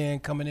chiming in,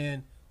 coming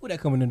in. What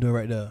that coming in doing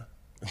right there?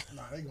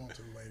 Nah, they going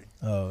to the lady.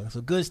 Oh, so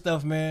good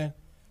stuff, man.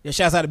 Yeah,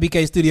 shouts out to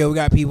BK Studio. We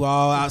got people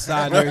all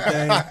outside and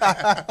everything,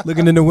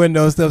 looking in the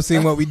window and stuff,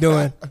 seeing what we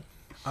doing.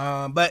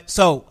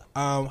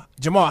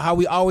 Jamal, how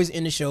we always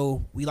end the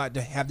show, we like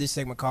to have this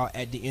segment called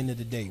At the End of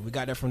the Day. We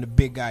got that from the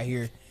big guy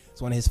here.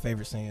 It's one of his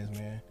favorite sayings,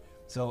 man.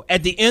 So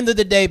at the end of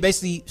the day,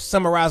 basically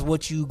summarize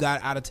what you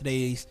got out of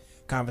today's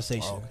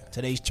conversation,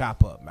 today's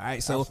chop up. All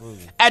right. So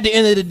at the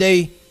end of the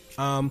day,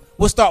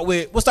 we'll start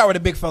with the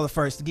big fella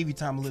first to give you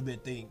time a little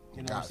bit to think.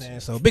 You know what I'm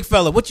saying? So big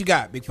fella, what you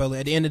got, big fella,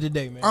 at the end of the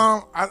day, man?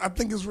 I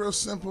think it's real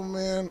simple,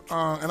 man.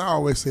 And I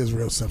always say it's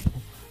real simple,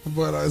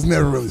 but it's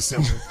never really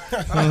simple.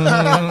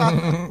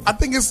 I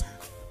think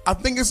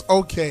it's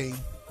okay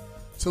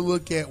to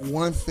look at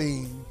one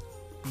thing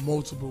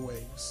multiple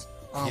ways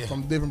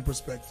from different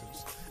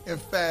perspectives. In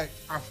fact,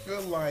 I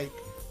feel like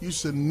you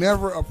should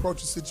never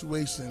approach a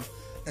situation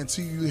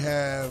until you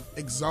have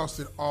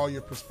exhausted all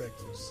your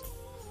perspectives.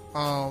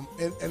 And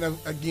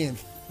again,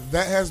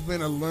 that has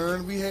been a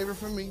learned behavior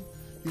for me.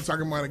 You're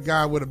talking about a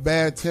guy with a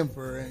bad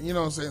temper and, you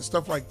know what I'm saying,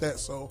 stuff like that.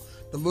 So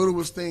the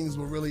littlest things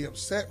will really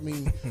upset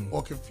me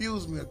or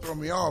confuse me or throw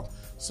me off.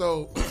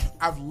 So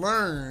I've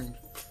learned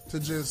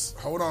to just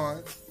hold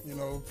on,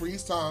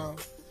 freeze time.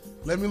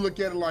 Let me look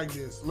at it like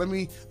this. Let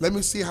me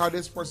see how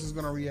this person's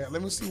gonna react.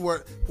 Let me see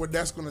what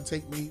that's gonna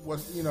take me.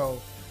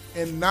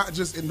 And not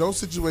just in those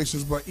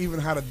situations, but even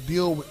how to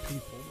deal with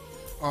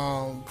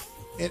people.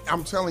 And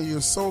I'm telling you,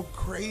 it's so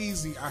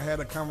crazy. I had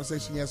a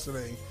conversation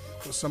yesterday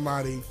with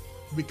somebody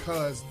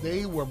because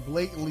they were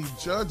blatantly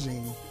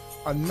judging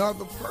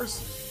another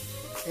person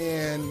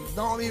and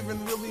don't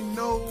even really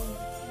know,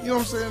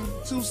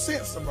 2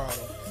 cents about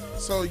them.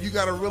 So you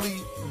got to really,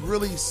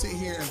 really sit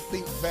here and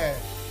think back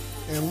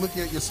and look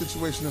at your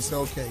situation and say,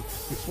 okay,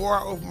 before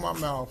I open my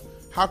mouth,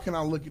 how can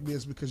I look at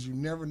this? Because you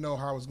never know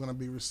how it's going to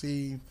be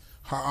received.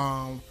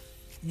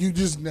 You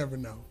just never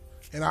know.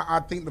 And I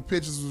think the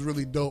pictures was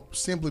really dope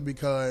simply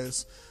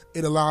because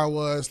it allowed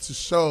us to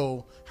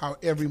show how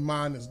every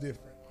mind is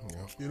different. Yeah.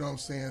 You know what I'm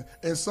saying?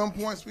 At some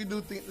points, we do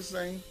think the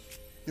same.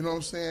 You know what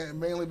I'm saying?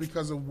 Mainly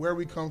because of where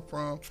we come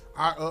from,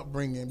 our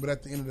upbringing. But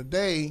at the end of the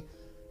day,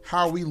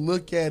 how we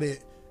look at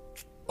it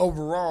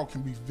overall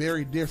can be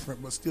very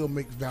different, but still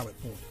make valid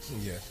points.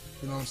 Yeah.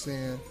 You know what I'm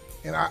saying?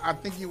 And I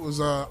think it was,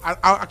 I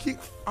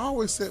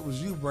always said it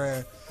was you,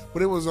 Brad,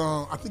 but it was,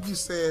 I think you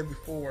said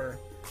before,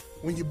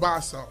 when you buy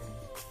something,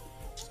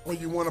 or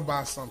you want to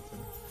buy something,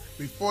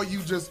 before you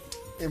just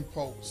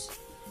impulse,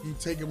 you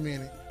take a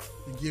minute,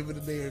 you give it a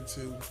day or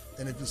two,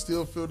 and if you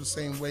still feel the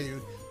same way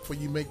before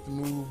you make the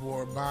move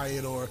or buy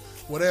it or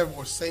whatever,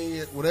 or say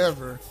it,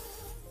 whatever,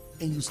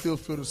 and you still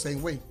feel the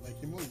same way, like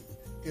you move.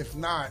 If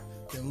not,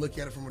 then look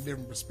at it from a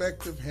different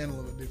perspective, handle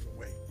it a different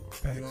way.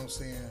 Thanks. You know what I'm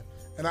saying?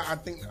 And I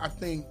think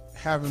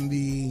having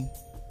the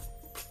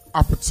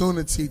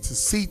opportunity to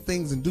see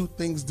things and do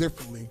things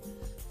differently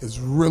is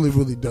really,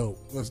 really dope.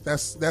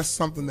 That's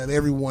something that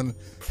everyone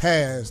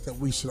has that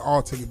we should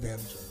all take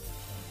advantage of.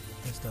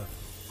 Good stuff.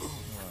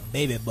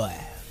 Baby boy.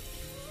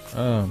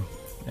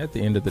 At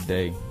the end of the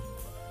day,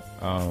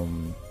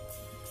 and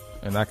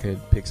I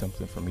could pick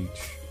something from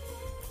each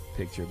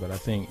picture, but I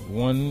think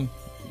one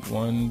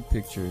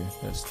picture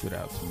that stood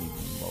out to me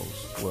the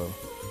most, well,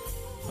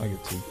 I'll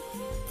get two,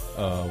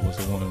 was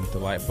the one with the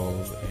light bulb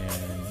and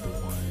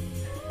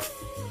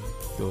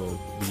the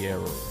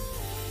arrow.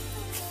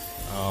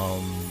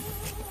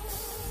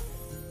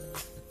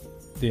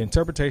 The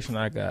interpretation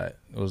I got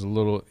was a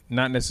little,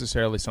 not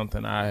necessarily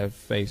something I have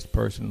faced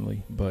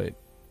personally, but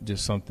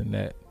just something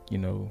that,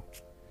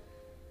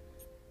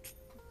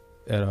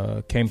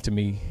 that came to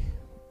me.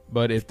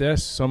 But if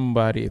there's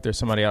somebody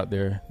out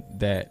there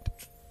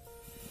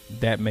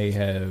that may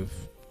have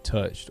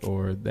touched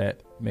or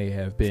that may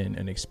have been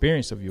an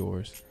experience of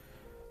yours,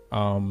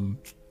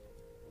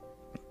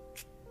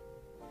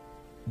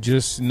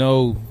 just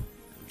know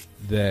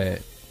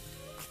that,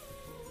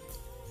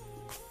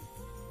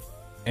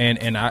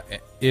 and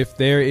if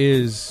there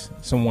is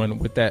someone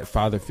with that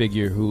father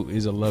figure who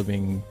is a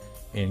loving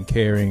and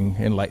caring,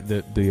 and like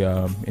the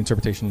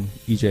interpretation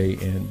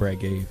EJ and Brad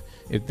gave,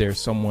 if there's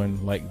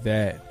someone like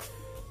that,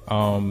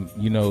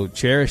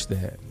 cherish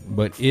that.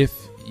 But if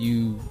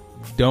you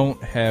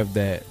don't have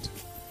that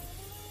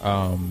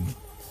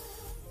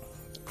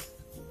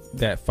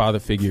that father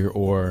figure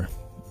or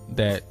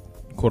that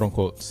quote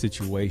unquote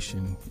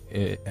situation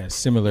as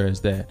similar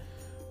as that,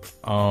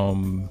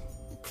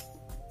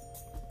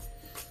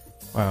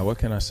 wow, what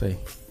can I say?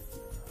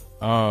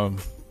 I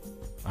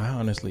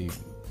honestly,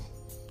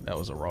 that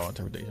was a raw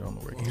interpretation. I don't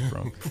know where it came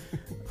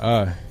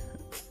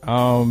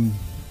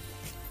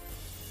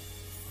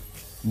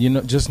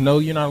from. Just know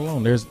you're not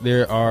alone.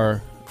 There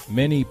are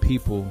many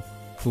people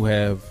who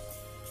have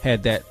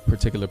had that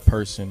particular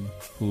person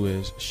who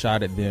has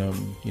shot at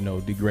them,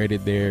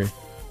 degraded their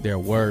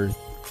worth.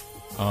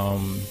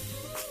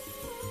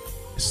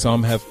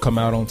 Some have come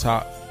out on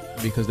top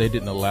because they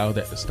didn't allow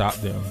that to stop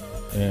them,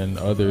 and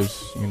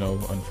others,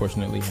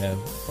 unfortunately have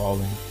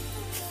fallen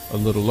a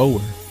little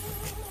lower.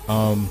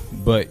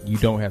 But you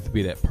don't have to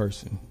be that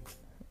person.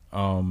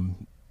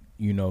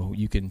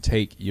 You can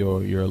take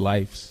your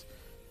life's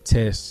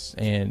tests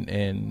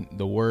and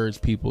the words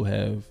people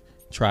have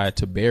tried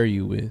to bury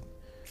you with,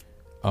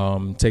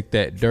 take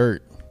that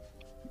dirt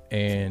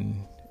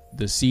and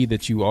the seed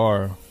that you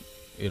are,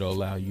 it'll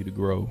allow you to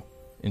grow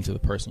into the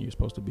person you're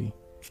supposed to be.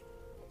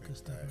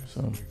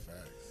 So,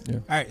 yeah.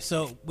 All right,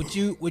 so with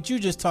you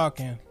just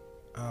talking,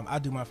 I'll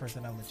do my first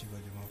and I'll let you go,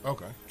 Jamal.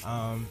 Okay.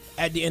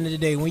 At the end of the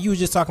day, when you was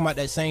just talking about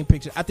that same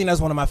picture, I think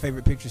that's one of my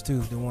favorite pictures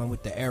too, the one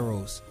with the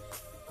arrows.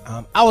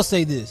 I will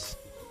say this,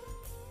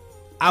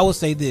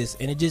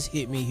 and it just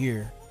hit me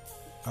here.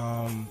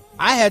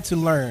 I had to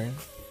learn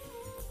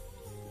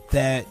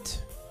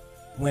that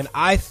when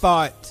I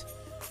thought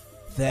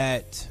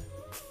that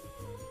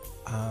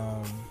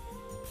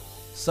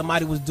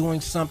somebody was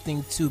doing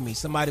something to me,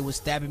 somebody was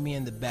stabbing me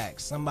in the back,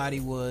 somebody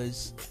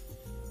was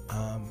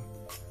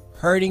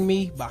hurting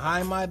me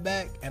behind my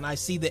back, and I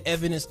see the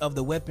evidence of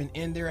the weapon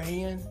in their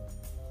hand,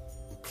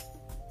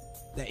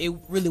 that it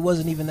really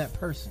wasn't even that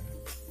person.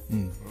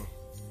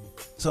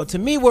 So to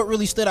me, what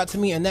really stood out to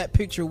me in that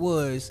picture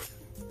was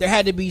there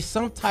had to be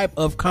some type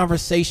of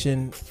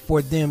conversation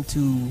for them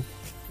to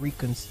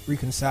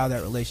reconcile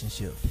that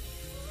relationship.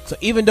 So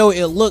even though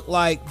it looked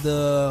like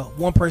the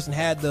one person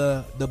had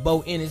the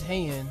bow in his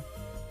hand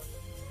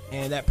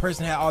and that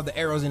person had all the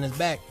arrows in his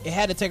back, it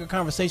had to take a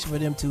conversation for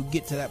them to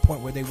get to that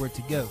point where they were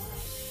together.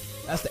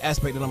 That's the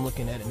aspect that I'm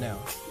looking at it now.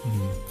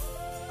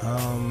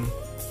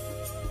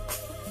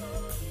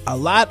 A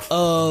lot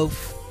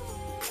of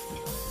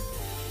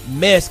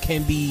mess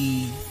can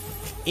be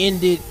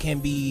ended, can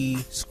be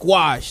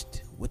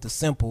squashed with a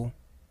simple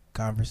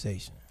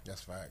conversation.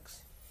 That's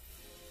facts.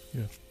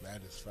 Yeah.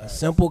 That is A facts.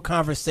 simple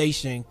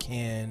conversation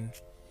can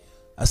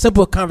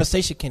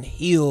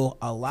heal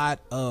a lot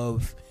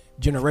of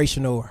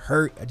generational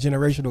hurt,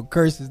 generational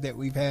curses that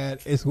we've had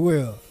as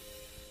well.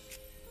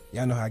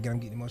 Y'all know how I'm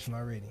getting emotional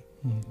already.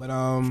 But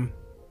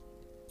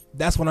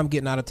that's what I'm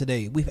getting out of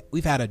today.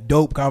 We've had a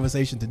dope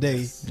conversation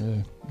today.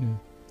 Yeah.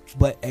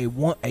 But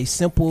a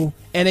simple,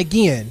 and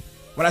again,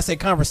 when I say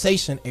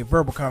conversation, a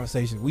verbal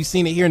conversation. We've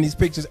seen it here in these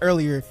pictures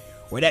earlier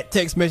where that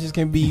text message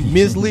can be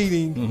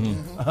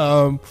misleading.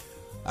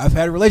 I've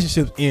had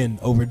relationships end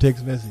over a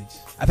text message.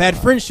 I've had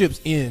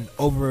friendships end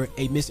over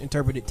a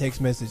misinterpreted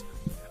text message.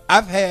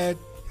 I've had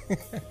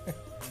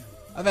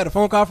a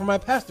phone call from my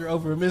pastor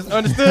over a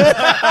misunderstood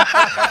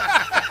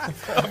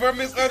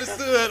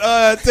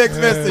text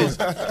message.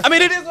 I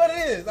mean, it is what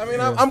it is. I mean,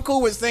 I'm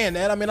cool with saying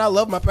that. I mean, I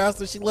love my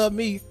pastor. She loved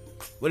me.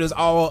 But it was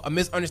all a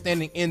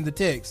misunderstanding in the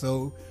text.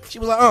 So she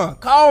was like,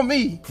 call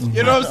me.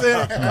 You know what I'm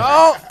saying?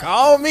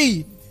 Call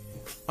me.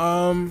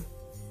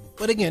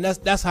 But again,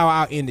 that's how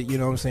I'll end it. You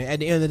know what I'm saying? At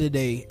the end of the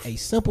day, a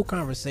simple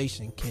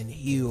conversation can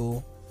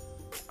heal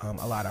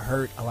a lot of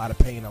hurt, a lot of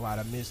pain, a lot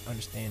of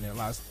misunderstanding, a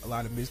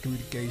lot of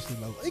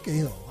miscommunication. It can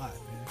heal a lot,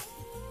 man.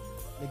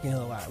 It can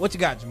heal a lot. What you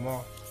got,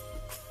 Jamal?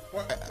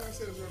 Well, can I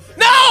say this real quick?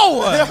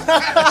 No!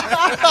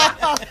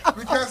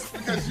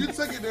 because you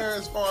took it there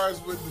as far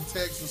as with the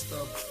text and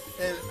stuff,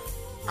 and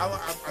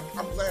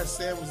I'm glad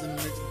Sam was in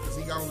the mix because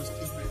he always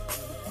keep it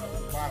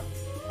in the Bible.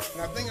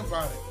 And I think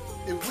about it,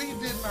 if we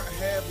did not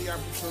have the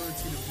opportunity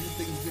to view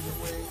things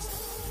different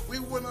ways, we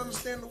wouldn't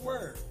understand the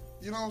word.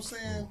 You know what I'm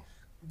saying?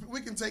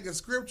 We can take a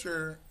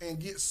scripture and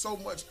get so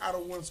much out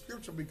of one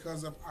scripture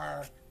because of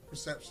our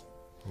perception.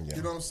 Yeah.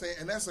 You know what I'm saying?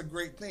 And that's a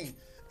great thing.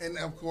 And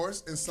of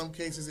course, in some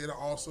cases, it'll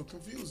also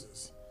confuse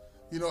us.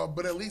 You know,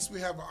 but at least we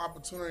have an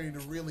opportunity to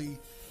really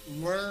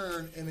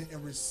learn and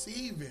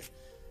receive it.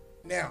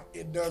 Now,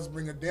 it does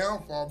bring a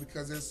downfall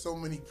because there's so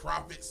many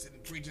prophets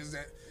and preachers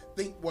that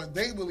think what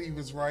they believe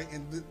is right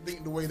and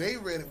think the way they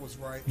read it was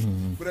right.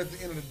 But at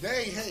the end of the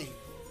day, hey,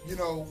 you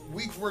know,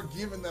 we're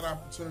given that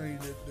opportunity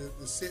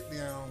to sit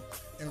down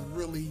and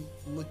really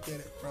look at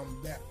it from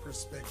that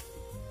perspective.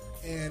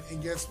 And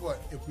guess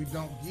what? If we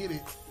don't get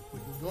it, we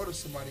can go to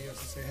somebody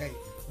else and say, hey,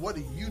 what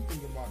do you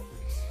think about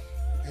this?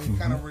 And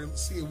kind of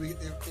see if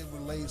it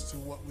relates to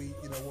what we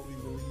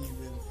believe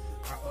in,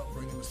 our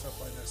upbringing and stuff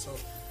like that. So,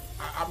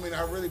 I mean,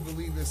 I really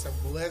believe it's a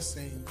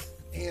blessing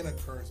and a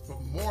curse,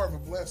 but more of a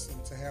blessing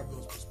to have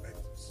those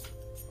perspectives.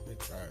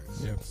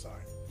 Yeah.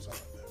 Sorry about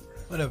that,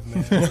 bro. Whatever,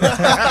 man.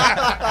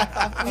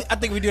 I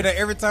think we do that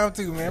every time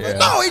too, man. Yeah. Like,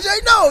 no,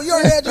 EJ, no, you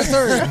already had your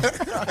turn.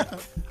 All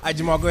right,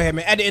 Jamal, go ahead,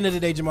 man. At the end of the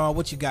day, Jamal,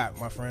 what you got,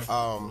 my friend?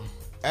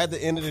 At the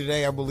end of the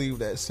day, I believe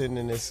that sitting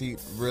in this seat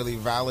really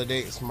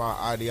validates my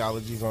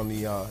ideologies on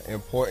the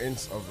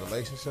importance of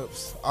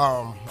relationships.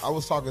 I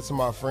was talking to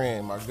my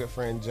good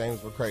friend James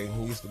McCray.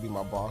 He used to be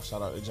my boss.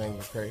 Shout out to James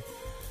McCray.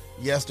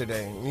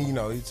 Yesterday, you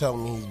know, he's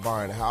telling me he's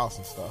buying a house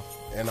and stuff.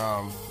 And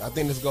I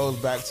think this goes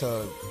back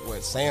to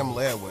what Sam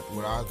led with,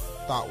 what I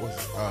thought was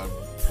a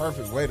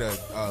perfect way to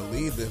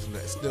lead this,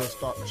 that still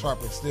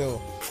sharp and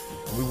still.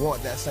 And we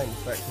want that same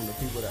effect from the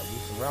people that we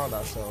surround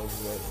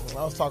ourselves with.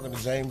 I was talking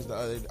to James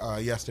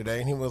yesterday,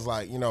 and he was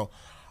like, you know,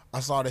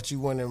 I saw that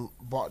you went and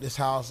bought this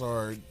house,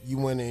 or you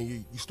went and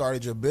you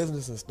started your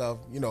business and stuff,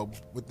 you know,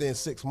 within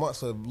 6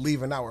 months of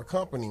leaving our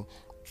company.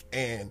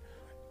 And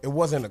it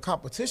wasn't a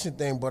competition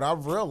thing, but I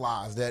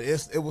realized that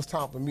it was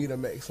time for me to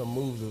make some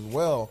moves as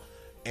well.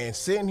 And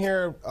sitting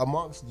here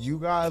amongst you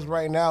guys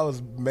right now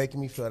is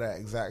making me feel that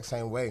exact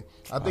same way.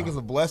 I think it's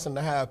a blessing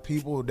to have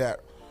people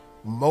that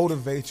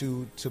motivate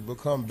you to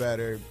become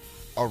better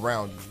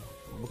around you,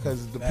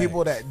 because the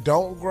people that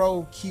don't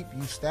grow keep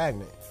you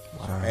stagnant.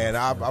 And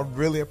I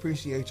really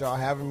appreciate y'all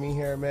having me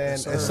here, man.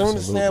 Yes, as soon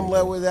as Sam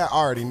led with that, I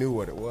already knew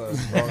what it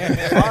was, bro.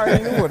 I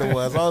already knew what it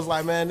was. I was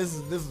like, man, this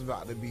is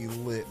about to be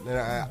lit. And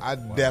I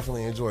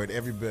definitely enjoyed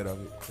every bit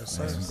of it. Yes,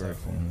 sir. I'm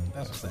grateful.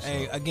 That's what's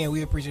hey, again,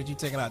 we appreciate you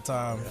taking our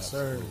time. Yes,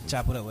 sir.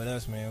 Chop it up with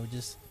us, man. We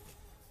just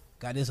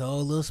got this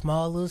whole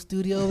small little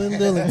studio in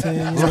Billington,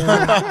 you know,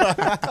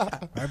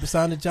 right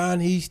beside the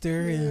John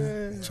Easter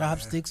and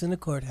chopsticks in the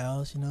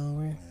courthouse, you know.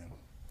 We're,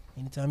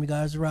 anytime you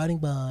guys are riding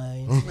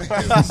by.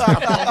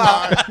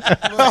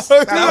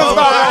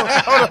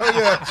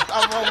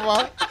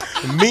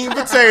 Mean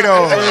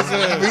potatoes.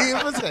 Mean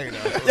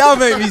potatoes. Y'all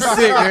make me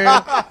sick,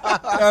 man.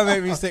 Y'all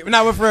make me sick. But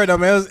nah, we're for real though,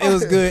 man. It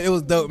was good. It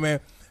was dope,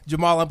 man.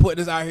 Jamal, I'm putting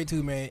this out here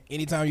too, man.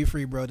 Anytime you're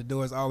free, bro, the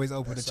door is always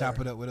open to chop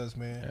it up with us,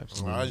 man.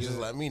 Absolutely. Just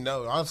let me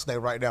know. I'll stay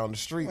right down the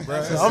street,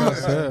 bro.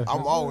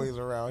 I'm always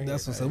around here.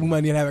 That's what's up. We might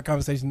need to have a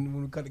conversation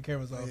when we cut the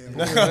cameras off.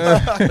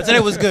 But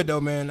today was good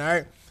though, man. All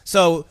right.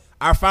 So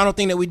our final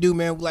thing that we do,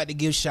 man, we like to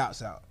give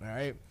shouts out. All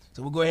right.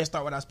 So we'll go ahead and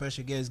start with our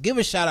special guest. Give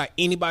a shout out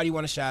anybody you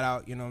want to shout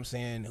out. You know what I'm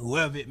saying?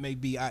 Whoever it may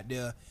be out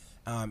there,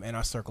 in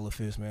our circle of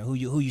fifths, man. Who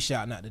you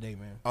shouting out today,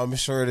 man? I'm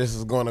sure this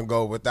is going to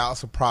go without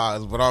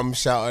surprise, but I'm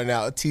shouting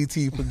out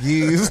TT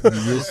Pegues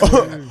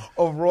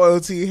of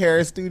Royalty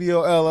Hair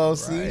Studio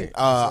LLC. Right.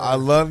 I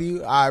love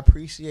you. I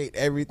appreciate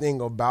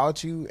everything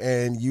about you,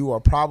 and you are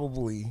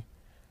probably,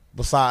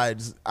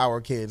 besides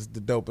our kids,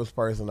 the dopest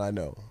person I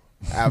know.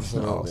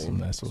 Absolutely. Awesome.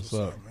 That's what's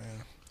up.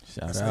 man.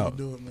 Shout That's how you out.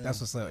 do it, man.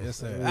 That's what's up. Yes,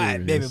 sir. Ooh, All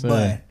right, baby yes,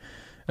 boy.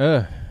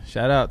 sir.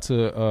 Shout out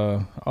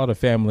to all the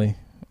family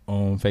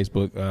on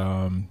Facebook.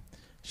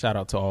 Shout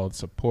out to all the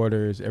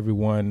supporters,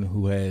 everyone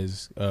who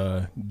has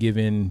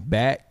given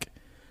back.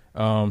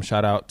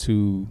 Shout out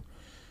to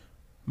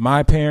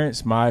my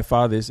parents, my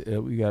fathers.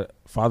 We got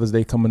Father's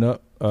Day coming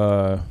up.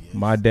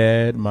 My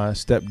dad, my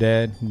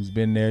stepdad, who's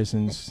been there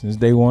since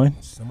day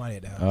one. Somebody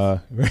at the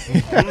house.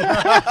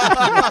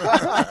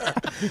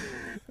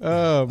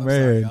 Oh I'm man,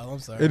 sorry, y'all. I'm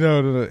sorry. You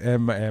know,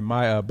 and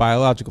my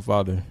biological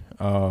father.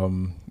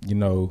 You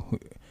know,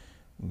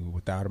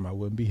 without him, I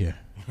wouldn't be here.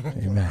 I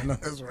Amen. know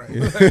that's right.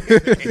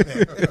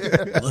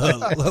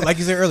 Look, like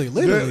you said earlier,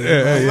 literally.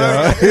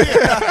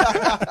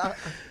 Yeah.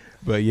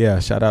 But yeah,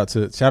 shout out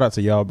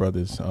to y'all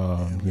brothers.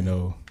 You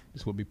know,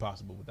 this would be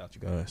possible without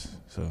you guys.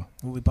 So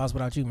What would be possible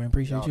without you, man?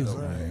 Appreciate you.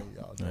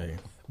 hey.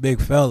 Big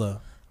fella.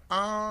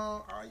 I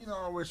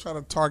always try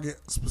to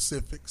target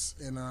specifics,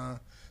 and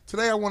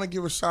today I want to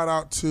give a shout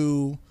out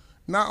to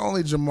not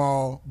only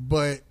Jamal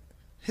but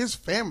his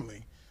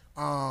family.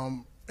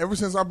 Ever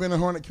since I've been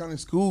in Harnett County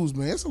schools,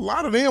 man, it's a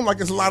lot of them.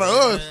 Like it's a lot of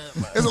us.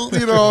 It's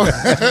there's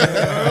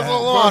a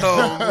lot of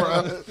them,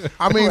 bro.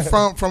 I mean,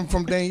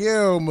 from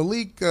Danielle,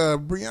 Malika,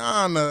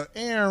 Brianna,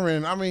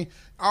 Aaron. I mean,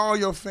 all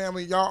your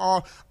family,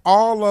 y'all,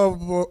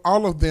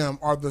 all of them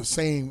are the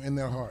same in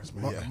their hearts,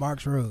 man.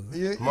 Mark's Road.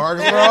 Yeah,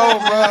 Marcus Rowe,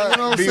 bro. You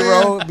know what I'm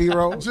B-roll, saying?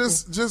 B-roll.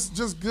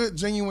 Just good,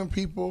 genuine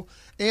people.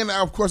 And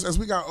of course, as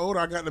we got older,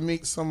 I got to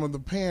meet some of the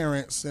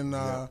parents and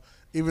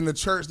even the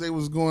church they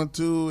was going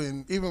to,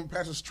 and even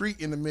Pastor Street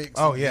in the mix.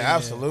 Oh yeah,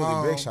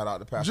 absolutely. Big shout out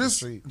to Pastor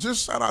Street.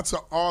 Just shout out to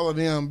all of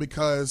them,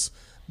 because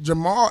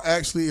Jamal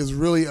actually is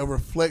really a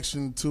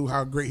reflection to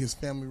how great his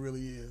family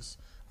really is.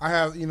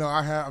 I've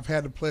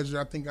had the pleasure.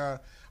 I think I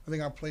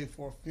played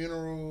for a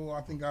funeral. I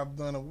think I've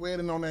done a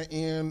wedding on that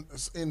end,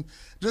 and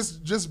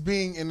just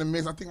being in the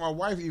mix. I think my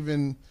wife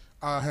even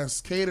has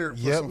catered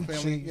for some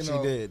family. She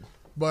did.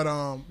 But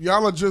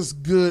y'all are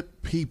just good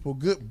people,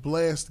 good,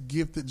 blessed,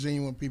 gifted,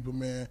 genuine people,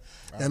 man.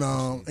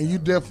 And you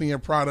definitely a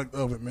product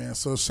of it, man.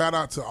 So shout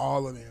out to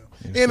all of them.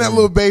 Yes, and that sir.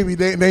 little baby,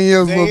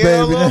 Danielle's little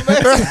baby.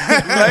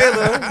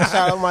 Layla.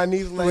 Shout out my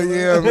niece, But Layla.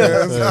 yeah,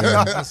 man.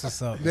 That's what's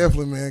up.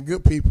 Definitely, man.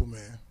 Good people,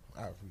 man.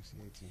 I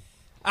appreciate you.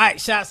 All right,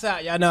 shouts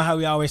out. Y'all know how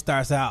we always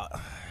starts out.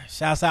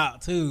 Shouts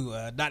out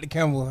to Dr.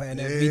 Kimball and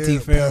that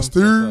VT film.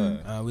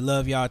 Pastor. We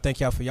love y'all.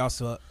 Thank y'all for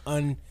y'all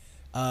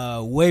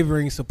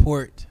unwavering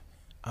support.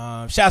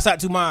 Shouts out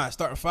to mine,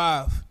 starting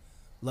 5.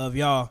 Love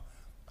y'all.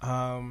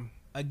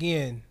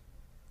 Again,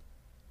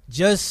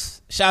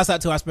 just shouts out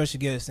to our special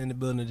guest in the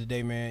building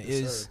today, man.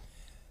 Is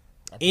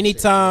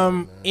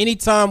anytime we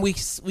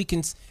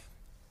can.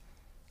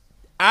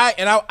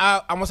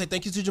 I want to say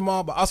thank you to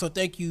Jamal, but also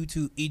thank you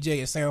to EJ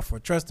and Sam for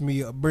trusting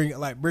me,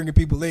 bringing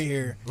people in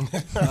here.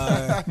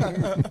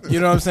 You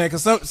know what I'm saying?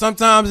 Because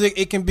sometimes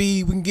it can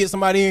be, we can get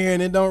somebody in here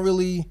and it don't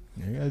really.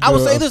 I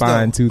would say this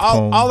though,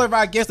 all of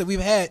our guests that we've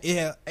had,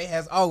 it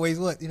has always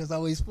what? It has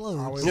always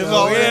flowed.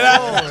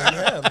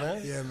 Yeah,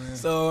 man. Yeah, man.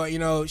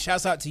 So,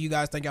 shouts out to you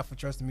guys. Thank y'all for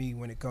trusting me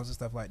when it comes to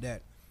stuff like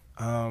that.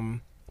 But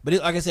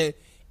like I said,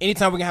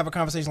 anytime we can have a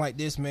conversation like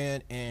this,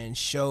 man, and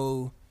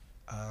show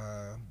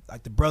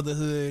like the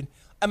brotherhood.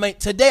 I mean,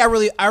 today I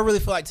really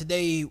feel like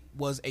today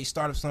was a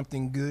start of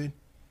something good.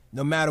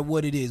 No matter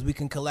what it is, we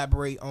can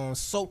collaborate on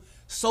so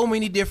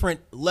many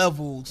different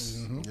levels.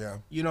 Mm-hmm. Yeah.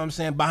 You know what I'm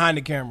saying? Behind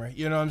the camera.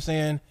 You know what I'm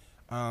saying?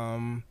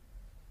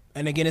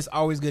 And again, it's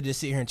always good to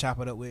sit here and chop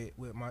it up with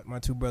my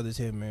two brothers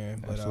here,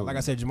 man. But like I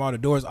said, Jamal, the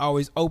door is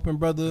always open,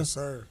 brother. Yes,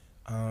 sir.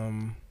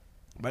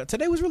 But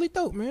today was really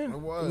dope, man. It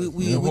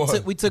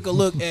was. We took a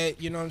look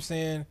at, you know what I'm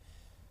saying?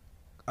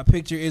 A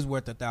picture is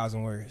worth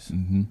 1,000 words.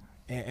 Mm-hmm.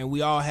 And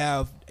we all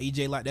have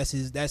EJ like that's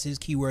his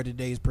keyword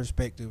today is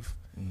perspective.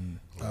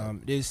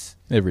 This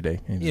Every day.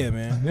 yeah,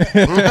 man.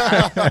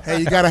 Hey,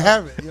 you gotta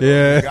have it. You know?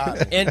 Yeah. You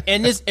got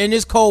it. and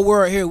this cold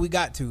world here, we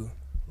got to.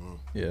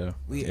 Yeah.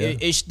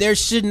 There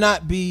should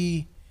not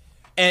be,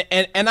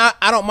 and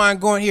I don't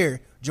mind going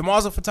here.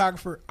 Jamal's a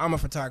photographer. I'm a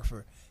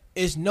photographer.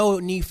 It's no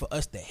need for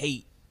us to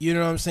hate. You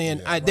know what I'm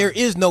saying? There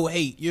is no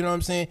hate. You know what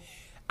I'm saying?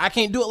 I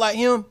can't do it like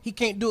him. He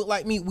can't do it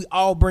like me. We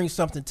all bring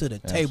something to the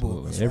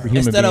table. Absolutely. Every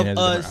human Instead being of has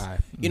a us, different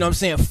eye. you know what I'm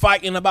saying,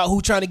 fighting about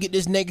who trying to get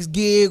this next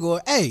gig or,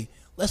 hey,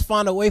 let's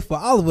find a way for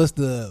all of us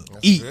to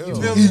eat. real.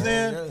 You feel me,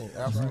 man?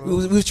 Yeah,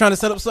 absolutely. We was trying to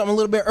set up something a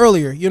little bit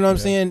earlier. You know what I'm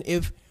saying?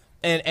 If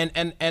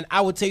and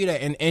I would tell you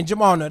that, and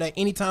Jamal know that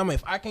anytime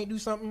if I can't do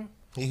something,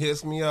 He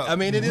hits me up. I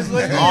mean, it is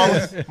what it is.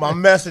 Always my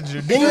messenger.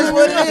 It is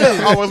what it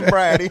is. I was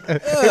Brady.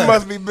 He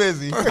must be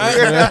busy.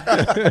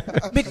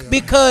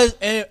 Because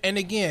and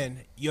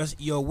again,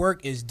 your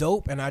work is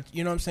dope, and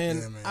you know what I'm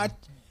saying. Yeah, man.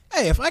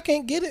 Hey, if I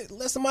can't get it,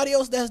 let somebody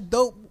else that's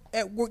dope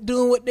at work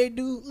doing what they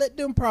do, let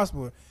them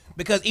prosper.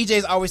 Because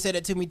EJ's always said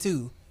that to me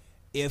too.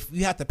 If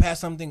you have to pass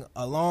something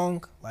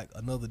along, like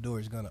another door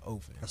is gonna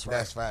open.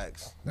 That's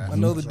facts.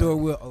 Another door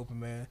will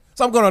open, man.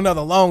 So I'm going on another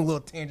long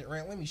little tangent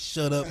rant. Let me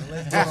shut up. And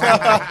let's get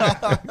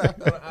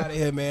out of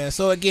here, man.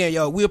 So again,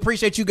 yo, we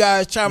appreciate you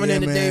guys chiming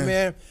in today,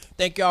 man.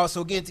 Thank y'all. So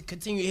again, to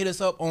continue to hit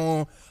us up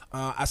on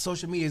our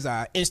social medias,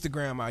 our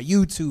Instagram, our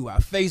YouTube, our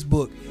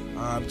Facebook.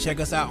 Check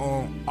us out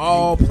on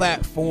all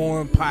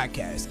platform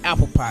podcasts: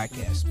 Apple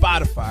Podcasts,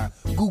 Spotify,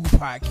 Google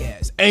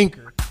Podcasts,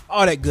 Anchor,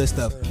 all that good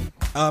stuff.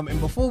 And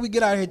before we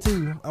get out of here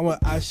too,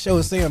 I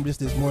showed Sam just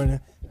this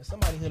morning.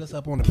 Somebody hit us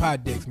up on the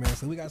pod decks, man.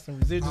 So we got some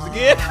residuals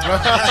again.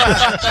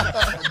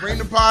 Bring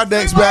the pod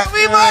decks back.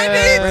 We might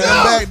need Bring to.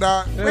 them back,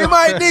 dog. We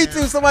might need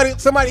to.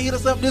 Somebody hit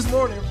us up this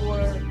morning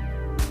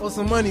for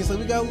some money. So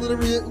we got a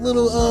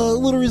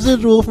little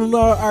residual from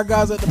our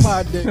guys at the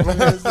pod deck,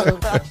 man. So,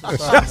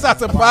 shouts out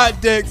to pod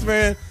decks,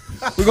 man.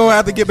 We're gonna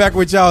have to get back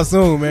with y'all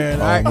soon,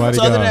 man. All right. Almighty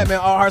So other than God. that, man,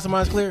 all hearts and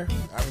minds clear.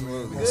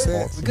 Absolutely.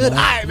 That's Good. All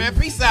right, man.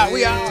 Peace out.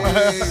 We out.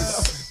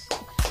 Yes.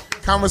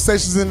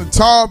 Conversations in the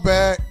tall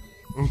bag.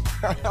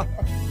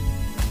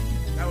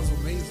 That was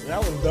amazing. That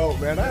was dope,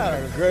 man. I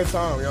had a good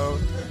time, yo.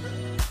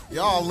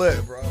 Y'all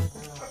lit, bro.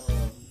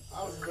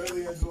 I was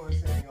really enjoying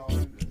seeing y'all.